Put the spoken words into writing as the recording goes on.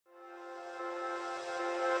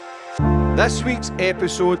This week's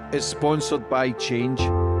episode is sponsored by Change.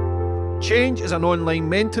 Change is an online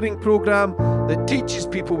mentoring program that teaches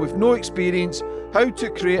people with no experience how to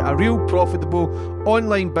create a real profitable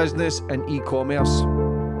online business in e-commerce.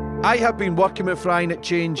 I have been working with Ryan at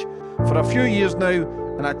Change for a few years now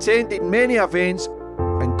and attended many events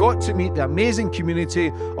and got to meet the amazing community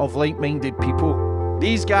of like-minded people.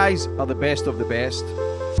 These guys are the best of the best.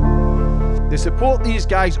 The support these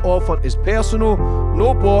guys offer is personal,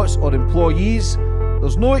 no bots or employees.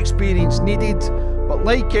 There's no experience needed, but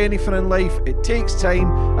like anything in life, it takes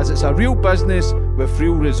time as it's a real business with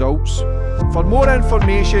real results. For more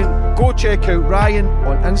information, go check out Ryan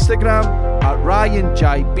on Instagram at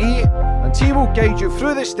RyanJB, and he will guide you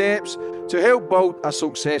through the steps to help build a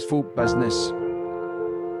successful business.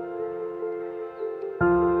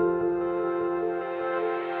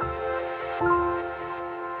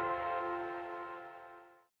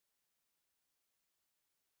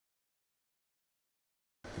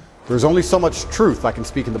 There's only so much truth I can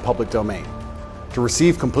speak in the public domain. To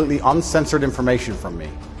receive completely uncensored information from me,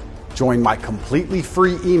 join my completely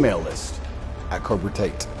free email list at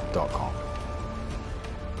cobratate.com.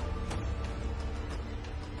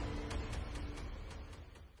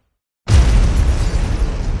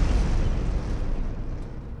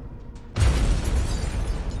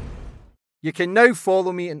 You can now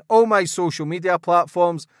follow me on all my social media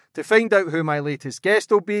platforms to find out who my latest guest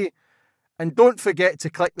will be. And don't forget to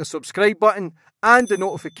click the subscribe button and the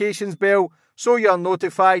notifications bell so you're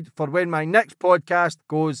notified for when my next podcast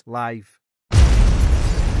goes live.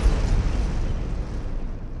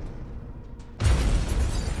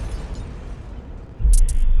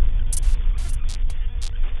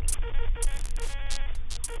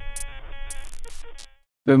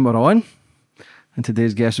 Boom, we're on. And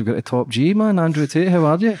today's guest, we've got a top G, man. Andrew Tate, how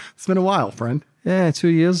are you? It's been a while, friend. Yeah, 2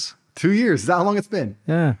 years. 2 years? Is that how long it's been?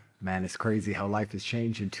 Yeah. Man, it's crazy how life has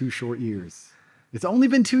changed in 2 short years. It's only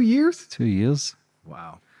been 2 years? 2 years.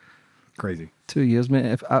 Wow. Crazy. 2 years, mate.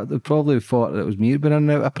 If I probably thought that it was me been in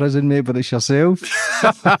and out of prison, mate, but it's yourself.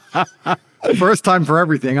 First time for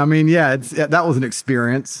everything. I mean, yeah, that was an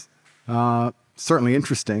experience. Certainly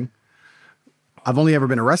interesting. I've only ever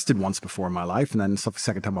been arrested once before in my life, and then the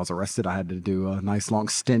second time I was arrested, I had to do a nice long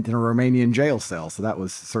stint in a Romanian jail cell. So that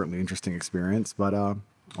was certainly an interesting experience. But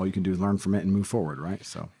all you can do is learn from it and move forward, right?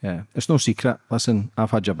 So yeah, it's no secret. Listen,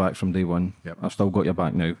 I've had your back from day one. Yep. I've still got your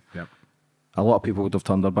back now. Yep. A lot of people would have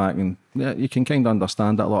turned their back, and yeah, you can kind of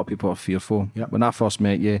understand that a lot of people are fearful. Yep. When I first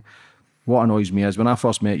met you, what annoys me is when I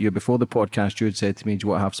first met you, before the podcast, you had said to me, do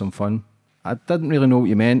you want to have some fun? I didn't really know what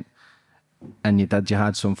you meant, and you did. You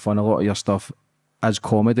had some fun. A lot of your stuff is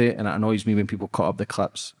comedy, and it annoys me when people cut up the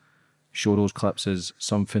clips, show those clips as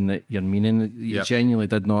something that you're meaning. You Yep. genuinely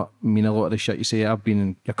did not mean a lot of the shit you say. I've been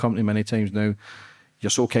in your company many times now. You're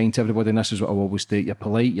so kind to everybody, and this is what I always state. You're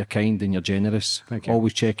polite, you're kind, and you're generous. Thank you.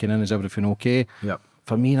 Always checking in, is everything okay? Yep.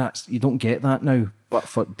 For me, you don't get that now.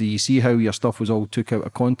 But do you see how your stuff was all took out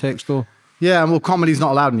of context, though? Yeah, well, comedy's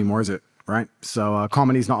not allowed anymore, is it? Right? So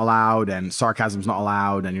comedy's not allowed, and sarcasm's not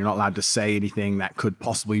allowed, and you're not allowed to say anything that could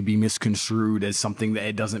possibly be misconstrued as something that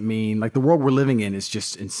it doesn't mean. Like, the world we're living in is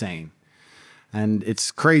just insane. And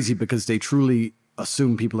it's crazy because they truly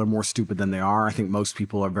assume people are more stupid than they are. I think most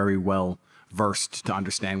people are very well versed to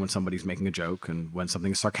understand when somebody's making a joke and when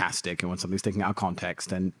something is sarcastic and when something's taken out of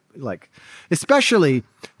context. And like, especially,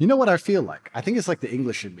 you know what I feel like? I think it's like the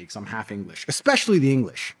English in me, because I'm half English, especially the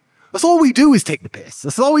English. That's all we do is take the piss.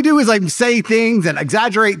 That's all we do is like say things and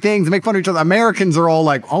exaggerate things and make fun of each other. Americans are all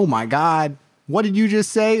like, oh my God, what did you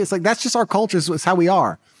just say? It's like, that's just our culture. It's how we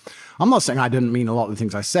are. I'm not saying I didn't mean a lot of the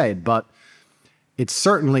things I said, but it's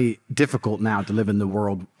certainly difficult now to live in the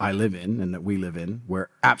world I live in and that we live in, where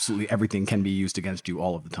absolutely everything can be used against you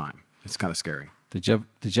all of the time. It's kind of scary. Did you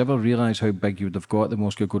ever realise how big you would have got, the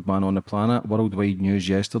most good man on the planet, worldwide news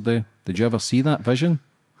yesterday? Did you ever see that vision?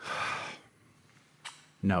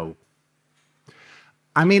 No.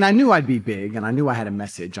 I mean, I knew I'd be big, and I knew I had a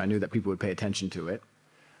message. I knew that people would pay attention to it.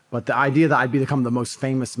 But the idea that I'd become the most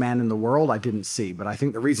famous man in the world, I didn't see. But I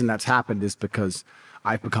think the reason that's happened is because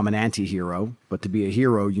I've become an anti-hero. But to be a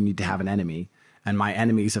hero, you need to have an enemy. And my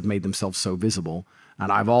enemies have made themselves so visible.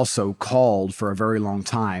 And I've also called for a very long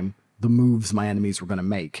time the moves my enemies were going to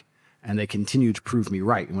make. And they continue to prove me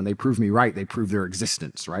right. And when they prove me right, they prove their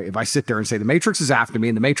existence, right? If I sit there and say, the Matrix is after me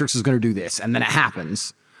and the Matrix is going to do this, and then it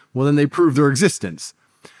happens, well, then they prove their existence.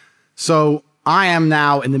 So I am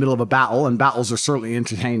now in the middle of a battle, and battles are certainly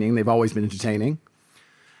entertaining. They've always been entertaining.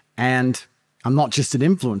 And I'm not just an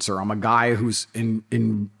influencer. I'm a guy who's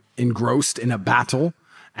engrossed in a battle,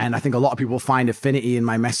 And I think a lot of people find affinity in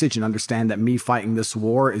my message and understand that me fighting this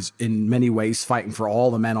war is in many ways fighting for all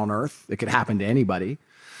the men on earth. It could happen to anybody.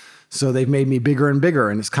 So they've made me bigger and bigger.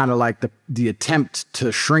 And it's kind of like the attempt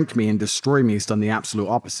to shrink me and destroy me has done the absolute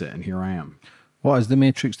opposite. And here I am. What is the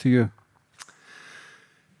Matrix to you?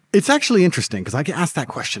 It's actually interesting because I get asked that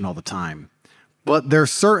question all the time. But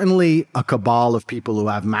there's certainly a cabal of people who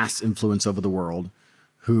have mass influence over the world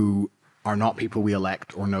who are not people we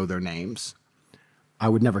elect or know their names. I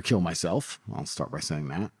would never kill myself. I'll start by saying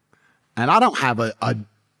that. And I don't have a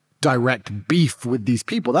direct beef with these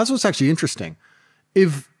people. That's what's actually interesting.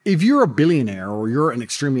 If you're a billionaire or you're an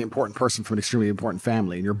extremely important person from an extremely important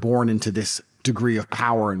family and you're born into this degree of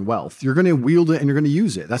power and wealth, you're going to wield it and you're going to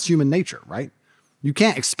use it. That's human nature, right? You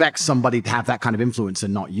can't expect somebody to have that kind of influence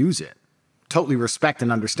and not use it. Totally respect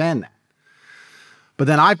and understand that. But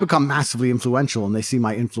then I've become massively influential and they see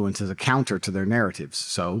my influence as a counter to their narratives.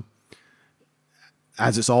 So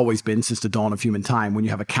as it's always been since the dawn of human time, when you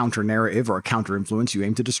have a counter narrative or a counter influence, you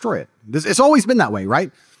aim to destroy it. It's always been that way,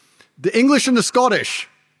 right? The English and the Scottish,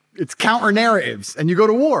 it's counter narratives and you go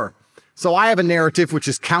to war. So I have a narrative which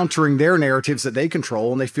is countering their narratives that they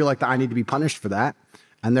control and they feel like that I need to be punished for that.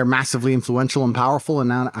 And they're massively influential and powerful. And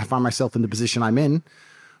now I find myself in the position I'm in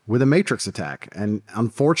with a matrix attack. And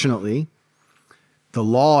unfortunately, the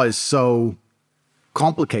law is so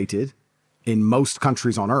complicated in most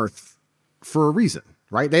countries on earth for a reason,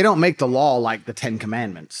 right? They don't make the law like the 10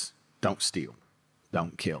 Commandments. Don't steal,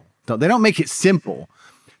 don't kill. They don't make it simple.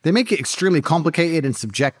 They make it extremely complicated and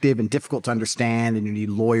subjective and difficult to understand, and you need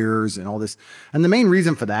lawyers and all this. And the main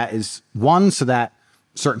reason for that is, one, so that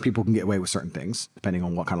certain people can get away with certain things, depending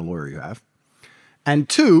on what kind of lawyer you have. And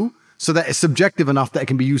two, so that it's subjective enough that it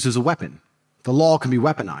can be used as a weapon. The law can be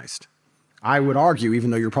weaponized. I would argue, even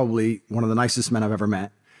though you're probably one of the nicest men I've ever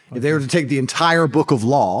met, if they were to take the entire book of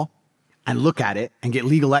law and look at it and get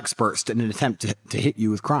legal experts in an attempt to hit you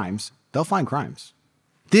with crimes, they'll find crimes.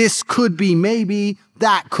 This could be maybe,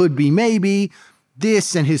 that could be maybe,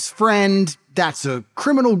 this and his friend, that's a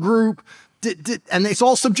criminal group, and it's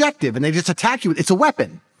all subjective and they just attack you. It's a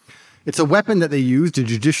weapon. It's a weapon that they use. The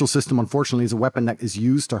judicial system, unfortunately, is a weapon that is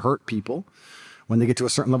used to hurt people when they get to a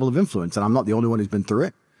certain level of influence. And I'm not the only one who's been through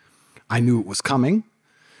it. I knew it was coming.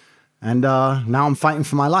 And now I'm fighting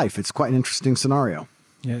for my life. It's quite an interesting scenario.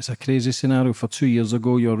 Yeah, it's a crazy scenario. For 2 years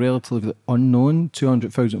ago, you're relatively unknown,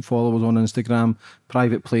 200,000 followers on Instagram,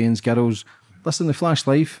 private planes, girls. Listen, the flash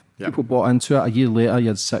life, people bought into it. A year later, you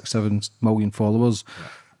had 6-7 million followers. Yeah.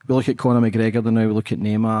 We look at Conor McGregor now, we look at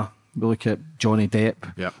Neymar, we look at Johnny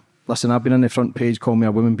Depp. Yeah. Listen, I've been on the front page, call me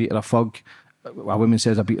a woman beater, a thug. A woman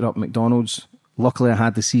says I beat her up at McDonald's. Luckily, I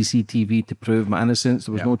had the CCTV to prove my innocence.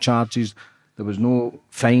 There was no charges. There was no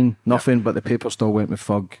fine, nothing, but the paper still went with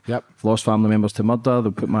thug. I've lost family members to murder.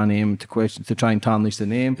 They put my name to question to try and tarnish the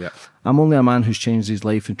name. I'm only a man who's changed his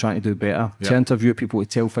life and trying to do better. To interview people, to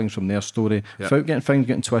tell things from their story, without getting things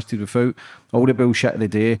getting twisted, without all the bullshit of the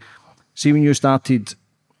day. See, when you started,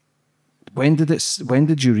 when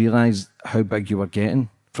did you realise how big you were getting?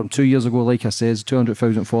 From 2 years ago, like I said,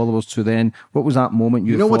 200,000 followers to then, what was that moment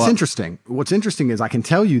you know what's interesting? What's interesting is I can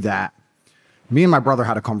tell you that me and my brother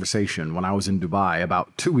had a conversation when I was in Dubai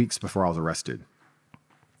about 2 weeks before I was arrested.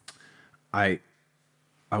 I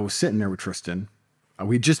was sitting there with Tristan.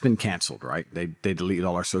 We'd just been canceled, right? They deleted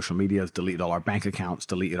all our social medias, deleted all our bank accounts,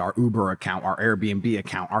 deleted our Uber account, our Airbnb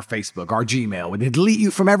account, our Facebook, our Gmail. They delete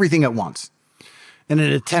you from everything at once in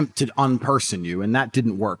an attempt to unperson you, and that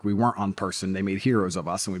didn't work. We weren't unpersoned. They made heroes of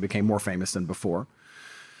us, and we became more famous than before.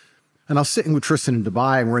 And I was sitting with Tristan in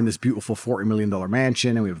Dubai, and we're in this beautiful $40 million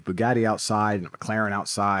mansion, and we have a Bugatti outside and a McLaren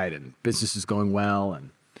outside, and business is going well.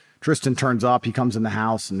 And Tristan turns up, he comes in the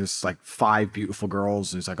house, and there's like 5 beautiful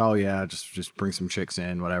girls, and he's like, oh yeah, just bring some chicks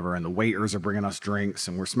in, whatever. And the waiters are bringing us drinks,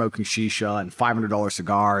 and we're smoking shisha and $500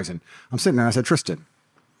 cigars. And I'm sitting there, and I said, Tristan,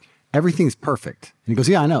 everything's perfect. And he goes,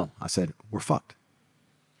 yeah, I know. I said, we're fucked.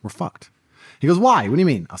 We're fucked. He goes, why? What do you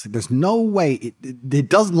mean? I said, there's no way.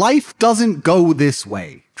 Life doesn't go this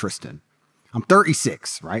way, Tristan. I'm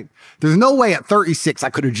 36, right? There's no way at 36 I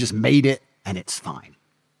could have just made it and it's fine.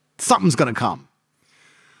 Something's going to come.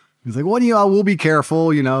 He's like, we'll be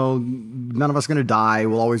careful. You know, none of us are going to die.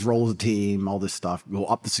 We'll always roll as a team, all this stuff.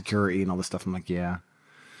 We'll up the security and all this stuff. I'm like, yeah.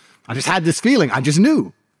 I just had this feeling. I just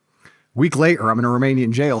knew. Week later, I'm in a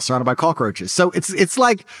Romanian jail surrounded by cockroaches. So it's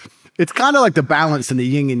like, it's kind of like the balance and the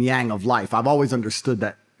yin and yang of life. I've always understood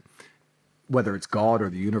that whether it's God or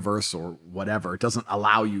the universe or whatever, it doesn't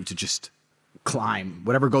allow you to just climb.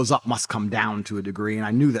 Whatever goes up must come down to a degree. And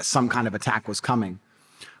I knew that some kind of attack was coming.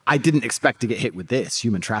 I didn't expect to get hit with this.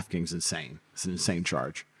 Human trafficking is insane. It's an insane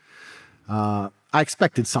charge. I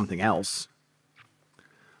expected something else.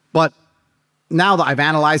 But now that I've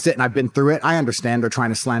analyzed it and I've been through it, I understand they're trying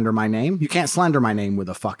to slander my name. You can't slander my name with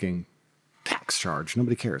a fucking tax charge.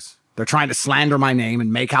 Nobody cares. They're trying to slander my name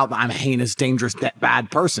and make out that I'm a heinous, dangerous, bad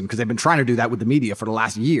person, because they've been trying to do that with the media for the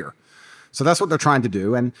last year. So that's what they're trying to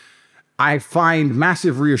do. And I find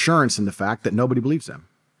massive reassurance in the fact that nobody believes them.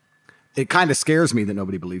 It kind of scares me that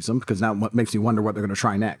nobody believes them, because now it makes me wonder what they're going to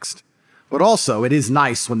try next. But also, it is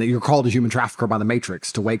nice when you're called a human trafficker by the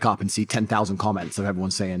Matrix to wake up and see 10,000 comments of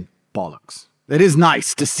everyone saying bollocks. It is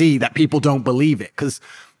nice to see that people don't believe it, because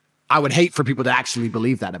I would hate for people to actually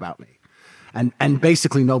believe that about me. And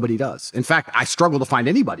basically nobody does. In fact, I struggle to find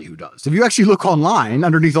anybody who does. If you actually look online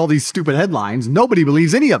underneath all these stupid headlines, nobody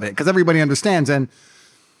believes any of it, because everybody understands. And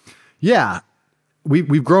yeah,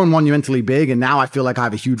 we've grown monumentally big, and now I feel like I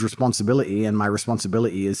have a huge responsibility, and my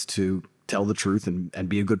responsibility is to tell the truth and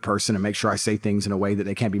be a good person and make sure I say things in a way that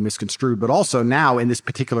they can't be misconstrued. But also now in this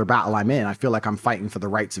particular battle I'm in, I feel like I'm fighting for the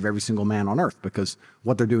rights of every single man on earth, because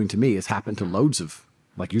what they're doing to me has happened to loads of,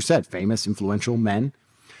 like you said, famous, influential men.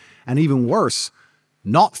 And even worse,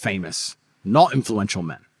 not famous, not influential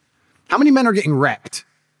men. How many men are getting wrecked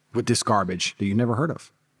with this garbage that you never heard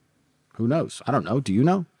of? Who knows? I don't know. Do you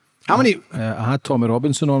know? How many? I had Tommy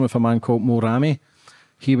Robinson on with a man called Mo Rami.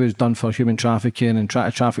 He was done for human trafficking and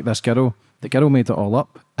tried to traffic this girl. The girl made it all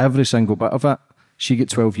up, every single bit of it. She got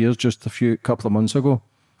 12 years just a couple of months ago.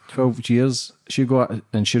 12 years. She got,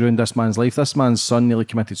 and she ruined this man's life. This man's son nearly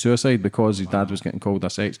committed suicide because his dad was getting called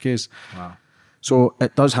a sex case. Wow. So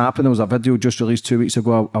it does happen. There was a video just released 2 weeks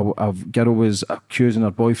ago. A girl was accusing her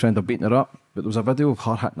boyfriend of beating her up, but there was a video of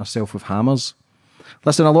her hitting herself with hammers.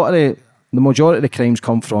 Listen, the majority of the crimes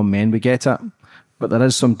come from men, we get it, but there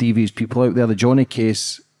is some devious people out there. The Johnny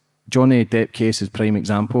Depp case is prime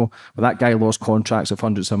example, where that guy lost contracts of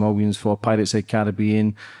hundreds of millions for Pirates of the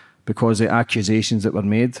Caribbean because of the accusations that were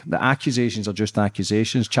made. The accusations are just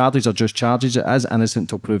accusations. Charges are just charges. It is innocent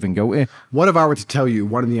until proven guilty. What if I were to tell you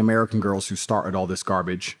one of the American girls who started all this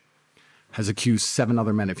garbage has accused 7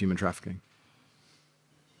 other men of human trafficking?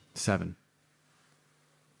 7.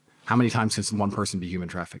 How many times can one person be human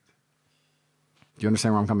trafficked? Do you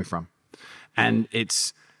understand where I'm coming from? And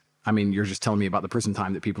it's, I mean, you're just telling me about the prison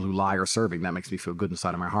time that people who lie are serving. That makes me feel good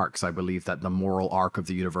inside of my heart, because I believe that the moral arc of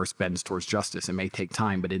the universe bends towards justice. It may take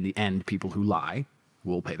time, but in the end, people who lie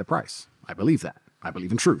will pay the price. I believe that. I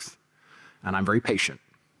believe in truth. And I'm very patient.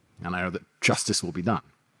 And I know that justice will be done.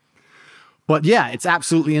 But yeah, it's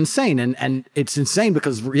absolutely insane. And it's insane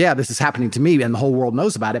because, yeah, this is happening to me and the whole world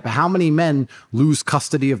knows about it. But how many men lose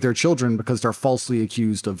custody of their children because they're falsely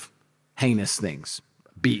accused of heinous things?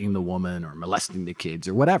 Beating the woman or molesting the kids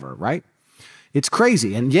or whatever, right? It's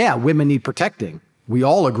crazy. And yeah, women need protecting. We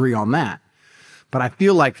all agree on that. But I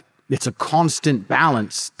feel like it's a constant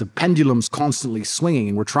balance. The pendulum's constantly swinging,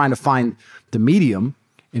 and we're trying to find the medium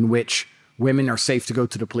in which women are safe to go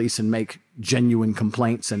to the police and make genuine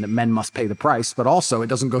complaints, and that men must pay the price. But also it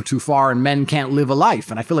doesn't go too far and men can't live a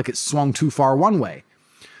life. And I feel like it's swung too far one way.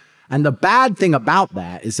 And the bad thing about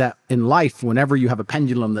that is that in life, whenever you have a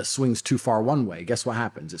pendulum that swings too far one way, guess what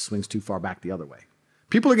happens? It swings too far back the other way.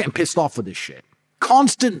 People are getting pissed off with this shit.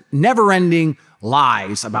 Constant, never-ending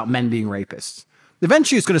lies about men being rapists.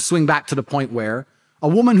 Eventually, it's going to swing back to the point where a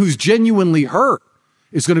woman who's genuinely hurt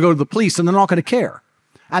is going to go to the police and they're not going to care.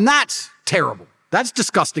 And that's terrible. That's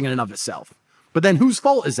disgusting in and of itself. But then whose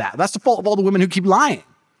fault is that? That's the fault of all the women who keep lying.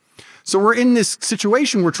 So we're in this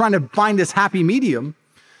situation. We're trying to find this happy medium.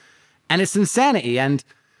 And it's insanity. And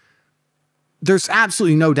there's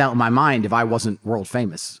absolutely no doubt in my mind, if I wasn't world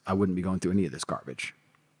famous, I wouldn't be going through any of this garbage.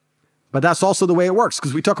 But that's also the way it works.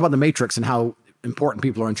 Because we talk about the Matrix and how important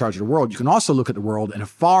people are in charge of the world. You can also look at the world in a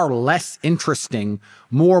far less interesting,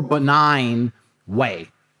 more benign way.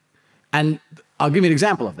 And I'll give you an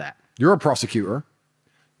example of that. You're a prosecutor.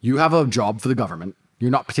 You have a job for the government.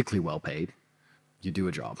 You're not particularly well paid. You do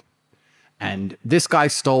a job. And this guy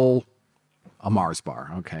stole a Mars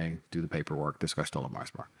bar. Okay, do the paperwork. This guy stole a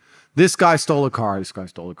Mars bar. This guy stole a car. This guy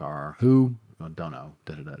stole a car. Who? Oh, don't know.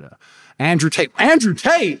 Andrew Tate. Andrew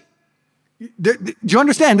Tate! Do you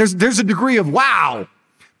understand? There's a degree of, wow.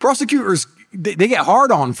 Prosecutors, they get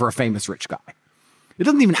hard on for a famous rich guy. It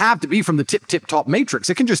doesn't even have to be from the tip top Matrix.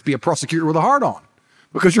 It can just be a prosecutor with a hard on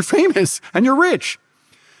because you're famous and you're rich.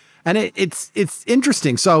 And it's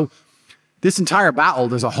interesting. So this entire battle,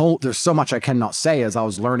 there's so much I cannot say as I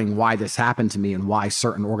was learning why this happened to me and why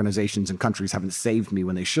certain organizations and countries haven't saved me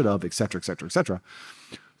when they should have, et cetera, et cetera, et cetera.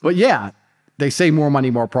 But yeah, they say more money,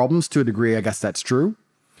 more problems. To a degree, I guess that's true.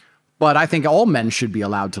 But I think all men should be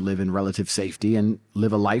allowed to live in relative safety and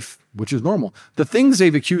live a life which is normal. The things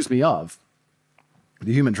they've accused me of,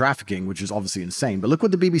 the human trafficking, which is obviously insane, but look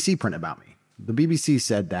what the BBC print about me. The BBC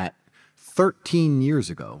said that 13 years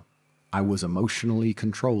ago, I was emotionally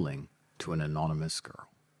controlling to an anonymous girl.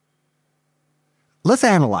 Let's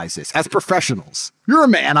analyze this as professionals. You're a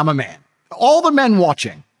man, I'm a man. All the men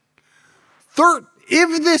watching.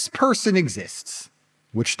 If this person exists,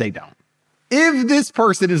 which they don't, if this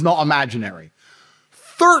person is not imaginary,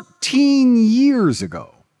 13 years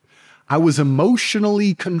ago, I was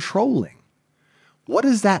emotionally controlling. What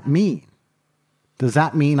does that mean? Does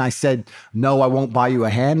that mean I said, no, I won't buy you a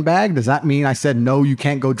handbag? Does that mean I said, no, you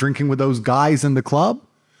can't go drinking with those guys in the club?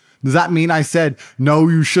 Does that mean I said, no,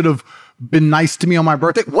 you should have been nice to me on my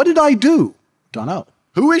birthday? What did I do? Dunno.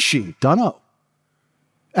 Who is she? Dunno.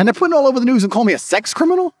 And they're putting it all over the news and calling me a sex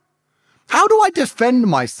criminal? How do I defend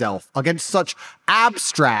myself against such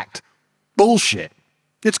abstract bullshit?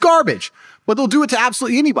 It's garbage, but they'll do it to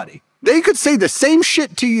absolutely anybody. They could say the same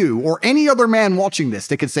shit to you or any other man watching this.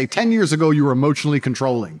 They could say 10 years ago, you were emotionally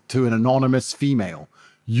controlling to an anonymous female.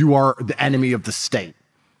 You are the enemy of the state.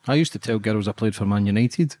 I used to tell girls I played for Man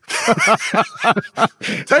United.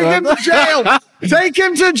 Take him to jail. Take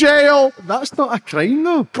him to jail. That's not a crime,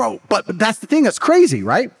 though. Bro, but that's the thing that's crazy,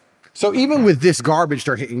 right? So even with this garbage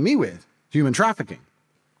they're hitting me with, human trafficking.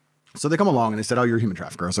 So they come along and they said, oh, you're a human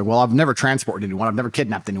trafficker. I was like, well, I've never transported anyone. I've never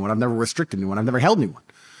kidnapped anyone. I've never restricted anyone. I've never held anyone.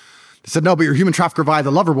 They said, no, but you're a human trafficker via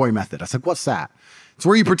the lover boy method. I said, what's that? It's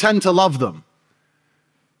where you pretend to love them.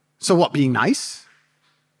 So what, being nice?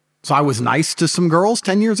 So I was nice to some girls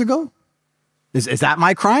 10 years ago? Is that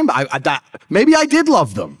my crime? Maybe I did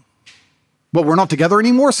love them. But we're not together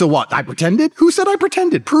anymore, so what? I pretended? Who said I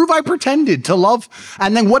pretended? Prove I pretended to love.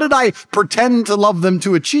 And then what did I pretend to love them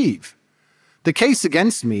to achieve? The case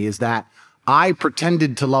against me is that I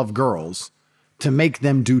pretended to love girls to make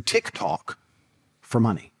them do TikTok for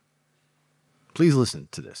money. Please listen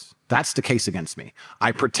to this. That's the case against me.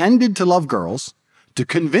 I pretended to love girls to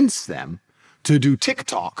convince them to do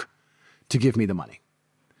TikTok to give me the money.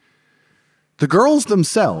 The girls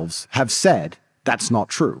themselves have said that's not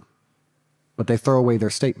true, but they throw away their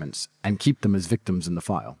statements and keep them as victims in the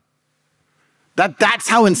file. That's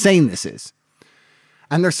how insane this is.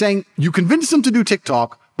 And they're saying you convince them to do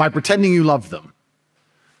TikTok by pretending you love them.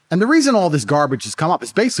 And the reason all this garbage has come up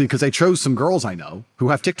is basically because they chose some girls I know who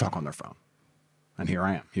have TikTok on their phone. And here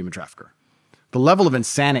I am, human trafficker. The level of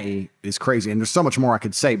insanity is crazy. And there's so much more I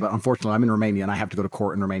could say, but unfortunately I'm in Romania and I have to go to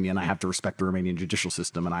court in Romania and I have to respect the Romanian judicial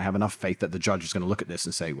system. And I have enough faith that the judge is going to look at this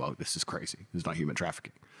and say, well, this is crazy. This is not human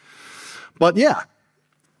trafficking. But yeah,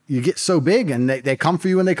 you get so big and they come for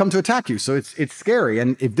you and they come to attack you. So it's scary.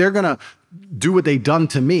 And if they're going to do what they've done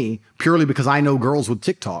to me purely because I know girls with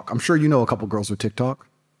TikTok, I'm sure you know a couple girls with TikTok.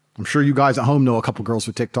 I'm sure you guys at home know a couple girls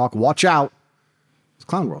with TikTok. Watch out. It's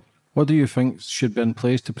clown world. What do you think should be in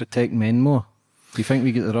place to protect men more? Do you think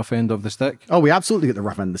we get the rough end of the stick? Oh, we absolutely get the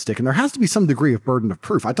rough end of the stick. And there has to be some degree of burden of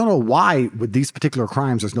proof. I don't know why with these particular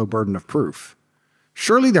crimes there's no burden of proof.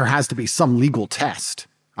 Surely there has to be some legal test.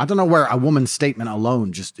 I don't know where a woman's statement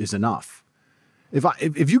alone just is enough.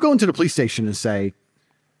 If you go into the police station and say,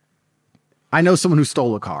 I know someone who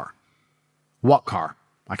stole a car. What car?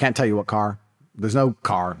 I can't tell you what car. There's no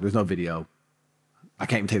car. There's no video. I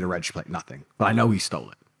can't even tell you the reg plate, nothing. But I know he stole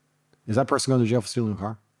it. Is that person going to jail for stealing a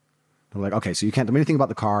car? They're like, okay, so you can't tell me anything about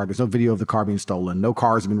the car. There's no video of the car being stolen. No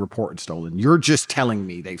cars have been reported stolen. You're just telling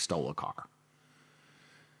me they stole a car.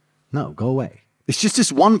 No, go away. It's just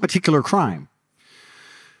this one particular crime.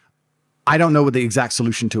 I don't know what the exact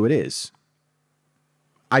solution to it is.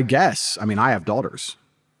 I guess, I mean, I have daughters.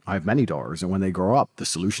 I have many daughters. And when they grow up, the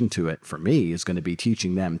solution to it for me is going to be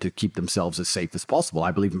teaching them to keep themselves as safe as possible.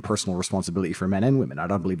 I believe in personal responsibility for men and women. I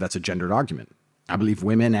don't believe that's a gendered argument. I believe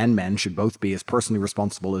women and men should both be as personally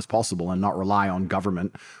responsible as possible and not rely on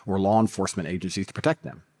government or law enforcement agencies to protect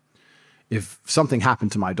them. If something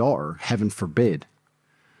happened to my daughter, heaven forbid,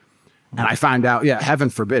 and I found out, yeah, heaven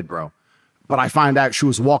forbid, bro, but I find out she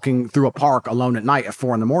was walking through a park alone at night at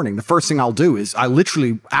 4 a.m, the first thing I'll do is I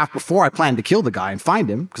literally, before I plan to kill the guy and find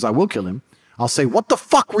him, because I will kill him, I'll say, what the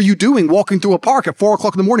fuck were you doing walking through a park at 4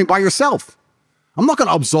 o'clock in the morning by yourself? I'm not going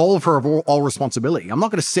to absolve her of all responsibility. I'm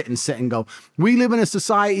not going to sit and go, we live in a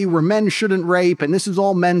society where men shouldn't rape and this is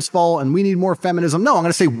all men's fault and we need more feminism. No, I'm going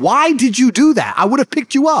to say, why did you do that? I would have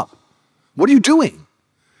picked you up. What are you doing?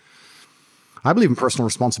 I believe in personal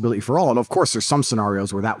responsibility for all. And of course, there's some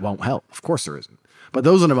scenarios where that won't help. Of course there isn't. But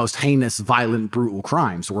those are the most heinous, violent, brutal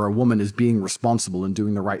crimes where a woman is being responsible and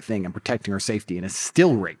doing the right thing and protecting her safety and is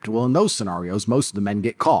still raped. Well, in those scenarios, most of the men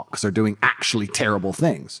get caught because they're doing actually terrible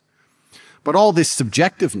things. But all this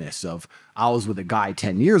subjectiveness of, I was with a guy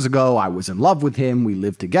 10 years ago, I was in love with him, we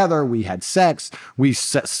lived together, we had sex, we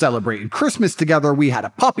celebrated Christmas together, we had a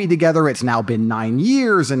puppy together, it's now been 9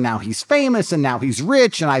 years, and now he's famous, and now he's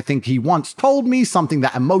rich, and I think he once told me something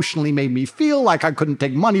that emotionally made me feel like I couldn't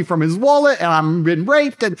take money from his wallet, and I've been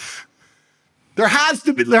raped, and there has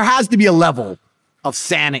to be a level of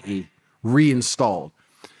sanity reinstalled.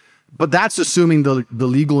 But that's assuming the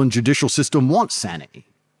legal and judicial system wants sanity.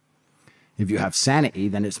 If you have sanity,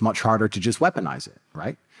 then it's much harder to just weaponize it,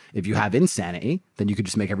 right? If you have insanity, then you could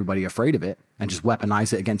just make everybody afraid of it and just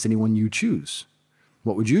weaponize it against anyone you choose.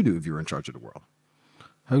 What would you do if you were in charge of the world?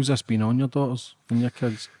 How's this been on your daughters and your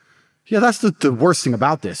kids? Yeah, that's the worst thing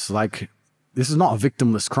about this. Like, this is not a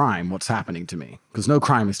victimless crime, what's happening to me, because no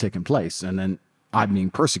crime has taken place, and then I'm being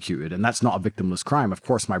persecuted, and that's not a victimless crime. Of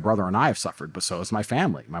course, my brother and I have suffered, but so has my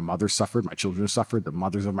family. My mother suffered, my children have suffered, the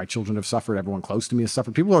mothers of my children have suffered, everyone close to me has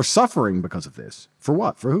suffered. People are suffering because of this. For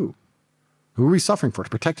what? For who? Who are we suffering for? To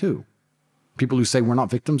protect who? People who say we're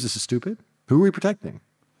not victims, this is stupid? Who are we protecting?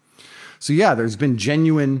 So yeah, there's been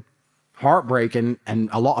genuine heartbreak and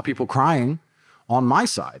a lot of people crying on my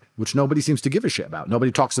side, which nobody seems to give a shit about.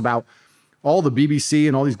 Nobody talks about all the BBC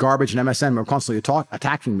and all these garbage and MSN are constantly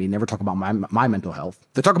attacking me, never talk about my mental health.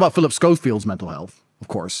 They talk about Philip Schofield's mental health, of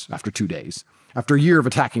course, after 2 days. After a year of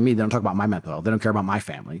attacking me, they don't talk about my mental health. They don't care about my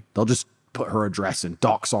family. They'll just put her address and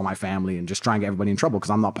dox all my family and just try and get everybody in trouble because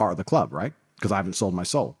I'm not part of the club, right? Because I haven't sold my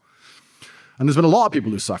soul. And there's been a lot of people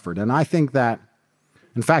who suffered. And I think that,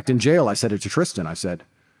 in fact, in jail, I said it to Tristan. I said,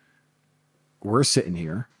 we're sitting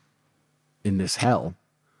here in this hell,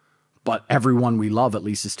 but everyone we love at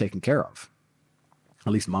least is taken care of.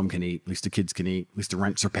 At least mom can eat, at least the kids can eat, at least the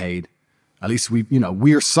rents are paid. At least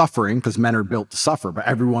we're suffering because men are built to suffer, but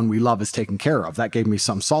everyone we love is taken care of. That gave me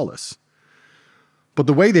some solace. But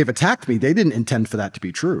the way they've attacked me, they didn't intend for that to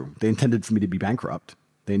be true. They intended for me to be bankrupt.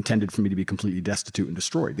 They intended for me to be completely destitute and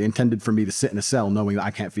destroyed. They intended for me to sit in a cell knowing that I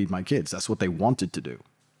can't feed my kids. That's what they wanted to do.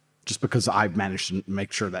 Just because I've managed to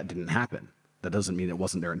make sure that didn't happen, that doesn't mean it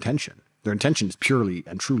wasn't their intention. Their intention is purely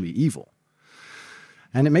and truly evil.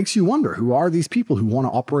 And it makes you wonder, who are these people who want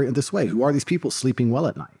to operate in this way? Who are these people sleeping well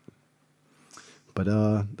at night? But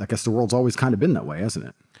I guess the world's always kind of been that way, hasn't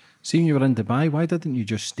it? Seeing you were in Dubai, why didn't you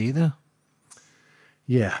just stay there?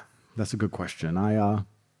 Yeah, that's a good question.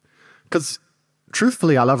 Because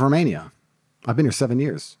truthfully, I love Romania. I've been here 7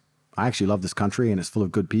 years. I actually love this country and it's full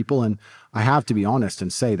of good people. And I have to be honest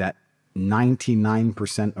and say that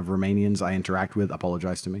 99% of Romanians I interact with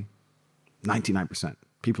apologize to me. 99%.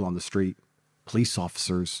 People on the street, police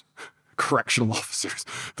officers, correctional officers,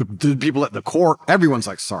 the people at the court, everyone's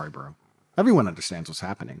like, sorry, bro. Everyone understands what's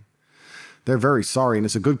happening. They're very sorry, and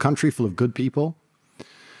it's a good country full of good people.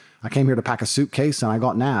 I came here to pack a suitcase, and I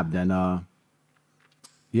got nabbed, and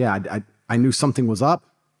yeah, I knew something was up,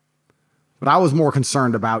 but I was more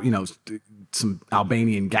concerned about, some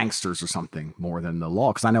Albanian gangsters or something more than the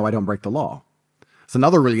law, because I know I don't break the law. It's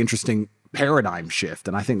another really interesting paradigm shift,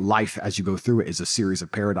 and I think life as you go through it is a series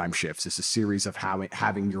of paradigm shifts. It's a series of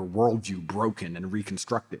having your worldview broken and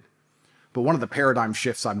reconstructed. But one of the paradigm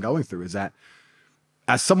shifts I'm going through is that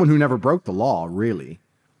as someone who never broke the law, really,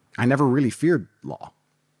 I never really feared law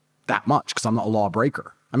that much because I'm not a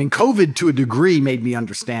lawbreaker. I mean, COVID to a degree made me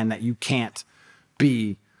understand that you can't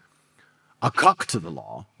be a cuck to the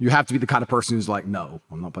law. You have to be the kind of person who's like, no,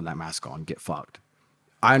 I'm not putting that mask on, get fucked.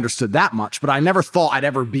 I understood that much, but I never thought I'd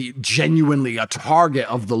ever be genuinely a target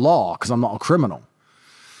of the law because I'm not a criminal.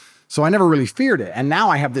 So I never really feared it. And now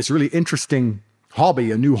I have this really interesting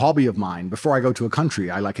hobby, a new hobby of mine. Before I go to a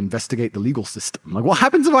country, I investigate the legal system. Like, what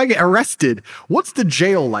happens if I get arrested? What's the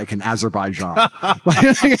jail like in Azerbaijan?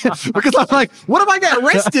 Because I'm like, what if I get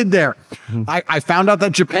arrested there? I found out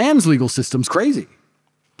that Japan's legal system's crazy.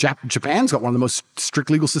 Japan's got one of the most strict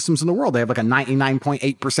legal systems in the world. They have like a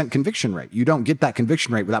 99.8% conviction rate. You don't get that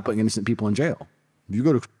conviction rate without putting innocent people in jail. If you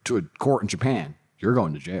go to a court in Japan, you're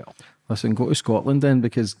going to jail. Listen, go to Scotland then,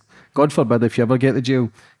 because God forbid if you ever get to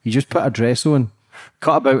jail, you just put a dress on,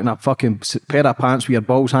 cut about in a fucking pair of pants with your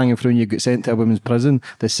balls hanging through and you get sent to a women's prison.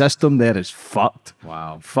 The system there is fucked.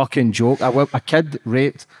 Wow. Fucking joke. A kid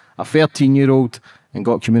raped a 13-year-old and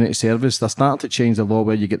got community service. They're starting to change the law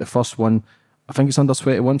where you get the first one, I think it's under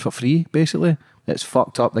 21 for free, basically. It's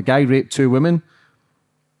fucked up. The guy raped two women,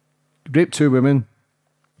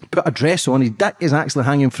 put a dress on, his dick is actually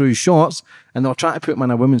hanging through his shorts, and they're trying to put him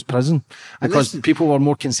in a women's prison because people were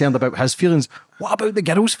more concerned about his feelings. What about the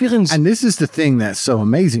girls' feelings? And this is the thing that's so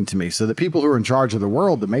amazing to me. So the people who are in charge of the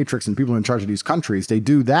world, the Matrix, and people who are in charge of these countries, they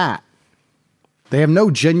do that. They have no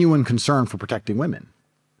genuine concern for protecting women,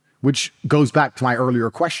 which goes back to my earlier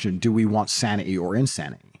question. Do we want sanity or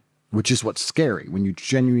insanity? which is what's scary when you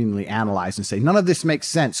genuinely analyze and say, none of this makes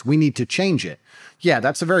sense. We need to change it. Yeah,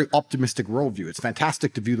 that's a very optimistic worldview. It's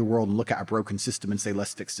fantastic to view the world and look at a broken system and say,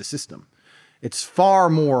 let's fix the system. It's far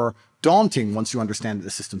more daunting once you understand that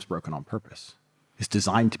the system's broken on purpose. It's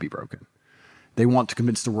designed to be broken. They want to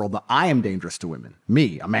convince the world that I am dangerous to women.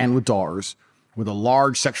 Me, a man with daughters, with a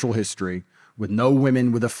large sexual history, with no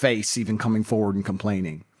women with a face even coming forward and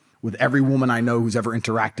complaining, with every woman I know who's ever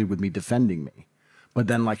interacted with me defending me. But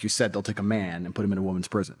then, like you said, they'll take a man and put him in a woman's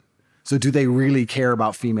prison. So do they really care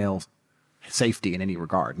about female safety in any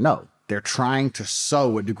regard? No. They're trying to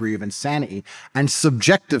sow a degree of insanity and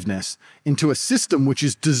subjectiveness into a system which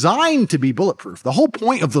is designed to be bulletproof. The whole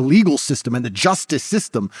point of the legal system and the justice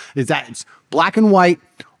system is that it's black and white,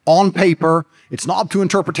 on paper. It's not up to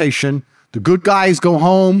interpretation. The good guys go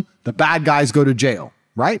home. The bad guys go to jail,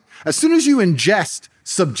 right? As soon as you ingest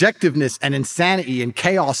subjectiveness and insanity and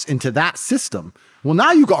chaos into that system, well,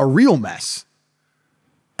 now you've got a real mess.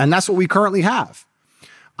 And that's what we currently have.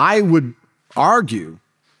 I would argue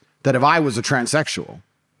that if I was a transsexual,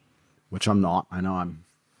 which I'm not, I know I'm,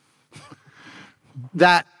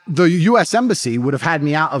 that the US Embassy would have had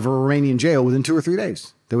me out of a Romanian jail within 2 or 3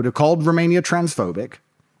 days. They would have called Romania transphobic,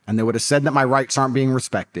 and they would have said that my rights aren't being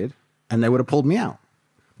respected, and they would have pulled me out.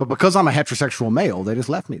 But because I'm a heterosexual male, they just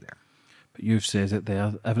left me there. But you've said it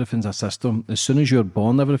there, everything's a system. As soon as you're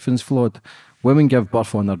born, everything's flawed. Women give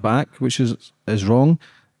birth on their back, which is wrong.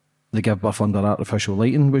 They give birth under artificial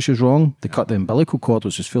lighting, which is wrong. They cut the umbilical cord,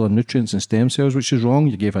 which is full of nutrients and stem cells, which is wrong.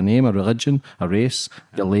 You gave a name, a religion, a race.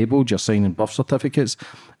 You're labelled, you're signing birth certificates.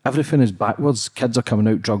 Everything is backwards. Kids are coming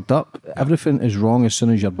out drugged up. Everything is wrong as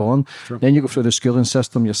soon as you're born. Sure. Then you go through the schooling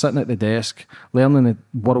system. You're sitting at the desk, learning the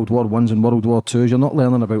World War I's and World War II's. You're not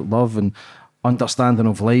learning about love and understanding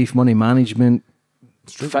of life, money management,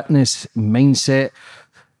 fitness, mindset.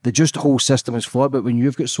 The whole system is flawed, but when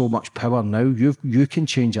you've got so much power now, you can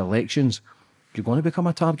change elections. You're going to become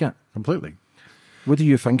a target. Completely. What do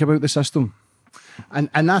you think about the system? And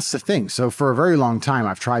that's the thing. So for a very long time,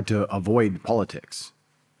 I've tried to avoid politics.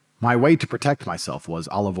 My way to protect myself was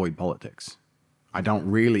I'll avoid politics. I don't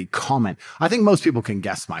really comment. I think most people can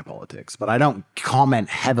guess my politics, but I don't comment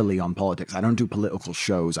heavily on politics. I don't do political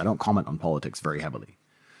shows. I don't comment on politics very heavily.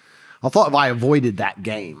 I thought if I avoided that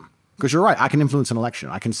game, because you're right, I can influence an election.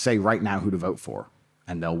 I can say right now who to vote for,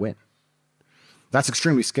 and they'll win. That's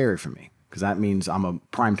extremely scary for me, because that means I'm a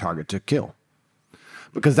prime target to kill.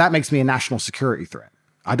 Because that makes me a national security threat.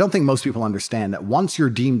 I don't think most people understand that once you're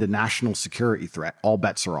deemed a national security threat, all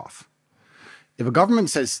bets are off. If a government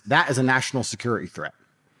says that is a national security threat,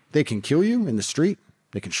 they can kill you in the street,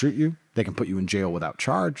 they can shoot you, they can put you in jail without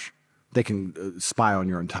charge, they can spy on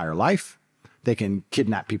your entire life, they can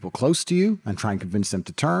kidnap people close to you and try and convince them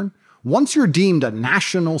to turn. Once you're deemed a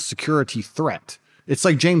national security threat, it's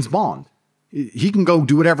like James Bond. He can go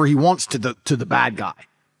do whatever he wants to the bad guy.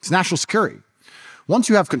 It's national security. Once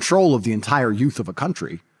you have control of the entire youth of a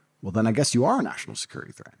country, well, then I guess you are a national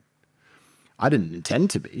security threat. I didn't intend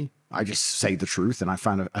to be. I just say the truth, and I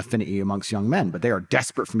found an affinity amongst young men, but they are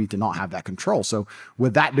desperate for me to not have that control. So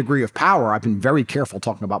with that degree of power, I've been very careful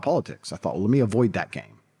talking about politics. I thought, well, let me avoid that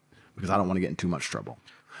game because I don't want to get in too much trouble.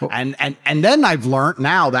 Well, and then I've learned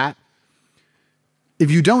now that if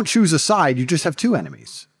you don't choose a side, you just have two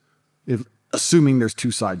enemies, assuming there's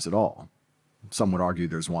two sides at all. Some would argue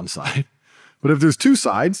there's one side. But if there's two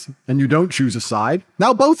sides and you don't choose a side,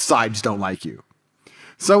 now both sides don't like you.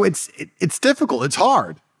 So it's difficult. It's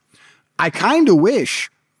hard. I kind of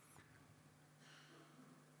wish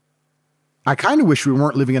we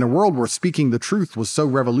weren't living in a world where speaking the truth was so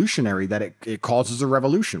revolutionary that it causes a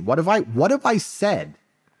revolution. What have I said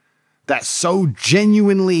that's so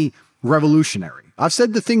genuinely revolutionary? I've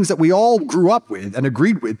said the things that we all grew up with and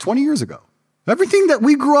agreed with 20 years ago. Everything that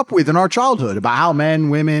we grew up with in our childhood about how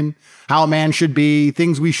men, women, how a man should be,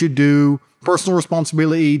 things we should do, personal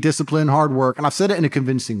responsibility, discipline, hard work. And I've said it in a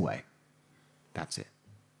convincing way. That's it.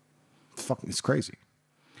 It's crazy.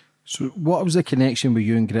 So what was the connection with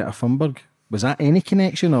you and Greta Thunberg? Was that any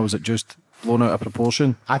connection or was it just blown out of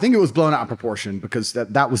proportion? I think it was blown out of proportion because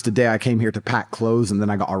that was the day I came here to pack clothes and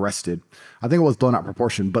then I got arrested. I think it was blown out of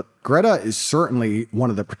proportion, but Greta is certainly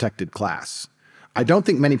one of the protected class. I don't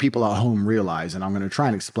think many people at home realize, and I'm going to try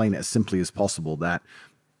and explain it as simply as possible, that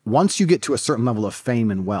once you get to a certain level of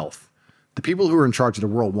fame and wealth, the people who are in charge of the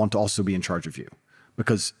world want to also be in charge of you.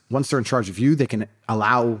 Because once they're in charge of you, they can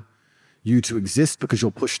allow you to exist because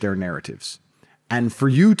you'll push their narratives. And for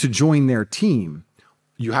you to join their team,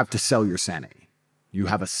 you have to sell your sanity. You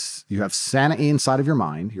have sanity inside of your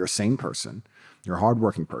mind. You're a sane person. You're a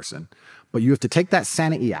hardworking person. But you have to take that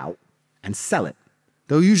sanity out and sell it.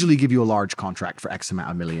 They'll usually give you a large contract for X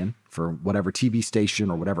amount of million for whatever TV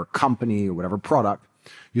station or whatever company or whatever product.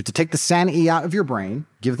 You have to take the sanity out of your brain,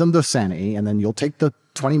 give them the sanity, and then you'll take the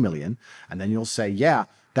 20 million, and then you'll say, yeah,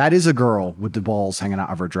 that is a girl with the balls hanging out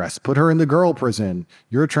of her dress. Put her in the girl prison.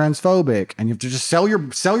 You're transphobic. And you have to just sell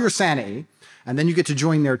your sanity, and then you get to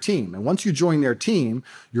join their team. And once you join their team,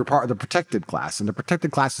 you're part of the protected class. And the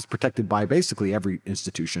protected class is protected by basically every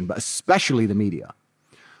institution, but especially the media.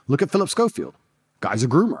 Look at Philip Schofield. Guy's a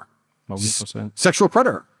groomer. 100%. Sexual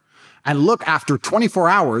predator. And look, after 24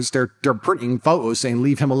 hours, they're printing photos saying,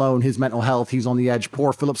 leave him alone, his mental health, he's on the edge,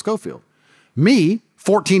 poor Philip Schofield. Me,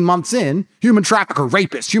 14 months in, human trafficker,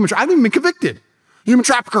 rapist, I haven't even been convicted. Human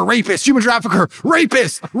trafficker, rapist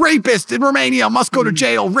in Romania, must go to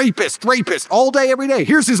jail, rapist, all day, every day.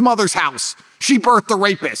 Here's his mother's house. She birthed the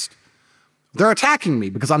rapist. They're attacking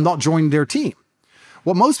me because I'm not joining their team.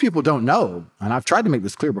 What most people don't know, and I've tried to make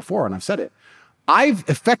this clear before, and I've said it, I've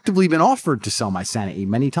effectively been offered to sell my sanity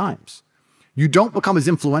many times. You don't become as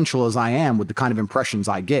influential as I am with the kind of impressions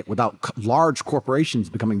I get without large corporations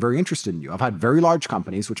becoming very interested in you. I've had very large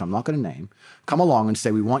companies, which I'm not going to name, come along and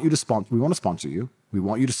say, we want to sponsor you. We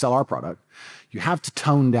want you to sell our product. You have to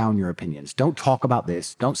tone down your opinions. Don't talk about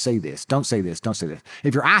this. Don't say this. Don't say this. Don't say this.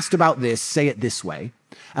 If you're asked about this, say it this way,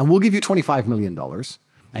 and we'll give you $25 million,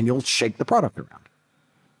 and you'll shake the product around.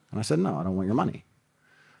 And I said, no, I don't want your money.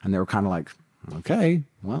 And they were kind of like, okay,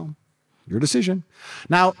 well, your decision.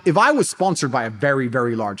 Now, if I was sponsored by a very,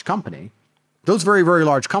 very large company, those very, very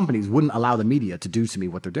large companies wouldn't allow the media to do to me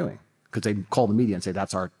what they're doing, because they'd call the media and say,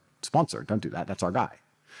 that's our sponsor. Don't do that. That's our guy.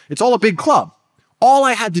 It's all a big club. All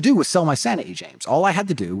I had to do was sell my sanity, James. All I had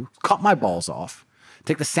to do, cut my balls off,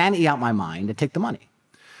 take the sanity out my mind, and take the money.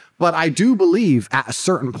 But I do believe at a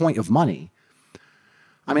certain point of money,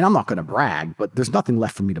 I mean, I'm not going to brag, but there's nothing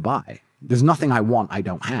left for me to buy. There's nothing I want I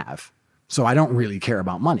don't have. So I don't really care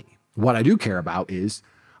about money. What I do care about is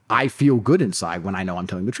I feel good inside when I know I'm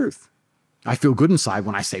telling the truth. I feel good inside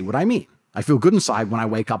when I say what I mean. I feel good inside when I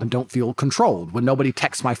wake up and don't feel controlled, when nobody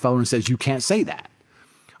texts my phone and says, you can't say that.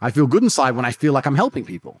 I feel good inside when I feel like I'm helping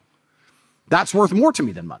people. That's worth more to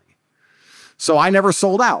me than money. So I never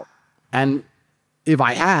sold out. And if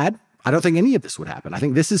I had, I don't think any of this would happen. I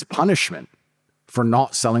think this is punishment for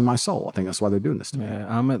not selling my soul. I think that's why they're doing this to me. Yeah,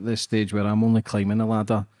 I'm at this stage where I'm only climbing the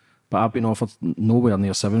ladder, but I've been offered nowhere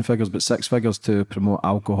near 7 figures, but 6 figures to promote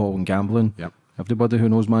alcohol and gambling. Yep. Everybody who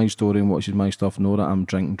knows my story and watches my stuff know that I'm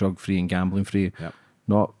drinking drug-free and gambling-free. Yep.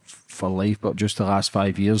 Not for life, but just the last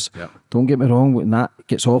 5 years. Yep. Don't get me wrong, when that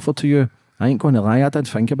gets offered to you, I ain't going to lie, I did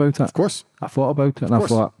think about it. Of course. I thought about it, and I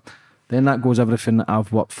thought, then that goes everything that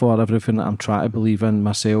I've worked for, everything that I'm trying to believe in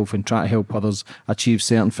myself and try to help others achieve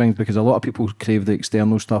certain things, because a lot of people crave the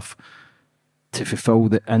external stuff to fulfill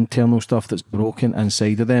the internal stuff that's broken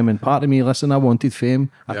inside of them. And part of me, listen, I wanted fame,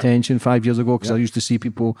 attention 5 years ago, because I used to see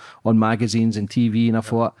people on magazines and TV, and I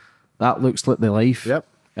thought, that looks like the life. Yep.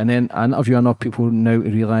 And then I interview enough people now to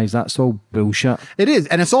realise that's all bullshit. It is.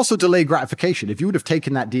 And it's also delayed gratification. If you would have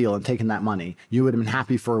taken that deal and taken that money, you would have been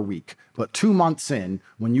happy for a week. But 2 months in,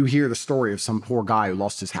 when you hear the story of some poor guy who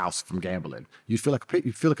lost his house from gambling, you'd feel like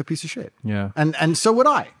a piece of shit. Yeah. And so would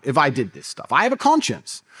I, if I did this stuff. I have a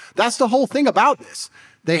conscience. That's the whole thing about this.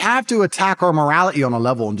 They have to attack our morality on a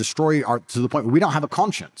level and destroy our, to the point where we don't have a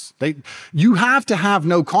conscience. You have to have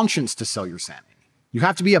no conscience to sell your sanity. You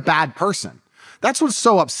have to be a bad person. That's what's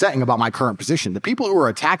so upsetting about my current position. The people who are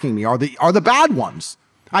attacking me are the bad ones.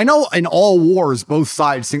 I know in all wars, both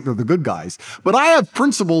sides think they're the good guys, but I have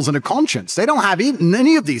principles and a conscience. They don't have even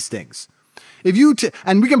any of these things.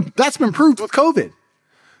 That's been proved with COVID.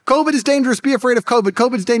 COVID is dangerous. Be afraid of COVID.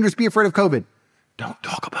 COVID is dangerous. Be afraid of COVID. Don't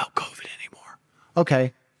talk about COVID anymore.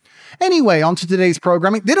 Okay. Anyway, on to today's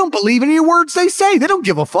programming. They don't believe any words they say. They don't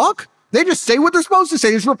give a fuck. They just say what they're supposed to say.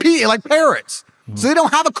 They just repeat it like parrots. So they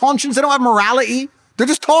don't have a conscience. They don't have morality. They're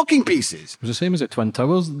just talking pieces. It was the same as at Twin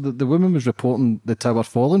Towers. The woman was reporting the tower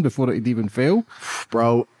falling before it had even fell.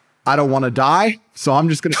 Bro, I don't want to die, so I'm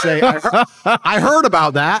just going to say I heard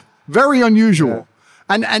about that. Very unusual.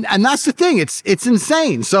 Yeah. And that's the thing. It's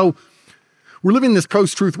insane. So we're living in this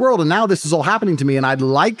post-truth world, and now this is all happening to me, and I'd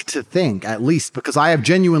like to think, at least, because I have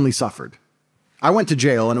genuinely suffered. I went to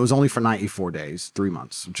jail, and it was only for 94 days, 3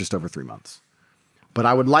 months, just over 3 months. But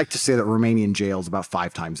I would like to say that Romanian jail is about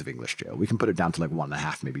 5 times of English jail. We can put it down to like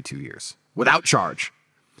 1.5, maybe 2 years, without charge.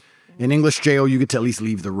 In English jail, you get to at least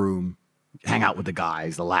leave the room, hang out with the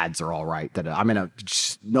guys. The lads are all right. I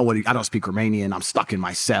don't speak Romanian. I'm stuck in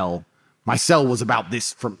my cell. My cell was about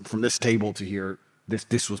this, from this table to here.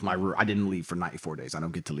 This was my room. I didn't leave for 94 days. I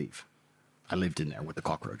don't get to leave. I lived in there with the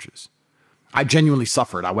cockroaches. I genuinely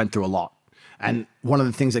suffered. I went through a lot. And one of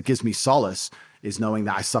the things that gives me solace is knowing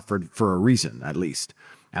that I suffered for a reason, at least.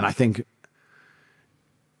 And I think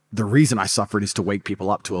the reason I suffered is to wake people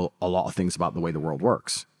up to a lot of things about the way the world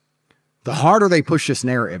works. The harder they push this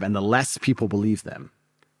narrative and the less people believe them,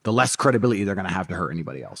 the less credibility they're going to have to hurt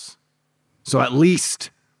anybody else. So at least,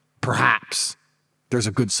 perhaps, there's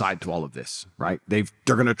a good side to all of this, right? They're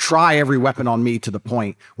going to try every weapon on me to the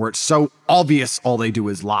point where it's so obvious all they do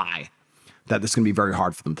is lie that it's going to be very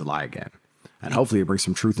hard for them to lie again. And hopefully it brings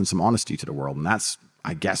some truth and some honesty to the world. And that's,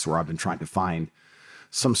 I guess, where I've been trying to find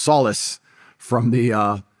some solace from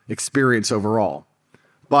the experience overall.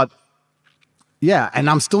 But yeah, and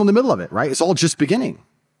I'm still in the middle of it, right? It's all just beginning.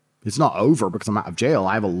 It's not over because I'm out of jail.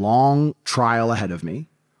 I have a long trial ahead of me,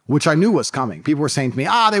 which I knew was coming. People were saying to me,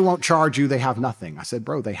 they won't charge you. They have nothing. I said,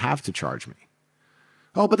 bro, they have to charge me.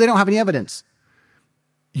 Oh, but they don't have any evidence.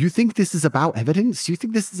 You think this is about evidence? You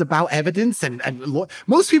think this is about evidence? And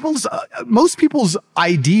most people's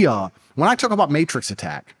idea, when I talk about matrix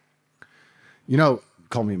attack,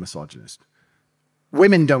 call me a misogynist.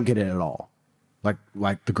 Women don't get it at all.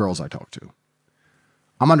 Like the girls I talk to.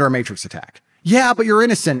 I'm under a matrix attack. Yeah, but you're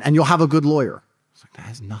innocent and you'll have a good lawyer. It's like, that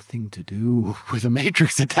has nothing to do with a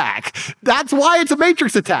matrix attack. That's why it's a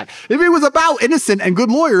matrix attack. If it was about innocent and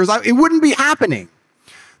good lawyers, it wouldn't be happening.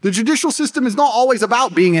 The judicial system is not always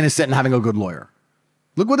about being innocent and having a good lawyer.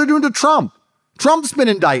 Look what they're doing to Trump. Trump's been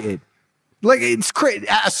indicted. It's crazy.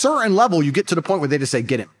 At a certain level, you get to the point where they just say,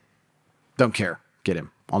 get him. Don't care. Get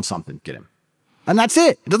him on something. Get him. And that's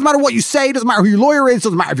it. It doesn't matter what you say. It doesn't matter who your lawyer is. It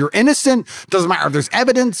doesn't matter if you're innocent. It doesn't matter if there's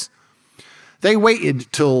evidence. They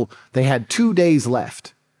waited till they had 2 days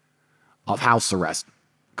left of house arrest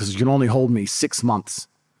because you can only hold me 6 months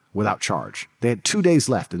without charge. They had 2 days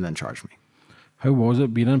left and then charged me. How was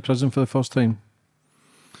it being in prison for the first time?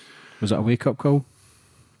 Was it a wake-up call?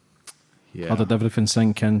 Yeah. Or did everything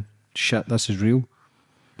sink in? Shit, this is real.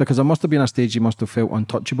 Because there must have been a stage you must have felt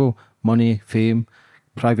untouchable. Money, fame,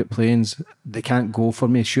 private planes. They can't go for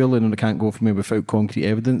me. Surely they can't go for me without concrete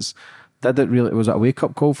evidence. Was it a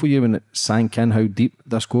wake-up call for you when it sank in how deep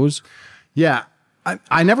this goes? Yeah.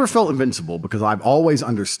 I never felt invincible because I've always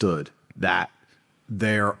understood that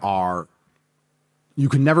you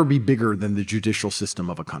can never be bigger than the judicial system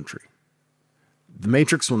of a country. The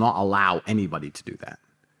Matrix will not allow anybody to do that.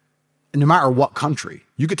 And no matter what country,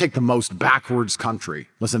 you could take the most backwards country.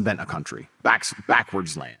 Let's invent a country.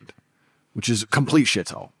 Backwards land, which is a complete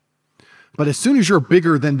shithole. But as soon as you're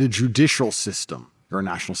bigger than the judicial system, you're a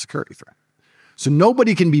national security threat. So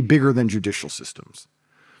nobody can be bigger than judicial systems.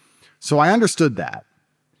 So I understood that.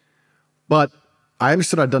 But I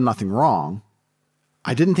understood I'd done nothing wrong.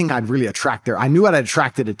 I didn't think I'd really I knew I'd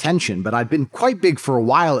attracted attention, but I'd been quite big for a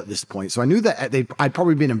while at this point. So I knew that I'd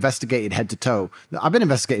probably been investigated head to toe. I've been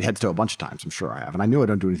investigated head to toe a bunch of times. I'm sure I have. And I knew I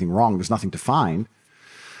don't do anything wrong. There's nothing to find.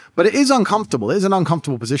 But it is uncomfortable. It is an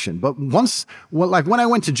uncomfortable position. But when I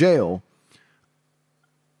went to jail,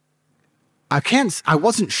 I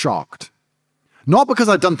wasn't shocked. Not because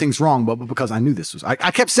I'd done things wrong, but because I knew this was, I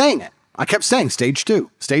kept saying it. I kept saying stage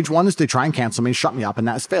 2. Stage 1 is they try and cancel me and shut me up, and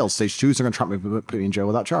that has failed. Stage 2 is they're going to try me, put me in jail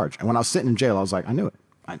without charge. And when I was sitting in jail, I was like, I knew it.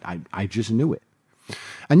 I just knew it.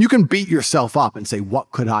 And you can beat yourself up and say,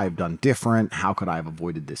 what could I have done different? How could I have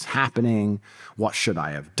avoided this happening? What should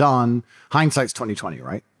I have done? Hindsight's 20/20,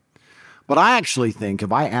 right? But I actually think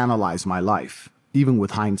if I analyze my life, even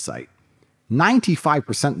with hindsight,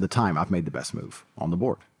 95% of the time I've made the best move on the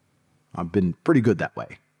board. I've been pretty good that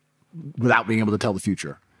way without being able to tell the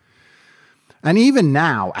future. And even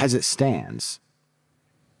now, as it stands,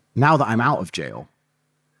 now that I'm out of jail,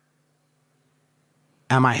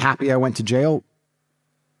 am I happy I went to jail?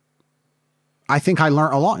 I think I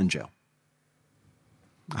learned a lot in jail.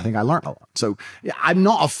 I think I learned a lot. So yeah, I'm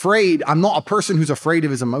not afraid. I'm not a person who's afraid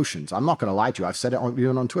of his emotions. I'm not going to lie to you. I've said it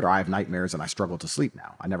even on Twitter. I have nightmares and I struggle to sleep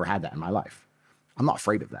now. I never had that in my life. I'm not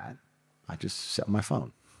afraid of that. I just sit on my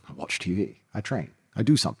phone. I watch TV. I train. I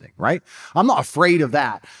do something, right? I'm not afraid of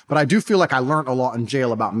that, but I do feel like I learned a lot in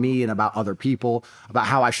jail about me and about other people, about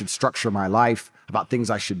how I should structure my life, about things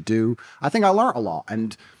I should do. I think I learned a lot,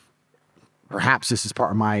 and perhaps this is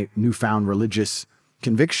part of my newfound religious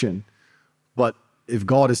conviction, but if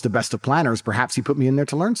God is the best of planners, perhaps he put me in there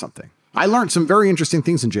to learn something. I learned some very interesting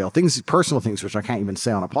things in jail, personal things, which I can't even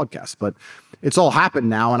say on a podcast, but it's all happened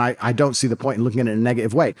now, and I don't see the point in looking at it in a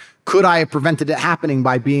negative way. Could I have prevented it happening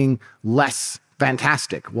by being less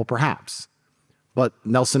fantastic? Well, perhaps. But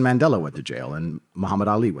Nelson Mandela went to jail, and Muhammad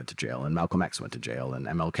Ali went to jail, and Malcolm X went to jail, and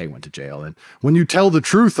MLK went to jail. And when you tell the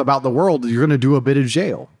truth about the world, you're going to do a bit of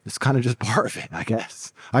jail. It's kind of just part of it, I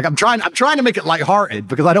guess. Like I'm trying to make it lighthearted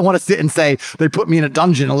because I don't want to sit and say they put me in a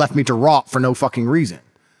dungeon and left me to rot for no fucking reason.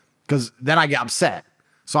 Because then I get upset.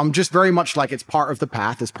 So I'm just very much like, it's part of the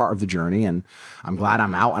path, it's part of the journey, and I'm glad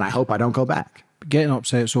I'm out, and I hope I don't go back. Getting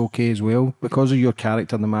upset's okay as well because of your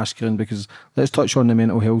character and the masculine. Because let's touch on the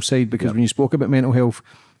mental health side. Because when you spoke about mental health,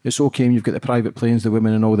 it's okay when you've got the private planes, the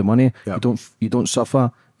women, and all the money. You don't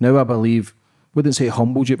suffer. Now I believe, wouldn't say it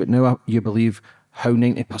humbled you, but now you believe how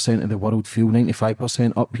 90% of the world feel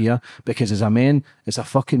 95% up here. Because as a man, it's a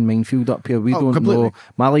fucking minefield up here. We don't know.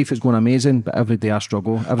 My life is going amazing, but every day I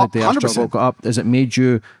struggle. Every day I struggle. Got up. Has it made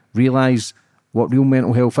you realise what real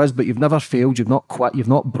mental health is? But you've never failed, you've not quit, you've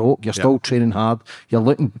not broke, you're still training hard, you're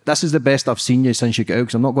looking, this is the best I've seen you since you got out,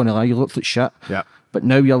 because I'm not going to lie, you look like shit, but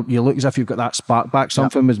now you look as if you've got that spark back.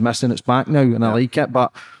 Something was missing, it's back now, and I like it.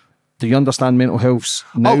 But do you understand mental health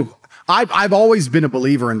now? I've always been a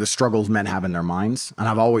believer in the struggles men have in their minds, and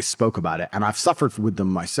I've always spoke about it, and I've suffered with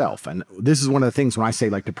them myself. And this is one of the things when I say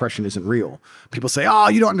like depression isn't real, people say, oh,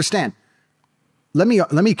 you don't understand. Let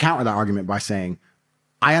me counter that argument by saying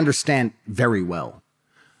I understand very well.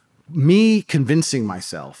 Me convincing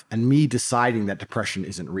myself and me deciding that depression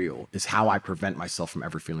isn't real is how I prevent myself from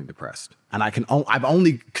ever feeling depressed. And I've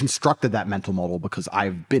only constructed that mental model because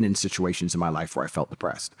I've been in situations in my life where I felt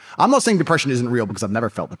depressed. I'm not saying depression isn't real because I've never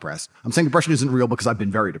felt depressed. I'm saying depression isn't real because I've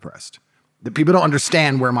been very depressed. That people don't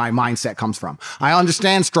understand where my mindset comes from. I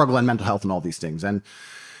understand struggle and mental health and all these things. And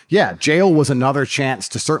yeah, jail was another chance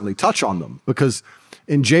to certainly touch on them, because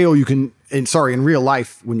in jail in real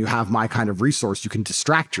life, when you have my kind of resource, you can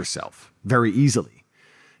distract yourself very easily.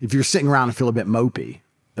 If you're sitting around and feel a bit mopey,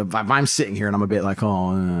 if I'm sitting here and I'm a bit like,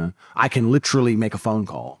 I can literally make a phone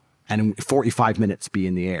call and in 45 minutes be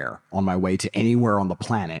in the air on my way to anywhere on the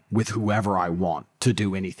planet with whoever I want to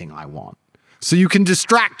do anything I want. So you can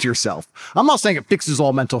distract yourself. I'm not saying it fixes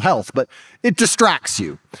all mental health, but it distracts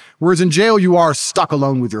you. Whereas in jail, you are stuck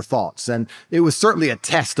alone with your thoughts. And it was certainly a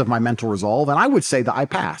test of my mental resolve. And I would say that I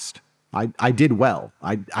passed. I did well.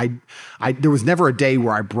 There was never a day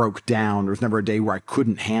where I broke down. There was never a day where I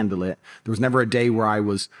couldn't handle it. There was never a day where I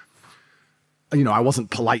was, I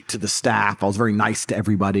wasn't polite to the staff. I was very nice to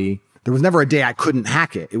everybody. There was never a day I couldn't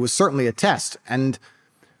hack it. It was certainly a test. And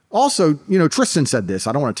also, Tristan said this.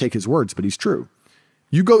 I don't want to take his words, but he's true.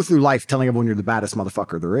 You go through life telling everyone you're the baddest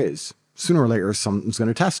motherfucker there is. Sooner or later, someone's going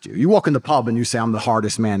to test you. You walk in the pub and you say, I'm the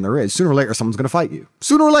hardest man there is. Sooner or later, someone's going to fight you.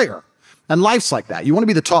 Sooner or later. And life's like that. You want to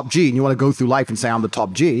be the top G and you want to go through life and say, I'm the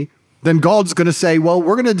top G. Then God's going to say, well,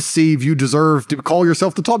 we're going to see if you deserve to call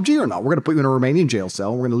yourself the top G or not. We're going to put you in a Romanian jail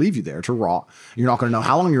cell. And we're going to leave you there to rot. You're not going to know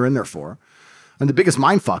how long you're in there for. And the biggest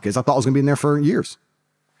mindfuck is I thought I was going to be in there for years.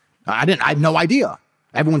 I had no idea.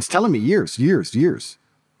 Everyone's telling me years.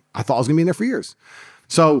 I thought I was going to be in there for years.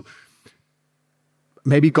 So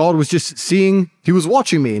maybe God was just he was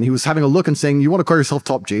watching me and he was having a look and saying, you want to call yourself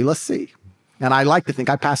top G? Let's see. And I like to think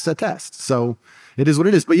I passed that test. So it is what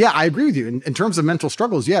it is. But yeah, I agree with you. In terms of mental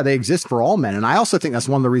struggles, yeah, they exist for all men. And I also think that's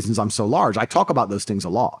one of the reasons I'm so large. I talk about those things a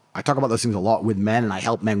lot. I talk about those things a lot with men and I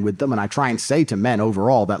help men with them. And I try and say to men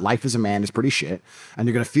overall that life as a man is pretty shit. And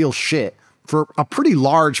you're going to feel shit for a pretty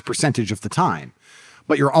large percentage of the time.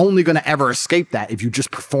 But you're only going to ever escape that if you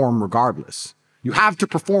just perform regardless. You have to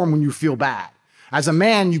perform when you feel bad. As a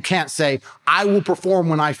man, you can't say, I will perform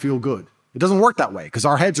when I feel good. It doesn't work that way because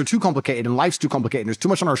our heads are too complicated and life's too complicated. And there's too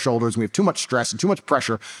much on our shoulders and we have too much stress and too much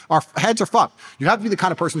pressure. Our heads are fucked. You have to be the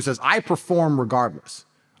kind of person who says, I perform regardless.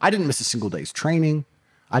 I didn't miss a single day's training.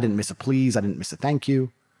 I didn't miss a please. I didn't miss a thank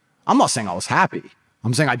you. I'm not saying I was happy.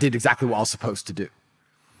 I'm saying I did exactly what I was supposed to do.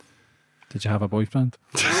 Did you have a boyfriend?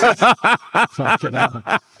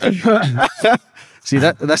 See,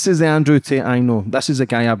 this is the Andrew Tate I know. This is the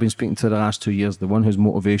guy I've been speaking to the last 2 years, the one who's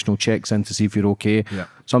motivational, checks in to see if you're okay. Yeah.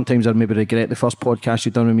 Sometimes I maybe regret the first podcast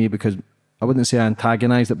you've done with me because I wouldn't say I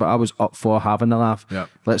antagonised it, but I was up for having a laugh. Yeah.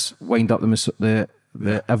 Let's wind up the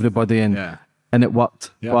everybody and it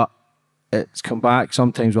worked. Yeah. But it's come back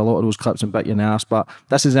sometimes with a lot of those clips and bit you in the ass. But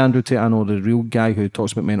this is Andrew Tate I know, the real guy who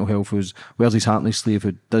talks about mental health, who wears his heart on his sleeve,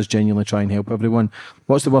 who does genuinely try and help everyone.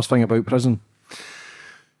 What's the worst thing about prison?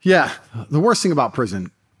 Yeah, the worst thing about prison,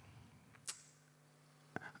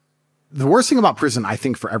 I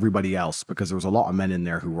think for everybody else, because there was a lot of men in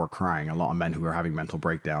there who were crying, a lot of men who were having mental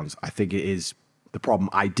breakdowns. I think it is the problem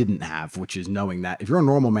I didn't have, which is knowing that if you're a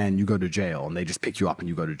normal man, you go to jail and they just pick you up and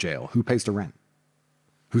you go to jail. Who pays the rent?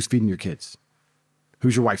 Who's feeding your kids?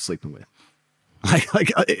 Who's your wife sleeping with?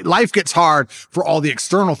 Life gets hard for all the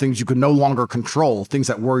external things you can no longer control, things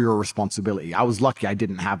that were your responsibility. I was lucky I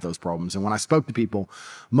didn't have those problems. And when I spoke to people,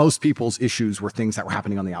 most people's issues were things that were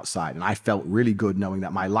happening on the outside. And I felt really good knowing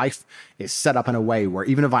that my life is set up in a way where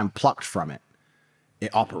even if I'm plucked from it, it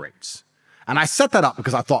operates. And I set that up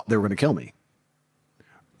because I thought they were going to kill me.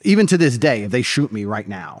 Even to this day, if they shoot me right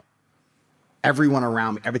now, everyone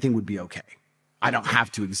around me, everything would be okay. I don't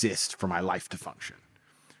have to exist for my life to function.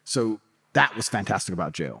 So that was fantastic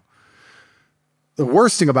about jail. The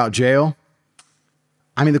worst thing about jail,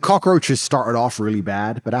 I mean, the cockroaches started off really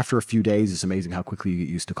bad, but after a few days, it's amazing how quickly you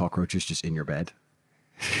get used to cockroaches just in your bed.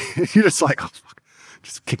 You're just like, oh, fuck.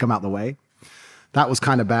 Just kick them out the way. That was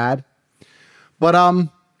kind of bad. But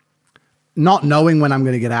not knowing when I'm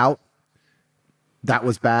going to get out, that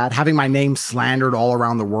was bad. Having my name slandered all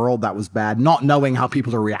around the world, that was bad. Not knowing how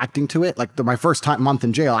people are reacting to it. Like my first month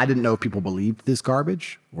in jail, I didn't know if people believed this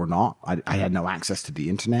garbage or not. I had no access to the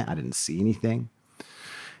internet. I didn't see anything.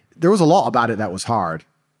 There was a lot about it that was hard.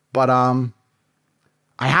 But I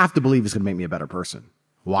have to believe it's going to make me a better person.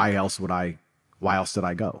 Why else did I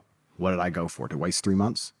go? What did I go for? To waste 3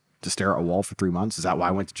 months? To stare at a wall for 3 months? Is that why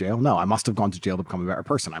I went to jail? No, I must have gone to jail to become a better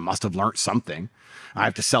person. I must have learned something. I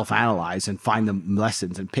have to self-analyze and find the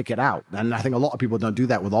lessons and pick it out. And I think a lot of people don't do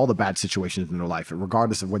that with all the bad situations in their life.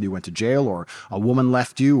 Regardless of whether you went to jail or a woman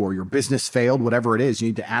left you or your business failed, whatever it is, you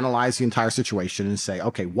need to analyze the entire situation and say,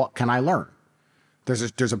 okay, what can I learn?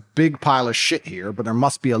 There's a big pile of shit here, but there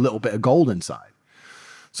must be a little bit of gold inside.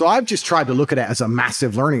 So I've just tried to look at it as a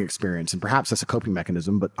massive learning experience, and perhaps that's a coping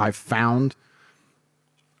mechanism, but I've found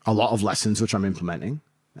a lot of lessons which I'm implementing,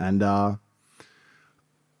 and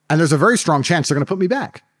there's a very strong chance they're going to put me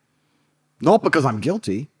back. Not because I'm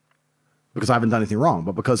guilty, because I haven't done anything wrong,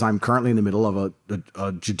 but because I'm currently in the middle of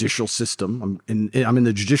a judicial system. I'm in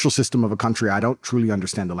the judicial system of a country. I don't truly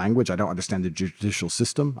understand the language. I don't understand the judicial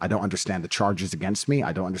system. I don't understand the charges against me.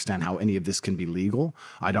 I don't understand how any of this can be legal.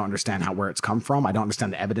 I don't understand where it's come from. I don't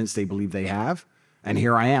understand the evidence they believe they have. And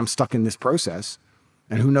here I am stuck in this process,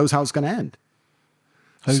 and who knows how it's going to end.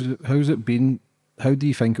 How's it been? How do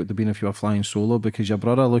you think it would have been if you were flying solo? Because your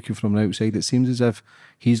brother, looking from the outside, it seems as if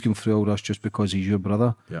he's going through all this just because he's your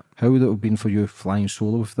brother. Yeah. How would it have been for you flying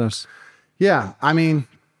solo with this? Yeah, I mean,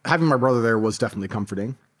 having my brother there was definitely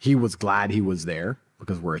comforting. He was glad he was there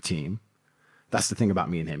because we're a team. That's the thing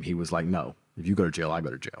about me and him. He was like, no, if you go to jail, I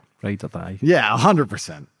go to jail. Right or die. Yeah,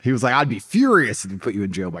 100%. He was like, I'd be furious if you put you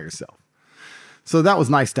in jail by yourself. So that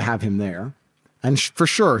was nice to have him there. And for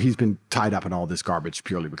sure, he's been tied up in all this garbage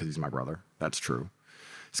purely because he's my brother. That's true.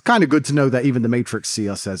 It's kind of good to know that even the Matrix see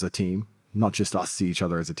us as a team, not just us see each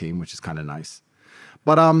other as a team, which is kind of nice.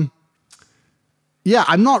 But yeah,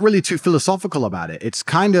 I'm not really too philosophical about it. It's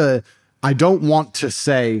kind of, I don't want to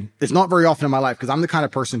say, it's not very often in my life because I'm the kind of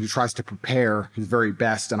person who tries to prepare his very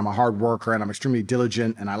best, and I'm a hard worker and I'm extremely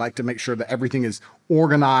diligent, and I like to make sure that everything is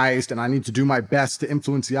organized and I need to do my best to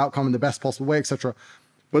influence the outcome in the best possible way, etc.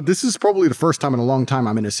 But this is probably the first time in a long time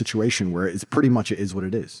I'm in a situation where it's pretty much, it is what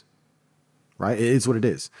it is, right? It is what it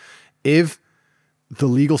is. If the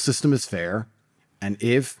legal system is fair, and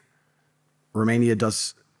if Romania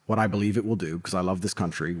does what I believe it will do, because I love this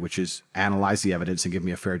country, which is analyze the evidence and give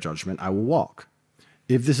me a fair judgment, I will walk.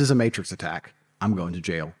 If this is a Matrix attack, I'm going to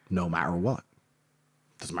jail no matter what.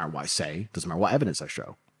 Doesn't matter what I say, doesn't matter what evidence I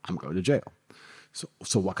show, I'm going to jail.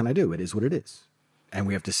 So what can I do? It is what it is. And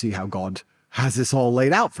we have to see how God has this all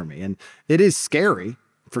laid out for me. And it is scary,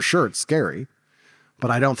 for sure it's scary,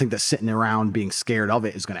 but I don't think that sitting around being scared of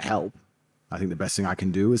it is going to help. I think the best thing I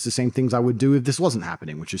can do is the same things I would do if this wasn't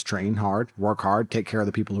happening, which is train hard, work hard, take care of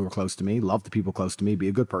the people who are close to me, love the people close to me, be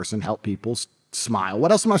a good person, help people, smile.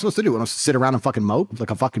 What else am I supposed to do? Am I supposed to sit around and fucking mope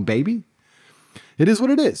like a fucking baby? It is what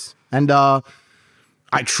it is. And I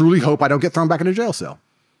truly hope I don't get thrown back in a jail cell.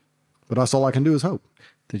 But that's all I can do is hope.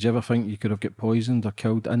 Did you ever think you could have got poisoned or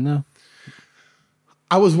killed in there?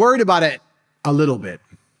 I was worried about it a little bit.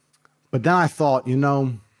 But then I thought, you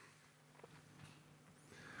know,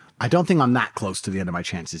 I don't think I'm that close to the end of my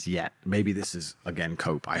chances yet. Maybe this is, again,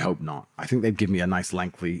 cope. I hope not. I think they'd give me a nice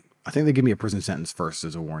lengthy, I think they'd give me a prison sentence first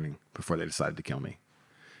as a warning before they decided to kill me.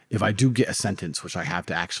 If I do get a sentence, which I have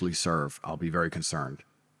to actually serve, I'll be very concerned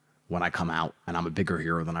when I come out and I'm a bigger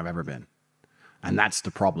hero than I've ever been. And that's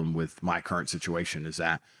the problem with my current situation, is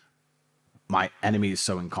that my enemy is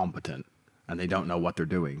so incompetent and they don't know what they're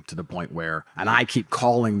doing, to the point where, and I keep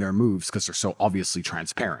calling their moves because they're so obviously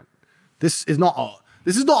transparent. This is not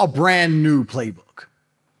a brand new playbook.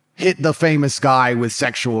 Hit the famous guy with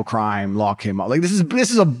sexual crime, lock him up. Like this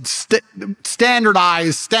is a standard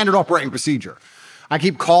operating procedure. I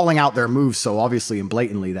keep calling out their moves so obviously and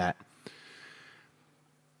blatantly that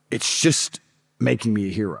it's just making me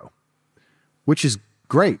a hero, which is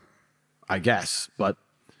great, I guess, but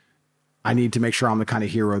I need to make sure I'm the kind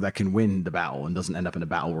of hero that can win the battle and doesn't end up in a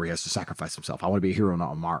battle where he has to sacrifice himself. I want to be a hero,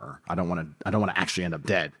 not a martyr. I don't want to actually end up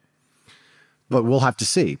dead. But we'll have to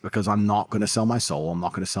see, because I'm not going to sell my soul. I'm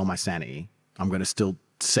not going to sell my sanity. I'm going to still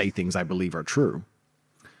say things I believe are true.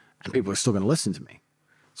 And people are still going to listen to me.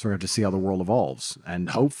 So we have to see how the world evolves. And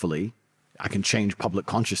hopefully I can change public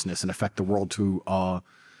consciousness and affect the world to a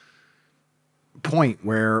point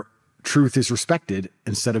where truth is respected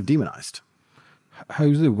instead of demonized.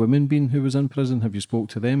 How's the women been who was in prison? Have you spoke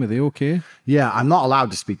to them? Are they okay? Yeah, I'm not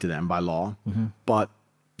allowed to speak to them by law, but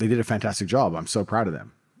they did a fantastic job. I'm so proud of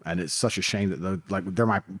them. And it's such a shame that they're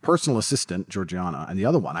my personal assistant, Georgiana, and the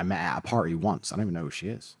other one I met at a party once. I don't even know who she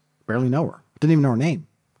is. Barely know her. Didn't even know her name.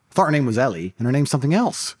 Thought her name was Ellie, and her name's something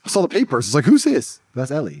else. I saw the papers. It's like, who's this?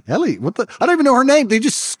 That's Ellie. Ellie, what the? I don't even know her name. They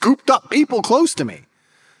just scooped up people close to me.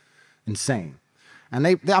 Insane. And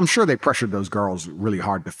I'm sure they pressured those girls really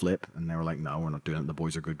hard to flip. And they were like, no, we're not doing it. The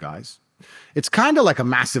boys are good guys. It's kind of like a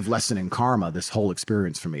massive lesson in karma, this whole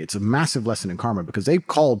experience for me. It's a massive lesson in karma because they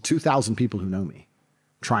called 2,000 people who know me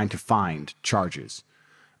trying to find charges.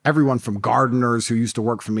 Everyone from gardeners who used to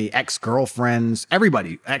work for me, ex-girlfriends,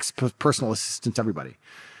 everybody, ex-personal assistants, everybody.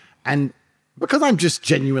 And because I'm just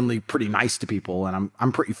genuinely pretty nice to people and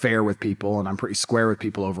I'm pretty fair with people and I'm pretty square with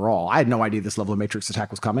people overall, I had no idea this level of matrix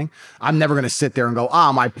attack was coming. I'm never going to sit there and go,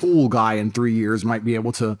 my pool guy in 3 years might be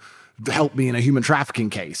able to help me in a human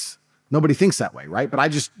trafficking case. Nobody thinks that way, right? But I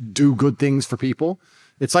just do good things for people.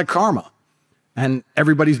 It's like karma. And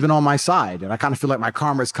everybody's been on my side. And I kind of feel like my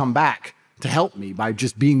karma has come back to help me by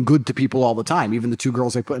just being good to people all the time. Even the 2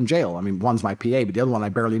 girls they put in jail. I mean, one's my PA, but the other one I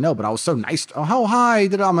barely know. But I was so nice. Oh, hi,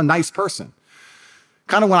 that I'm a nice person.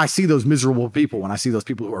 Kind of when I see those miserable people, when I see those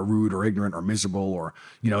people who are rude or ignorant or miserable or,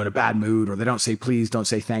 in a bad mood, or they don't say please, don't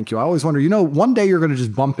say thank you. I always wonder, one day you're going to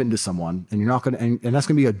just bump into someone and you're not going to, and that's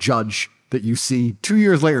going to be a judge that you see 2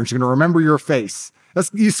 years later and she's going to remember your face.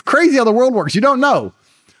 It's crazy how the world works. You don't know.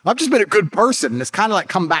 I've just been a good person and it's kind of like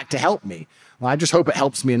come back to help me. Well, I just hope it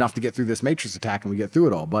helps me enough to get through this matrix attack and we get through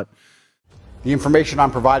it all. But the information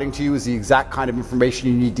I'm providing to you is the exact kind of information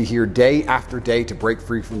you need to hear day after day to break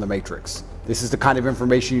free from the matrix. This is the kind of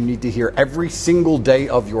information you need to hear every single day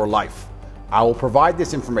of your life. I will provide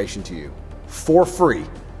this information to you for free.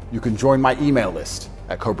 You can join my email list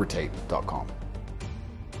at cobratate.com.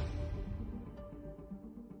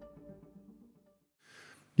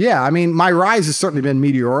 Yeah, I mean, my rise has certainly been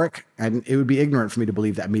meteoric, and it would be ignorant for me to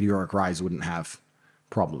believe that meteoric rise wouldn't have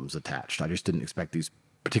problems attached. I just didn't expect these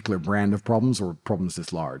particular brand of problems or problems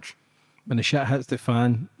this large. When the shit hits the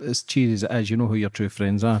fan, as cheesy as it is, you know who your true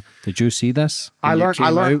friends are. Did you see this? I learned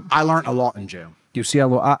a lot in jail. You see a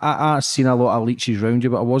lot. I've seen a lot of leeches around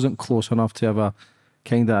you, but I wasn't close enough to ever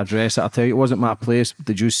kind of address it. I tell you, it wasn't my place.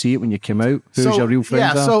 Did you see it when you came out? Who's your real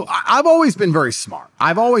friends? Yeah, so I've always been very smart.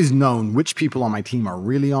 I've always known which people on my team are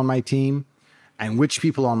really on my team and which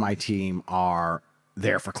people on my team are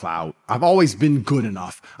there for clout. I've always been good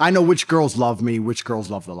enough. I know which girls love me, which girls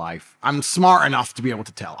love the life. I'm smart enough to be able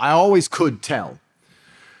to tell. I always could tell.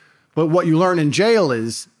 But what you learn in jail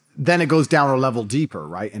is then it goes down a level deeper,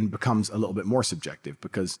 right? And becomes a little bit more subjective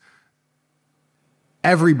because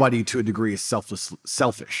everybody to a degree is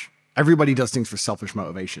selfish. Everybody does things for selfish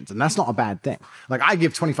motivations. And that's not a bad thing. Like I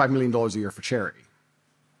give $25 million a year for charity,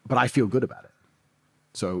 but I feel good about it.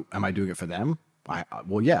 So am I doing it for them?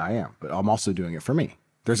 Well, yeah, I am, but I'm also doing it for me.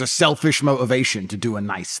 There's a selfish motivation to do a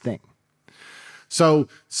nice thing. So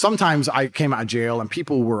sometimes I came out of jail and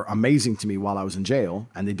people were amazing to me while I was in jail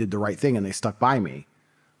and they did the right thing and they stuck by me.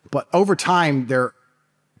 But over time, their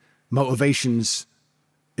motivations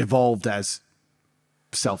evolved as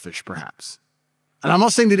selfish, perhaps. And I'm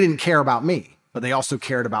not saying they didn't care about me, but they also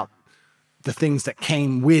cared about the things that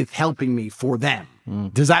came with helping me for them.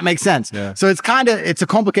 Does that make sense? Yeah. So it's a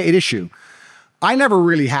complicated issue. I never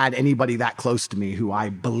really had anybody that close to me who I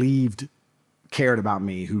believed cared about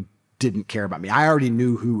me, who didn't care about me. I already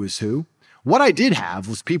knew who was who. What I did have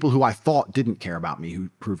was people who I thought didn't care about me who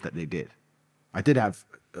proved that they did. I did have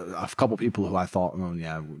a couple people who I thought, oh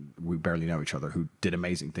yeah, we barely know each other, who did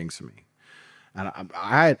amazing things for me. And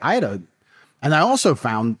and I also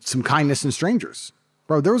found some kindness in strangers.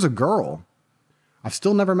 Bro, there was a girl, I've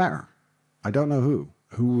still never met her. I don't know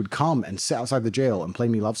who would come and sit outside the jail and play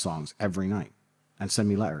me love songs every night and send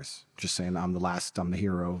me letters just saying I'm the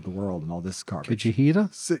hero of the world and all this garbage. Could you hear her?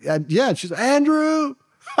 So, yeah, she's Andrew.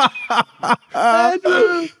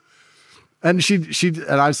 Andrew. And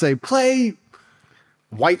and I'd say, play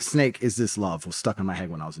White Snake Is This Love was stuck in my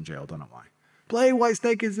head when I was in jail. Don't know why. Play White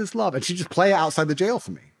Snake Is This Love. And she'd just play it outside the jail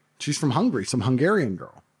for me. She's from Hungary, some Hungarian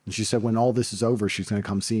girl. And she said when all this is over, she's going to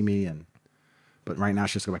come see me. But right now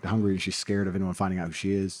she has to go back to Hungary and she's scared of anyone finding out who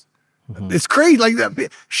she is. It's crazy.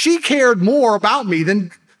 Like she cared more about me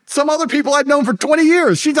than some other people I'd known for 20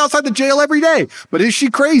 years. She's outside the jail every day. But is she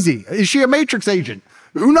crazy? Is she a Matrix agent?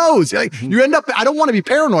 Who knows? Like, you end up, I don't want to be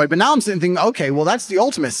paranoid, but now I'm sitting thinking, okay, well, that's the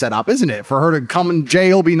ultimate setup, isn't it? For her to come in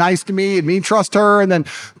jail, be nice to me, and me trust her, and then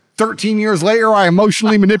 13 years later, I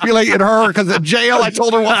emotionally manipulated her because at jail, I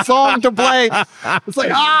told her what song to play. It's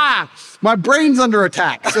like, my brain's under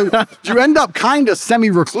attack. So you end up kind of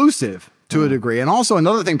semi-reclusive to a degree. And also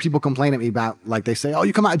another thing people complain at me about, like they say, oh,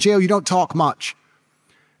 you come out of jail, you don't talk much.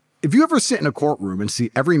 If you ever sit in a courtroom and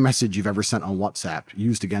see every message you've ever sent on WhatsApp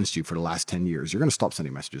used against you for the last 10 years, you're going to stop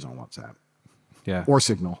sending messages on WhatsApp. Yeah. Or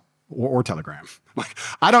Signal or Telegram. Like,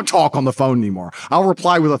 I don't talk on the phone anymore. I'll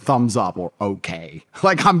reply with a thumbs up or okay.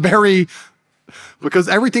 Like, because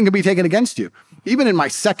everything can be taken against you. Even in my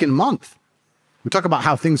second month, we talk about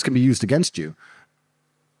how things can be used against you.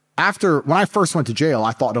 When I first went to jail,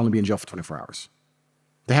 I thought I'd only be in jail for 24 hours.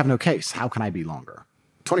 They have no case. How can I be longer?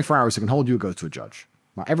 24 hours, they can hold you, it goes to a judge.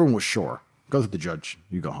 Now, everyone was sure. Go to the judge,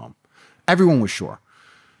 you go home. Everyone was sure.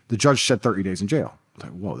 The judge said 30 days in jail. I was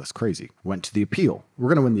like, whoa, that's crazy. Went to the appeal. We're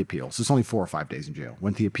going to win the appeal. So it's only 4 or 5 days in jail.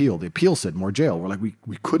 Went to the appeal. The appeal said more jail. We're like,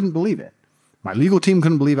 we couldn't believe it. My legal team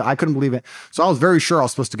couldn't believe it. I couldn't believe it. So I was very sure I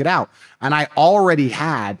was supposed to get out. And I already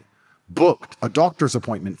had booked a doctor's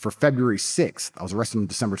appointment for February 6th. I was arrested on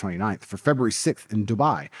December 29th for February 6th in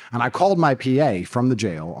Dubai. And I called my PA from the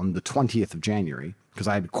jail on the 20th of January because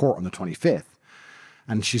I had court on the 25th.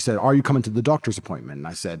 And she said, are you coming to the doctor's appointment? And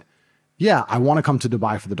I said, yeah, I want to come to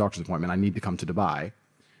Dubai for the doctor's appointment. I need to come to Dubai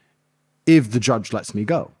if the judge lets me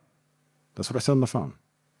go. That's what I said on the phone.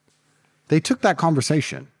 They took that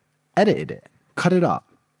conversation, edited it, cut it up,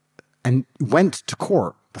 and went to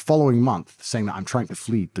court the following month saying that I'm trying to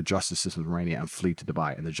flee the justice system of Romania and flee to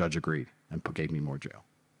Dubai. And the judge agreed and gave me more jail.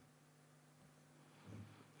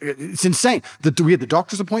 It's insane. We had the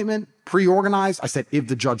doctor's appointment pre-organized. I said, if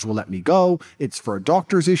the judge will let me go, it's for a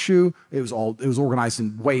doctor's issue. It was organized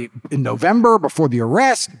in November before the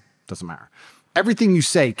arrest. Doesn't matter. Everything you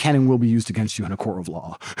say can and will be used against you in a court of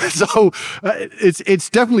law. So it's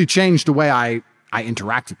definitely changed the way I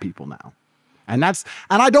interact with people now. And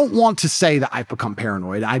I don't want to say that I've become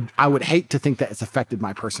paranoid. I would hate to think that it's affected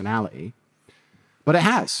my personality, but it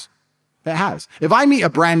has. It has. If I meet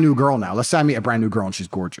a brand new girl now, let's say I meet a brand new girl and she's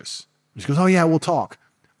gorgeous. She goes, oh yeah, we'll talk.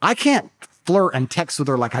 I can't flirt and text with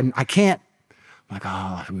her like I can't. Like,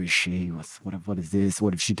 oh, who is she? What is this?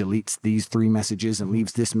 What if she deletes these 3 messages and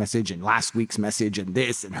leaves this message and last week's message and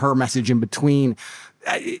this and her message in between?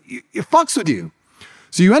 It fucks with you.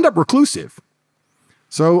 So you end up reclusive.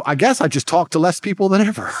 So I guess I just talk to less people than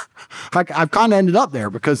ever. I've kind of ended up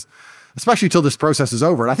there because, especially till this process is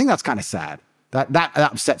over. And I think that's kind of sad. That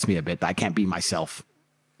upsets me a bit that I can't be myself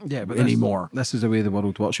anymore. This is the way the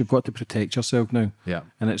world works. You've got to protect yourself now. Yeah.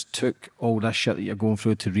 And it's took all this shit that you're going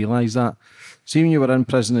through to realise that. See, when you were in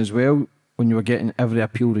prison as well, when you were getting every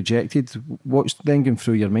appeal rejected, what's then going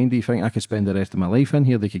through your mind? Do you think I could spend the rest of my life in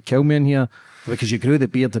here? They could kill me in here because you grew the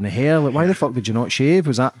beard and the hair. Like, why the fuck did you not shave?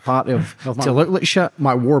 Was that part of to look like shit?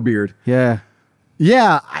 My war beard. Yeah.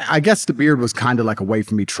 Yeah, I guess the beard was kind of like a way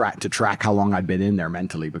for me to track how long I'd been in there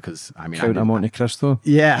mentally because, I mean... Count a Monte Cristo.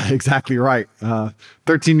 Yeah, exactly right.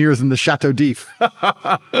 13 years in the Chateau d'If.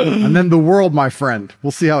 And then the world, my friend.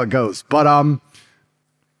 We'll see how it goes. But,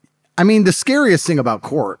 I mean, the scariest thing about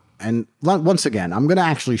court, and once again, I'm going to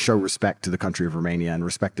actually show respect to the country of Romania and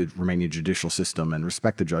respect the Romanian judicial system and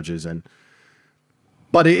respect the judges.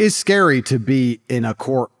 But it is scary to be in a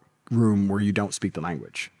courtroom where you don't speak the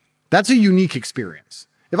language. That's a unique experience.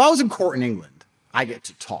 If I was in court in England, I get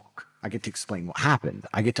to talk. I get to explain what happened.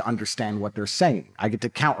 I get to understand what they're saying. I get to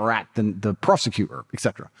counteract the prosecutor,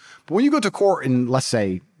 etc. But when you go to court in, let's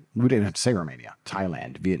say, we didn't have to say Romania,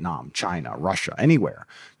 Thailand, Vietnam, China, Russia, anywhere.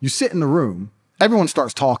 You sit in the room, everyone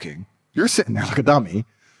starts talking. You're sitting there like a dummy,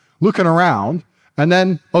 looking around, and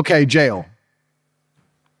then, okay, jail.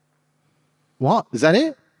 What? Is that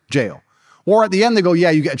it? Jail. Or at the end, they go, yeah,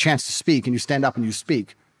 you get a chance to speak, and you stand up and you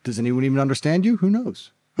speak. Does anyone even understand you? Who knows?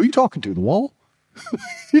 Who are you talking to? The wall?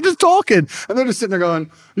 You're just talking. And they're just sitting there going,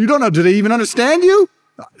 you don't know. Do they even understand you?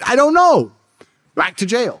 I don't know. Back to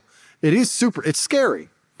jail. It's scary.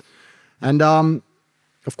 And of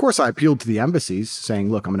course, I appealed to the embassies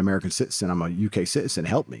saying, look, I'm an American citizen. I'm a UK citizen.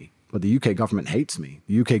 Help me. But the UK government hates me.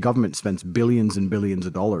 The UK government spends billions and billions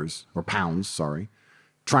of dollars, or pounds, sorry,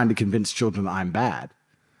 trying to convince children that I'm bad.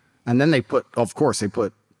 And then they put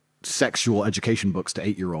sexual education books to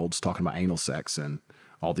 8-year-olds talking about anal sex and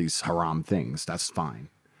all these haram things. That's fine.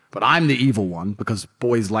 But I'm the evil one because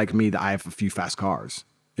boys like me that I have a few fast cars.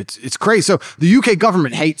 It's crazy. So the UK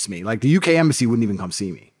government hates me. Like the UK embassy wouldn't even come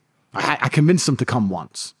see me. I convinced them to come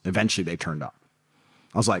once. Eventually they turned up.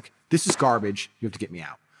 I was like, this is garbage. You have to get me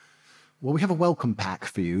out. well, we have a welcome pack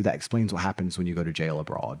for you that explains what happens when you go to jail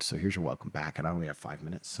abroad. So here's your welcome pack. And I only have 5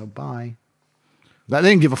 minutes, so bye. They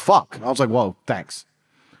didn't give a fuck. I was like, whoa, thanks.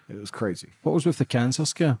 It was crazy. What was with the cancer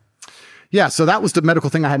scare? Yeah, so that was the medical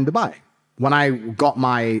thing I had in Dubai. When I got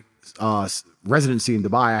my residency in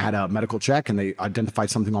Dubai, I had a medical check and they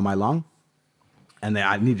identified something on my lung. And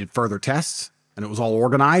I needed further tests. And it was all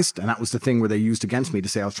organized. And that was the thing where they used against me to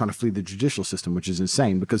say I was trying to flee the judicial system, which is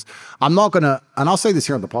insane. Because I'm not going to, and I'll say this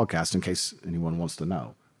here on the podcast in case anyone wants to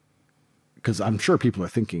know, because I'm sure people are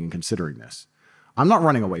thinking and considering this. I'm not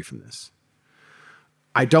running away from this.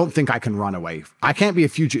 I don't think I can run away. I can't be a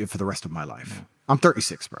fugitive for the rest of my life. I'm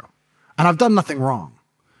 36, bro. And I've done nothing wrong.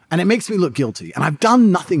 And it makes me look guilty. And I've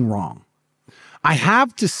done nothing wrong. I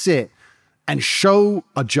have to sit and show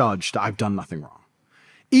a judge that I've done nothing wrong.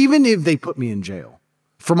 Even if they put me in jail,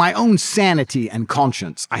 for my own sanity and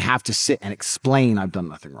conscience, I have to sit and explain I've done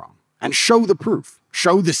nothing wrong and show the proof,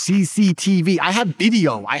 show the CCTV. I have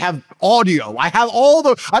video, I have audio, I have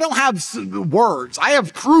I don't have words. I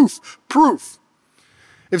have proof.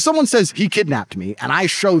 If someone says he kidnapped me and I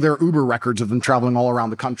show their Uber records of them traveling all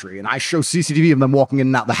around the country and I show CCTV of them walking in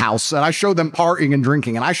and out the house and I show them partying and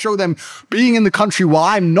drinking and I show them being in the country while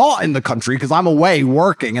I'm not in the country because I'm away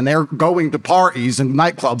working and they're going to parties and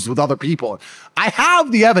nightclubs with other people. I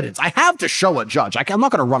have the evidence. I have to show a judge. I'm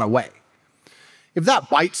not going to run away. If that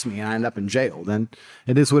bites me and I end up in jail, then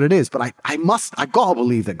it is what it is. But I gotta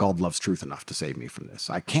believe that God loves truth enough to save me from this.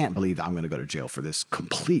 I can't believe that I'm going to go to jail for this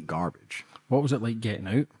complete garbage. What was it like getting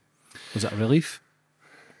out? Was it a relief?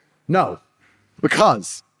 No,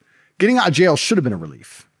 because getting out of jail should have been a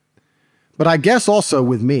relief. But I guess also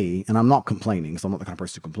with me, and I'm not complaining because I'm not the kind of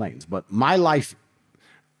person who complains, but my life,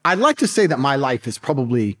 I'd like to say that my life is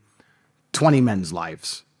probably 20 men's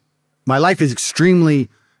lives. My life is extremely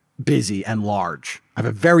busy and large. I have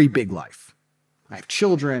a very big life. I have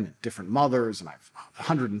children and different mothers, and I have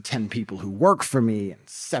 110 people who work for me and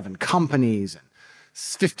 7 companies and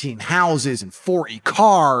 15 houses and 40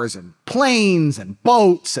 cars and planes and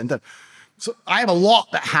boats. And so I have a lot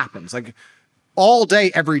that happens. Like all day,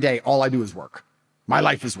 every day, all I do is work. My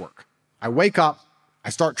life is work. I wake up, I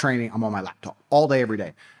start training, I'm on my laptop all day, every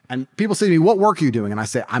day. And people say to me, what work are you doing? And I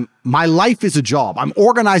say, my life is a job. I'm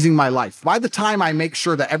organizing my life. By the time I make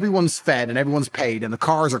sure that everyone's fed and everyone's paid and the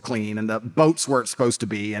cars are clean and the boat's where it's supposed to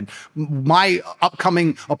be and my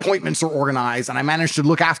upcoming appointments are organized and I manage to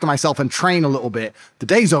look after myself and train a little bit, the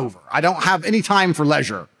day's over. I don't have any time for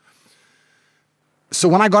leisure. So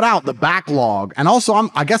when I got out, the backlog, and also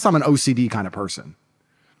I guess I'm an OCD kind of person.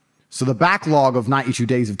 So the backlog of 92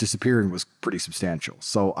 days of disappearing was pretty substantial.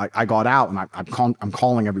 So I got out and I'm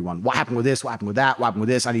calling everyone. What happened with this? What happened with that? What happened with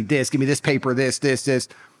this? I need this. Give me this paper, this.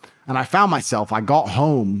 And I found myself, I got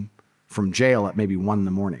home from jail at maybe 1 in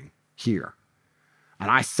the morning here. And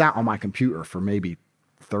I sat on my computer for maybe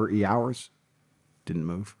 30 hours. Didn't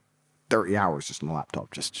move. 30 hours just on the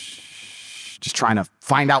laptop. Just trying to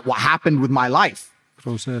find out what happened with my life.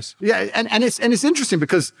 Process. Yeah, and it's interesting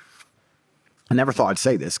because I never thought I'd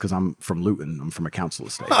say this because I'm from Luton. I'm from a council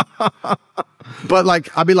estate. But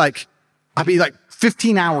like, I'd be like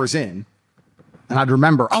 15 hours in and I'd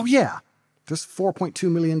remember, oh yeah, there's $4.2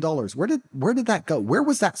 million. Where did that go? Where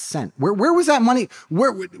was that sent? Where was that money?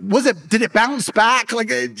 Where was it? Did it bounce back? Like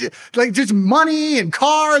just money and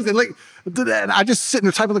cars and and I just sit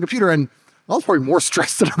there typing on the computer and I was probably more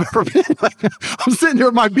stressed than I've ever been. I'm sitting here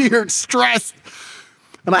with my beard stressed.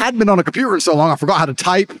 And I hadn't been on a computer in so long, I forgot how to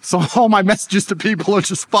type. So all my messages to people are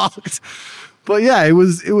just fucked. But yeah, it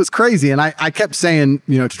was crazy. And I kept saying,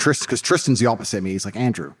 to Tristan, because Tristan's the opposite of me. He's like,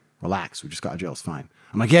 Andrew, relax. We just got out of jail. It's fine.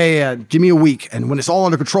 I'm like, yeah. Give me a week. And when it's all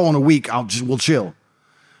under control in a week, we'll chill.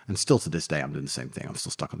 And still to this day, I'm doing the same thing. I'm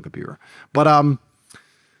still stuck on the computer. But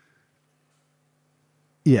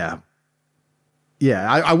yeah.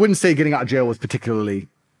 I wouldn't say getting out of jail was particularly,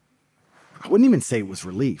 I wouldn't even say it was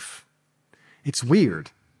relief. It's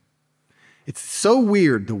weird. It's so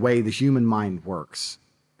weird the way the human mind works.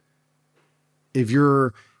 If you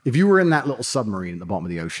were in that little submarine at the bottom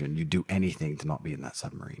of the ocean, you'd do anything to not be in that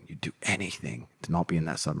submarine. You'd do anything to not be in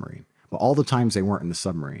that submarine. But all the times they weren't in the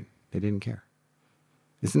submarine, they didn't care.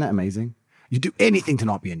 Isn't that amazing? You'd do anything to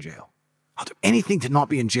not be in jail. I'll do anything to not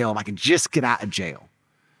be in jail if I can just get out of jail.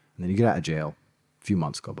 And then you get out of jail, a few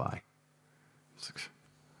months go by. It's like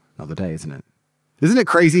another day, isn't it? Isn't it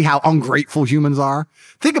crazy how ungrateful humans are?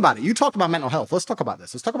 Think about it. You talked about mental health. Let's talk about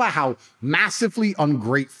this. Let's talk about how massively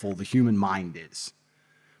ungrateful the human mind is.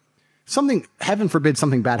 Heaven forbid,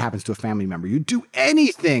 something bad happens to a family member. You do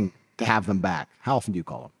anything to have them back. How often do you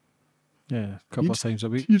call them? Yeah, a couple of times a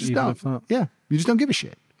week. You just don't. Yeah, you just don't give a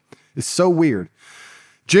shit. It's so weird.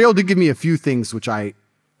 Jail did give me a few things which I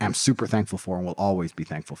am super thankful for and will always be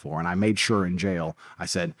thankful for. And I made sure in jail, I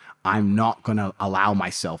said, I'm not going to allow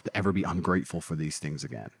myself to ever be ungrateful for these things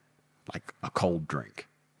again. Like a cold drink,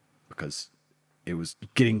 because it was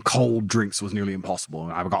getting cold drinks was nearly impossible.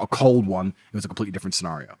 And I got a cold one. It was a completely different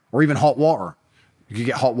scenario. Or even hot water. You could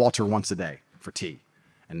get hot water once a day for tea.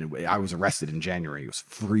 And I was arrested in January. It was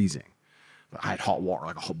freezing. But I had hot water,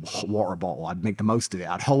 like a hot water bottle. I'd make the most of it.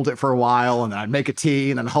 I'd hold it for a while, and then I'd make a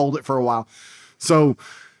tea, and then hold it for a while. So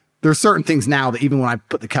there's certain things now that even when I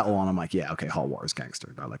put the kettle on, I'm like, yeah, okay, hot water is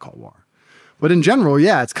gangster. I like hot water. But in general,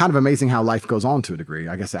 yeah, it's kind of amazing how life goes on to a degree.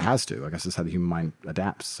 I guess it has to. I guess it's how the human mind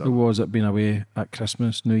adapts. So. Who was it being away at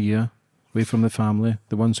Christmas, New Year, away from the family,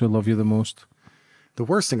 the ones who love you the most? The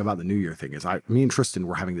worst thing about the New Year thing is me and Tristan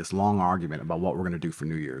were having this long argument about what we're going to do for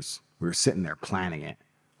New Year's. We were sitting there planning it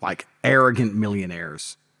like arrogant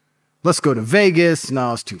millionaires. Let's go to Vegas.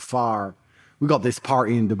 No, it's too far. We got this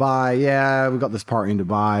party in Dubai. Yeah, we got this party in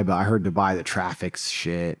Dubai, but I heard Dubai, the traffic's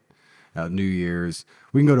shit. New Year's.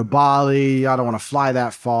 We can go to Bali. I don't want to fly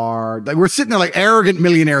that far. Like, we're sitting there like arrogant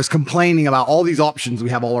millionaires complaining about all these options we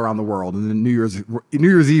have all around the world. And then New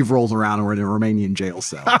Year's Eve rolls around and we're in a Romanian jail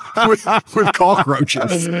cell with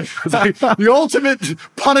cockroaches. It's like the ultimate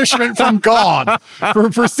punishment from God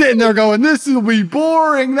for sitting there going, this will be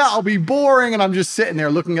boring. That'll be boring. And I'm just sitting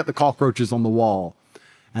there looking at the cockroaches on the wall.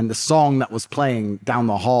 And the song that was playing down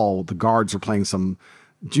the hall, the guards were playing some.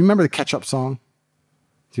 Do you remember the Ketchup song?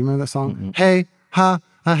 Do you remember that song? Mm-hmm. Hey, ha,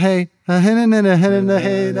 hey,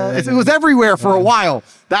 it was everywhere for a while.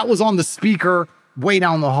 That was on the speaker way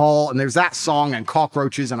down the hall, and there's that song and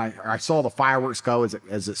cockroaches, and I saw the fireworks go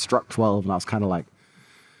as it struck 12, and I was kind of like,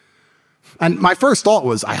 and my first thought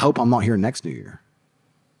was, I hope I'm not here next New Year.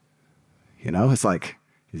 You know, it's like,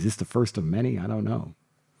 is this the first of many? I don't know.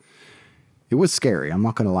 It was scary. I'm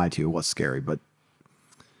not going to lie to you. It was scary, but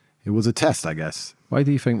it was a test, I guess. Why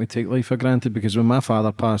do you think we take life for granted? Because when my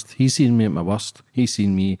father passed, he seen me at my worst. He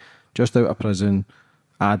seen me just out of prison,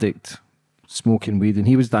 addict, smoking weed, and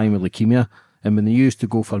he was dying with leukemia. And when they used to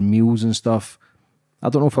go for meals and stuff, I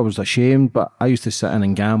don't know if I was ashamed, but I used to sit in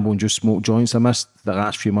and gamble and just smoke joints. I missed the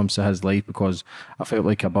last few months of his life because I felt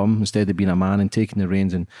like a bum instead of being a man and taking the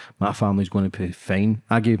reins, and my family's going to be fine.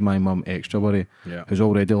 I gave my mum extra worry, who's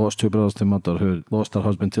already lost 2 brothers to murder, who lost her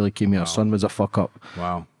husband to leukemia. Her son was a fuck up.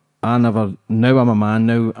 Wow. Now I'm a man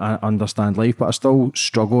now, I understand life, but I still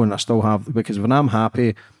struggle, and I still have, because when I'm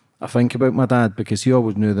happy, I think about my dad, because he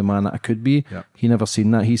always knew the man that I could be. Yep. He never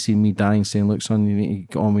seen that. He seen me dying, saying, look, son, you need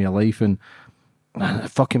to get on with your life, and man,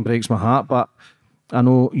 it fucking breaks my heart. But I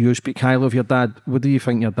know you speak highly of your dad. What do you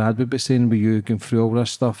think your dad would be saying with you going through all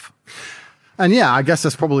this stuff? And yeah, I guess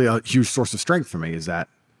that's probably a huge source of strength for me, is that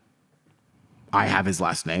I have his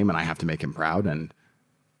last name and I have to make him proud, and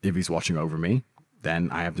if he's watching over me,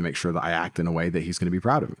 then I have to make sure that I act in a way that he's going to be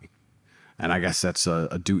proud of me. And I guess that's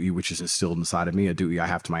a duty which is instilled inside of me, a duty I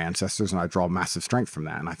have to my ancestors, and I draw massive strength from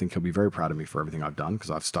that. And I think he'll be very proud of me for everything I've done,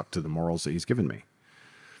 because I've stuck to the morals that he's given me.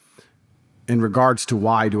 In regards to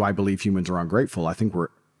why do I believe humans are ungrateful, I think we're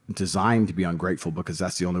designed to be ungrateful because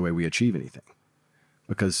that's the only way we achieve anything.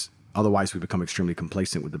 Because otherwise we become extremely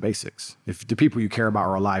complacent with the basics. If the people you care about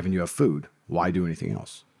are alive and you have food, why do anything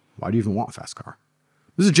else? Why do you even want a fast car?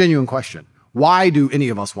 This is a genuine question. Why do any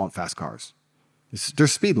of us want fast cars?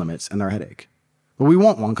 There's speed limits and they're a headache. But we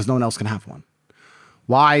want one because no one else can have one.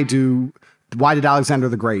 Why did Alexander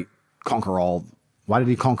the Great conquer all? Why did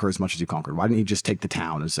he conquer as much as he conquered? Why didn't he just take the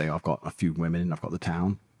town and say, oh, I've got a few women, I've got the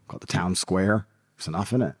town square. It's enough,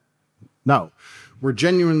 isn't it? No, we're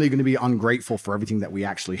genuinely going to be ungrateful for everything that we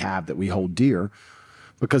actually have, that we hold dear,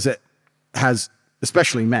 because it has,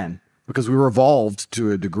 especially men, because we were evolved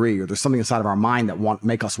to a degree, or there's something inside of our mind that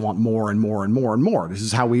make us want more and more and more and more. This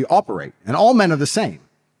is how we operate. And all men are the same.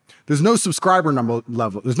 There's no subscriber number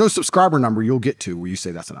level. There's no subscriber number you'll get to where you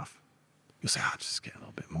say that's enough. You'll say, I'll just get a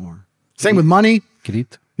little bit more. Same with money. Greed.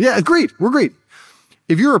 Yeah, agreed. We're greedy.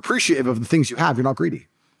 If you're appreciative of the things you have, you're not greedy.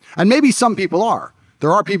 And maybe some people are.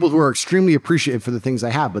 There are people who are extremely appreciative for the things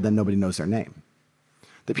they have, but then nobody knows their name.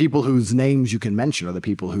 The people whose names you can mention are the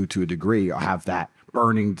people who, to a degree, have that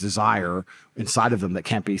burning desire inside of them that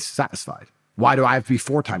can't be satisfied. Why do I have to be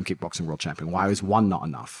 4-time kickboxing world champion? Why is 1 not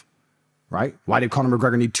enough? Right? Why did Conor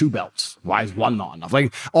McGregor need 2 belts? Why is 1 not enough?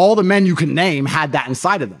 Like, all the men you can name had that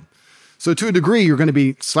inside of them. So to a degree, you're going to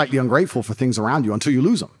be slightly ungrateful for things around you until you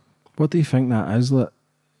lose them. What do you think that is? Like,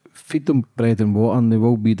 feed them bread and water and they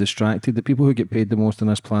will be distracted. The people who get paid the most on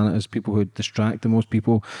this planet is people who distract the most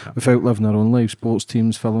people without living their own life. Sports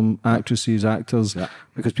teams, film actresses, actors,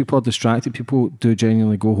 because people are distracted. People do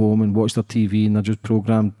genuinely go home and watch their TV and they're just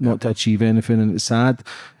programmed not to achieve anything, and it's sad.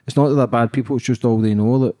 It's not that they're bad people, it's just all they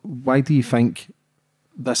know. Why do you think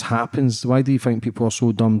this happens? Why do you think people are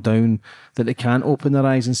so dumbed down that they can't open their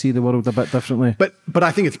eyes and see the world a bit differently? But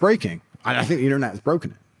I think it's breaking. I think the internet has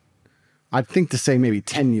broken it. I think to say maybe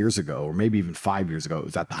 10 years ago, or maybe even 5 years ago, it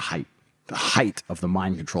was at the height of the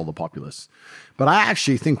mind control of the populace. But I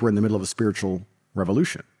actually think we're in the middle of a spiritual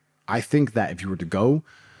revolution. I think that if you were to go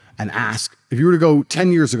and ask, if you were to go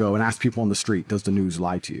 10 years ago and ask people on the street, does the news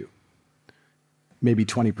lie to you? Maybe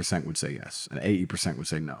 20% would say yes, and 80% would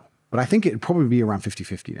say no. But I think it'd probably be around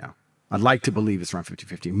 50-50 now. I'd like to believe it's around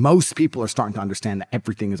 50-50. Most people are starting to understand that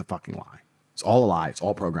everything is a fucking lie. It's all a lie. It's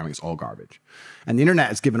all programming. It's all garbage. And the internet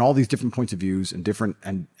has given all these different points of views and different,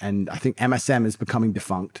 and I think MSM is becoming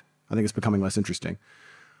defunct. I think it's becoming less interesting.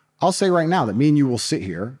 I'll say right now that me and you will sit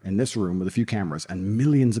here in this room with a few cameras and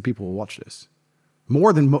millions of people will watch this.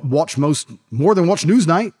 More than watch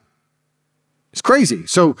Newsnight. It's crazy.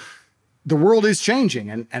 So the world is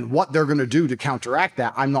changing, and what they're going to do to counteract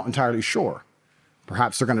that, I'm not entirely sure.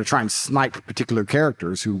 Perhaps they're going to try and snipe particular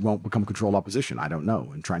characters who won't become controlled opposition. I don't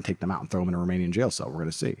know. And try and take them out and throw them in a Romanian jail cell. We're going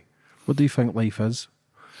to see. What do you think life is?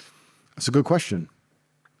 That's a good question.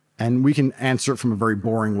 And we can answer it from a very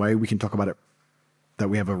boring way. We can talk about it, that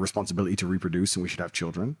we have a responsibility to reproduce and we should have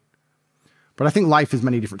children. But I think life is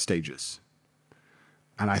many different stages.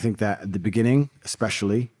 And I think that at the beginning,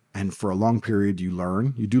 especially, and for a long period, you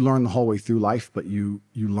learn. You do learn the whole way through life, but you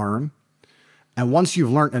learn. And once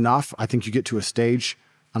you've learned enough, I think you get to a stage,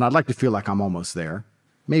 and I'd like to feel like I'm almost there.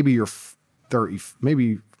 Maybe you're 30,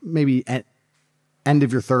 maybe end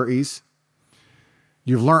of your 30s.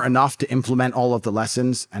 You've learned enough to implement all of the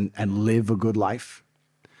lessons and live a good life.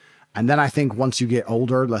 And then I think once you get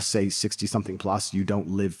older, let's say 60 something plus, you don't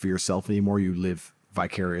live for yourself anymore. You live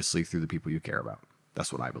vicariously through the people you care about.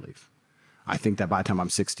 That's what I believe. I think that by the time I'm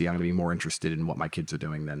 60, I'm going to be more interested in what my kids are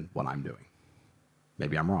doing than what I'm doing.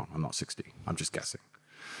 Maybe I'm wrong. I'm not 60. I'm just guessing.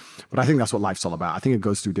 But I think that's what life's all about. I think it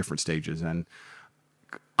goes through different stages. And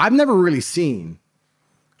I've never really seen,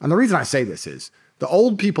 and the reason I say this is, the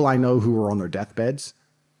old people I know who are on their deathbeds,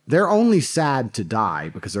 they're only sad to die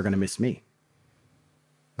because they're going to miss me.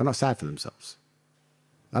 They're not sad for themselves.